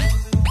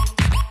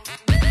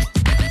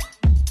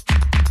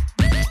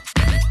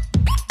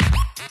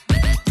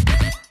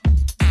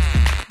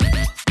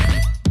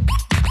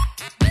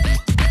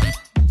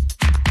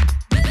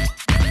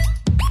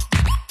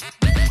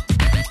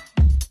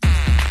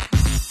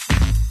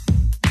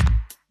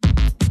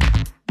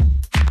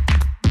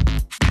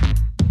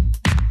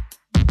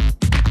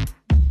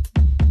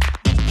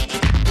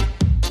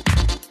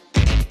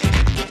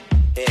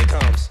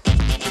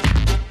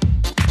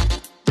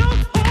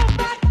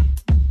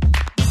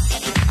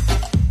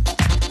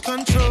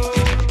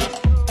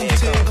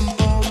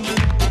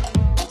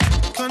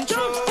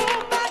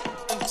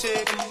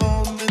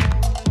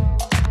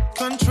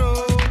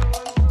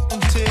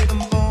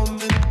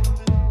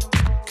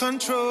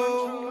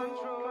 control.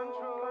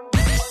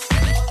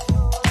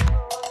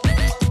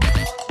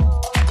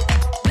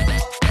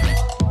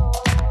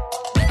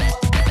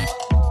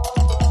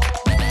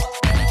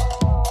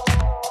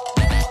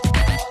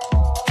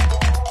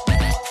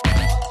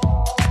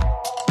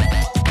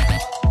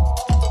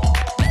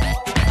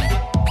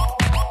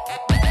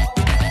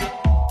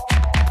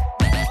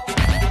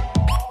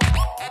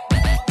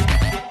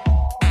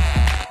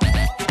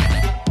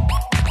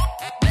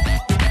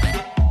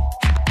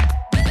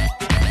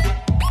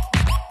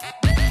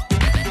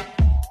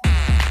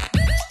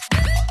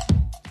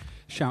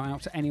 Shout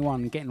out to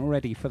anyone getting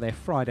ready for their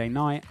Friday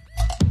night.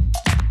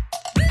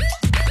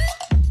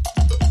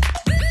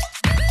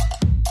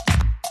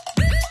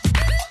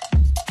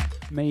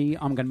 Me,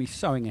 I'm going to be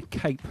sewing a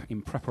cape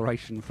in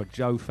preparation for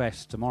Joe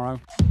Fest tomorrow.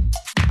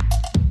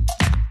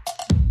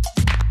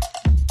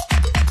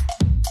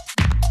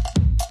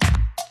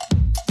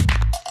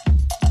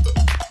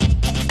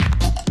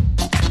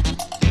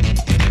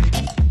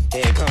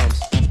 Here it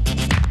comes.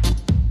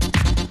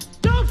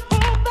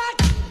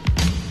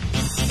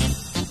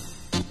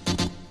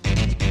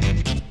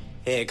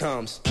 Here it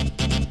comes. Don't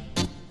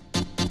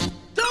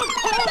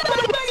hold back,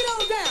 bring it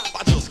on down.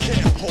 I just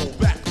can't hold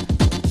back.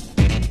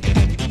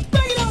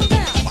 Bring it on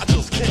down. I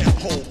just can't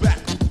hold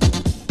back.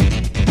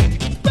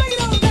 Bring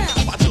it on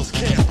down. I just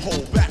can't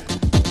hold back.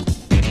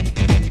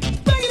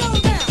 Bring it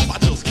on down. I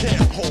just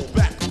can't hold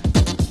back.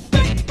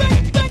 Bring it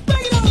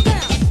on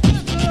down.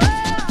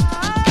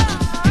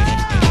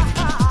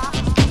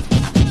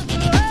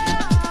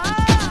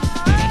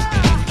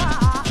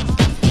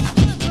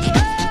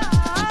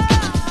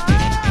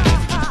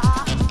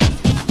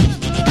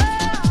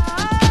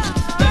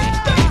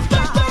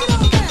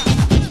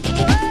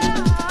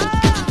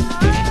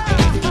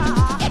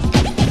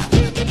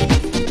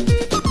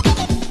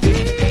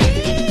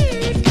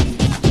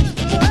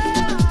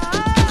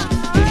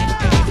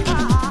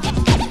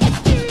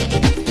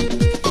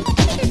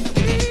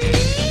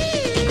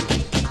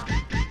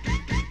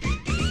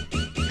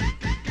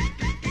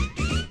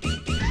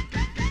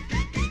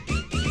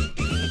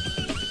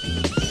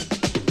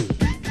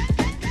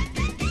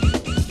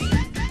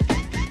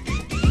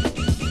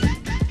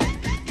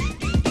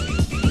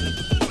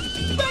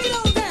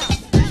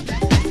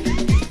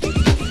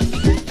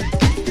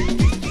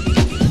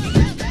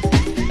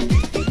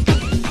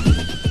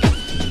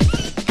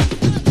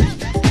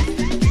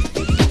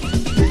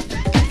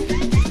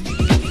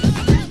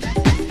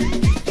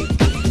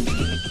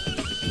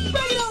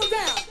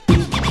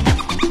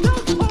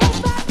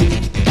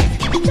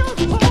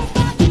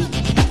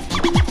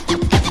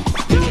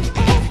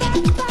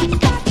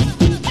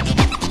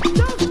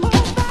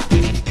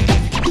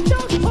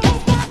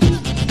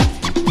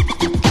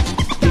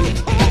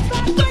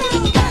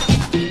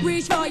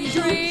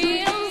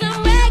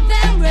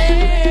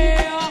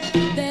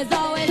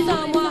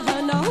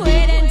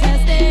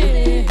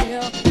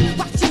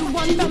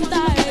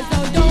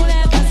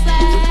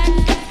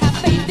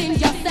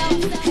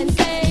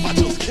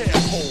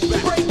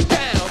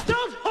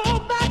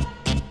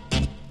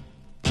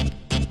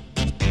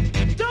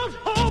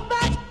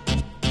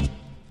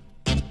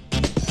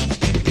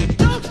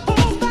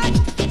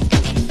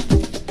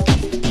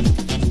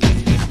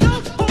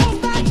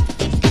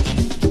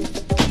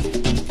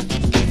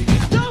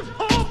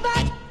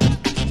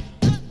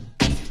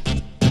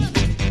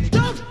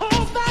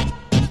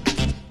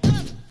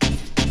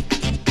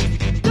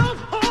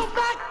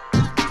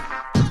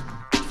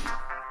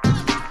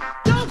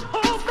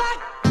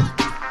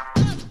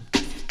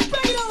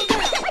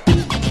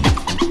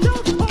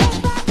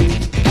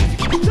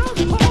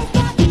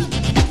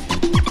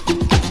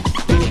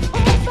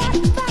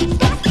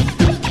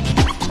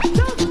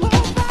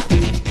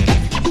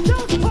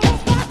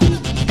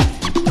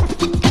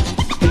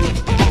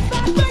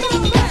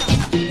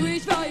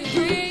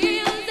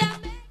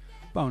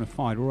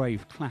 Bonafide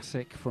rave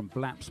classic from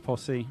Blapps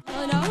Posse.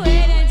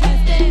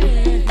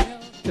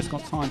 Just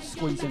got time to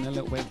squeeze in a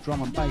little bit of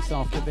drum and bass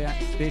after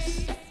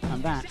this,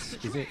 and that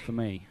is it for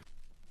me.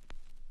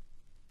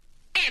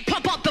 And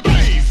pump up the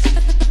bass.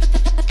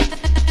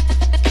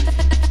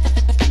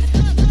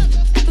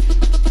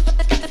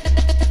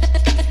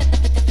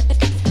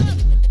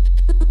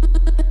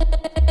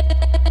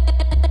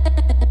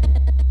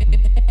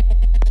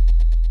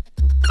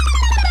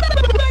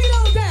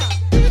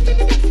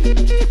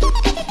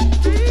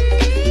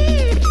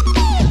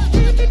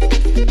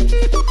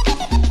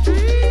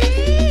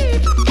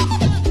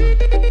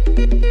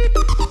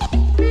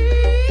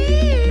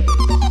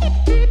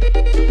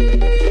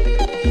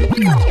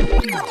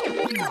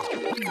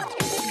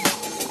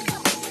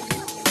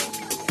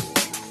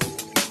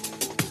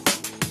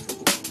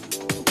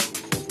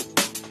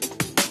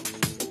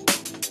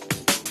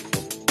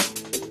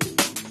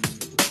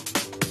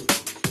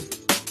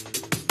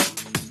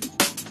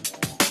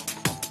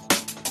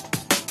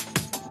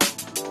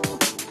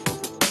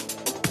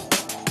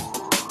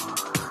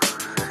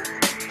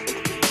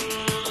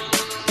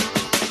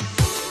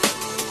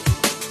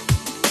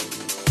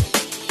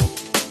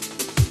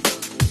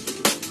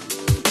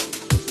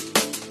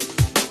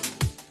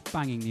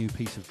 banging new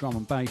piece of drum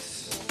and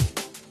bass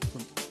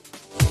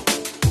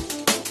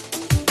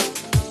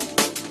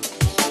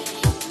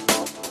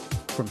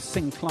from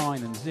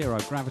Syncline and Zero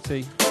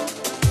Gravity.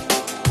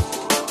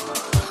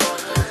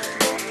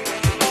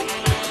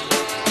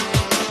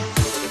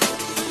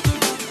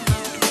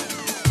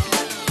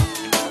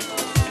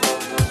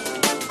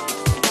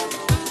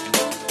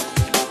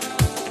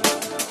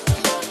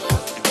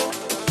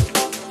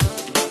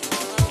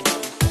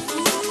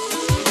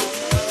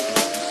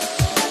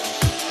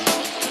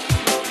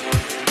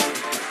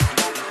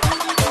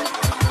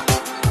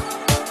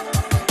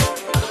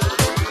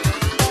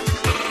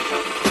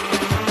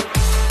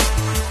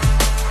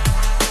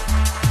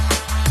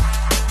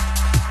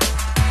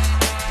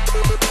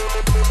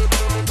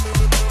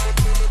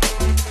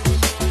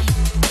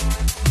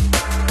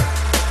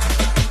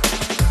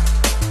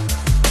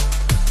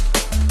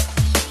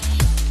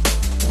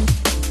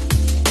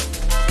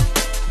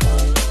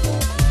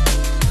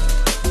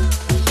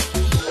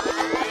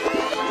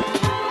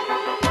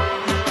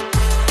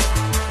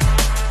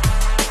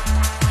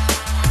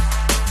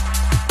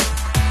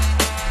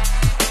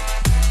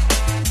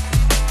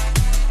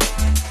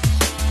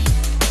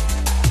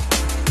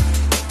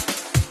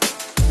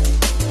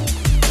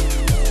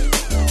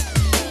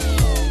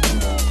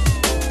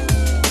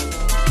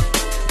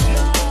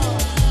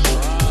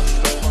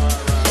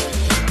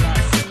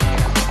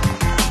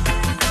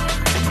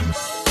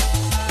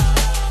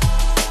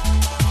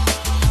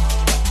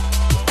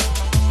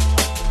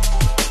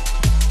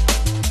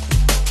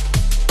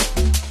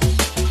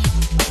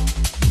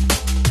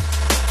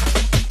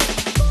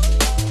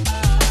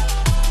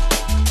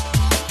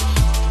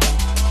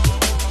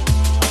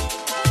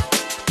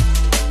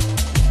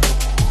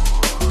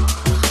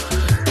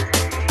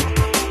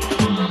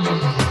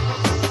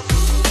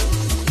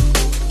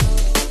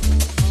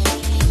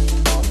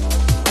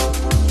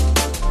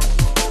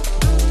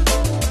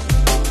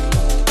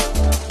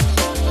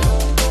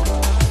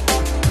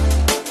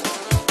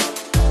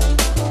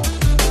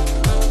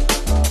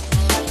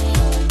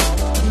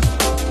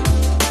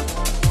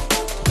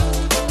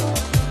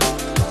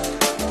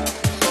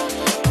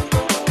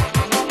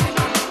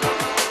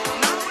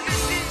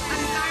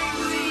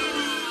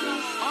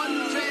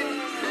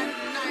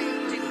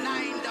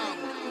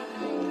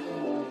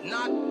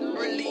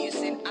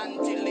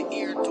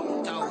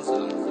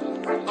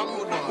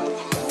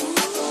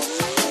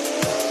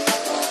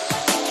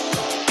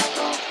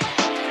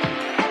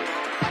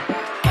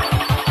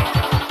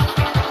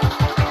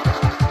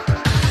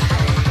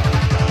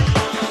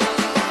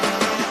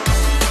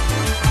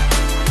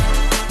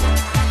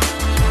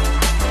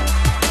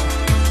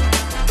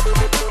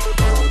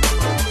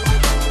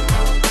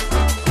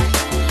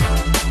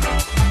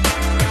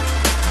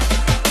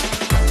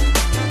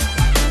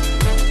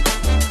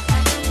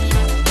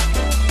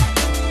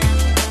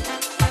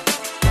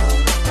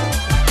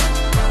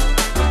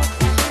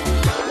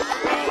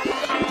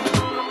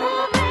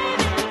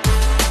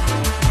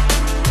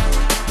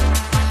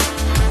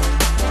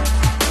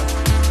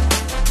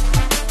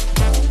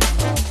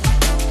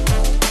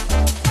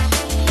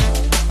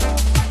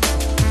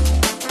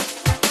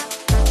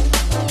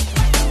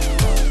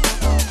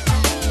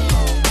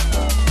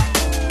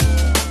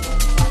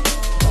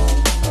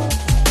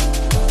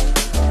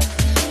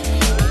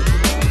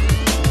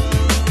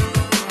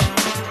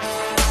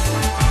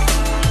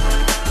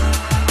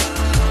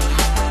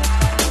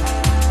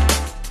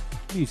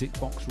 Music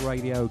Box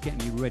Radio, getting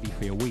you ready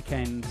for your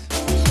weekend.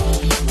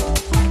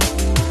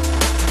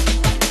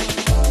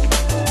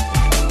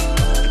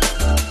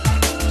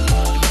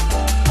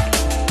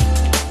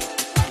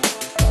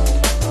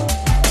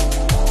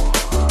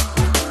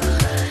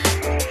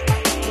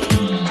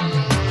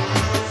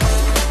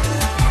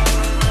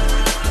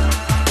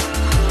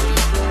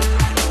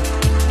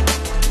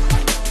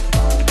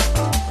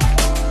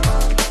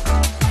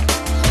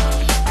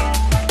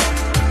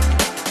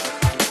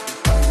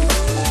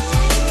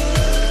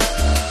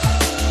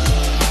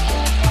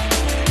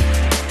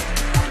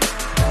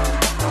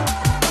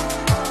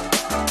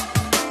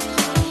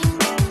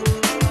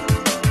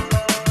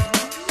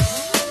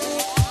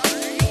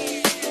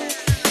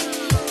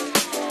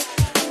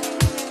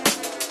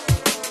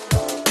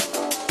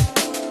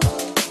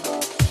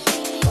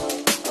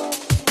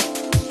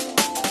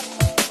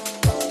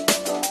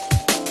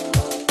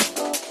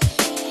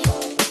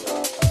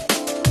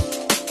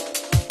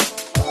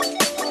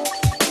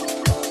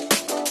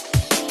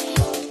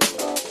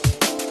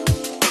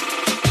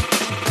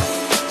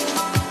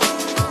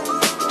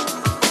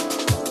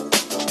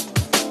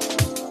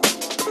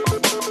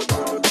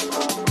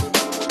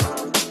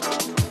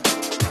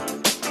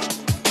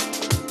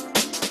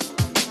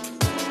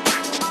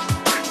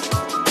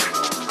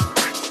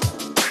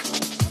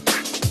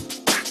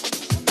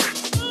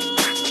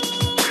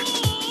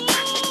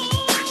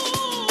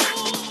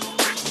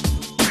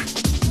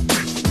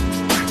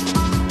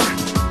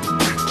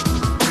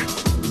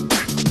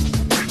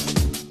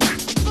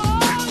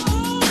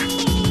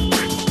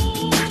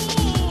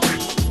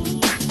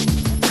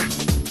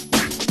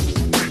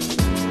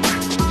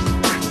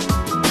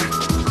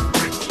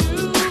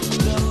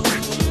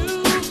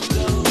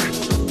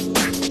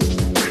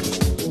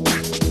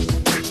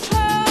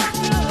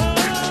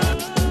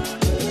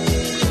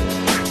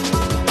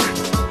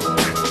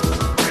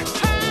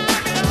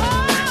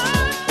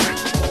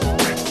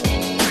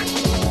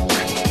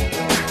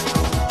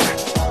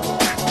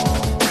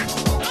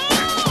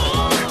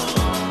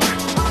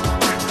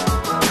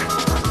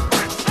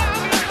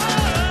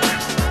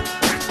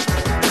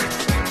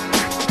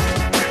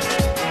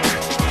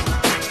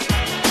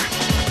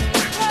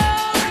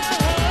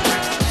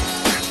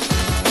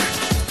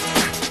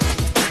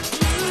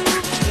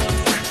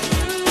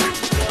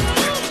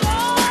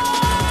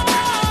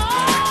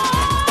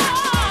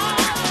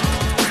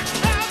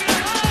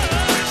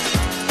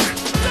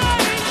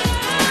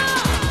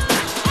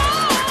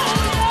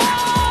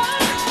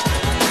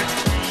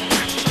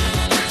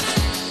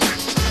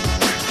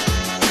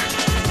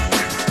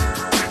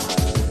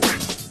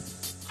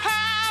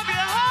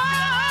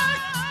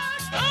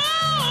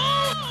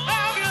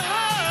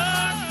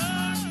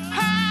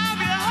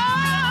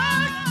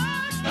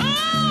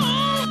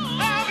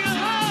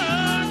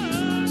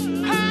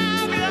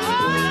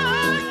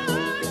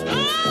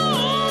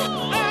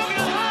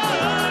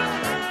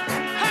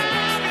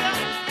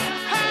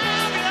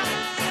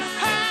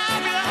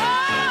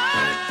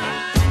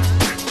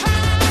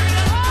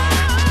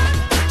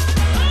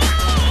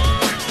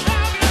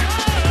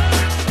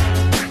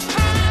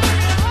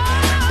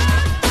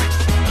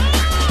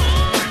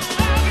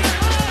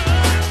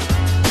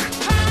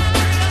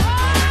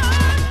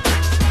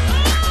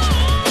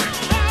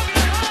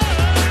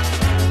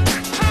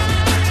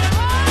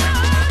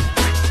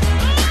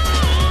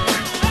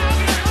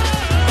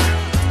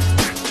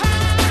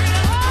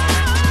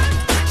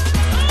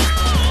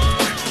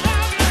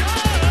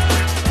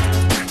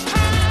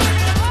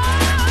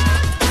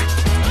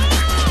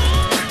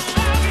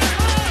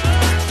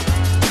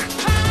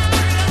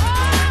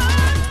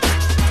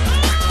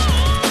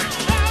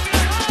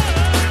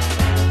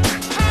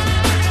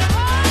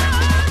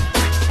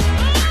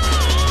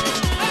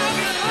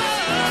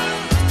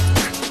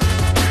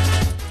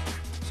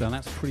 So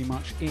that's pretty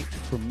much it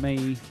from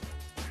me.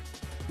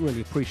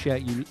 Really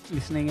appreciate you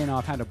listening in.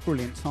 I've had a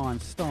brilliant time.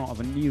 Start of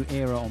a new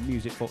era on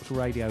Music Box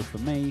Radio for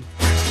me.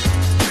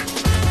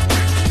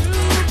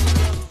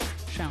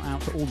 Shout out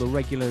to all the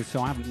regulars,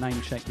 so I haven't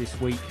name checked this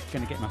week.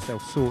 Going to get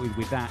myself sorted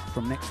with that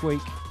from next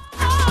week.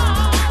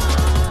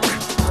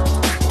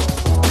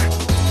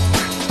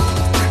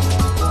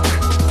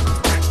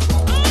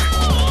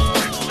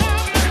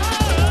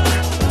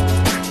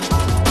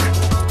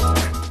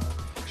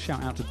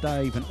 Shout out to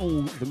Dave and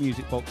all the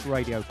Music Box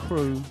Radio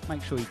crew.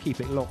 Make sure you keep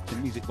it locked to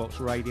Music Box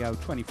Radio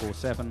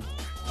 24/7.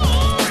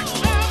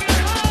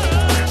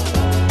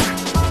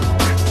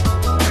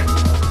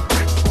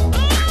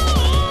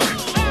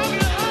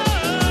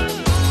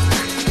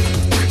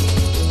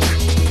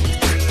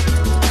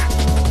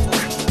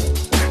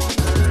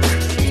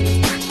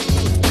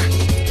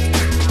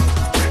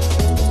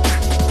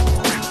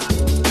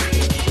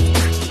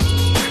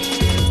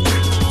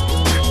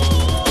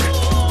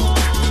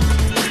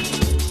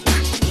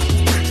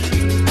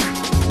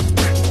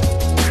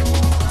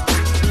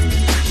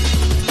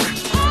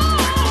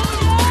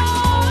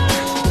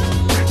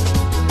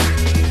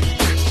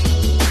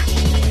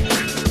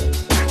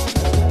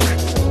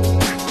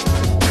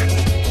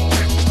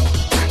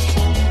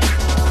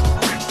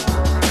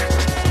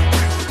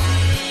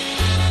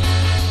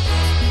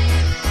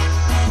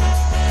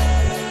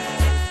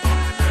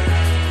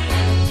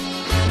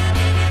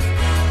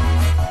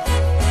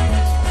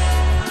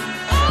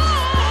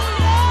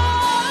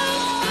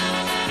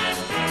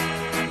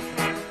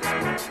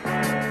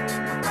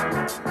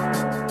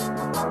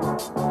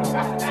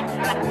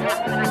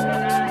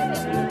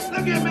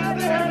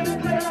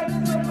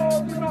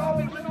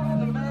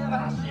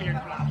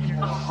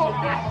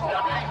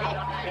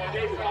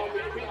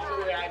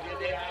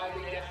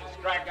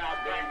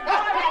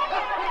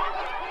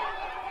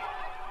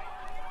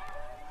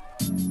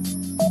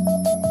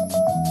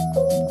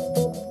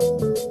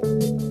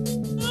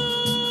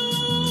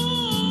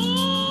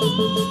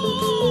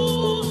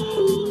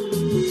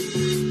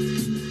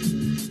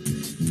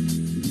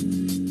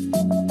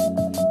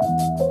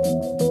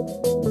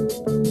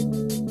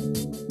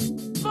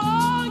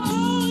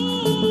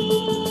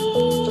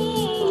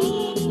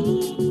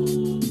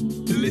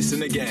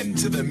 Listen again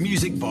to the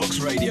Music Box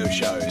Radio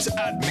shows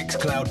at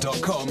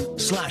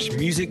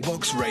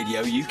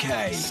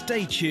mixcloud.com/musicboxradiouk.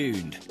 Stay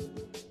tuned.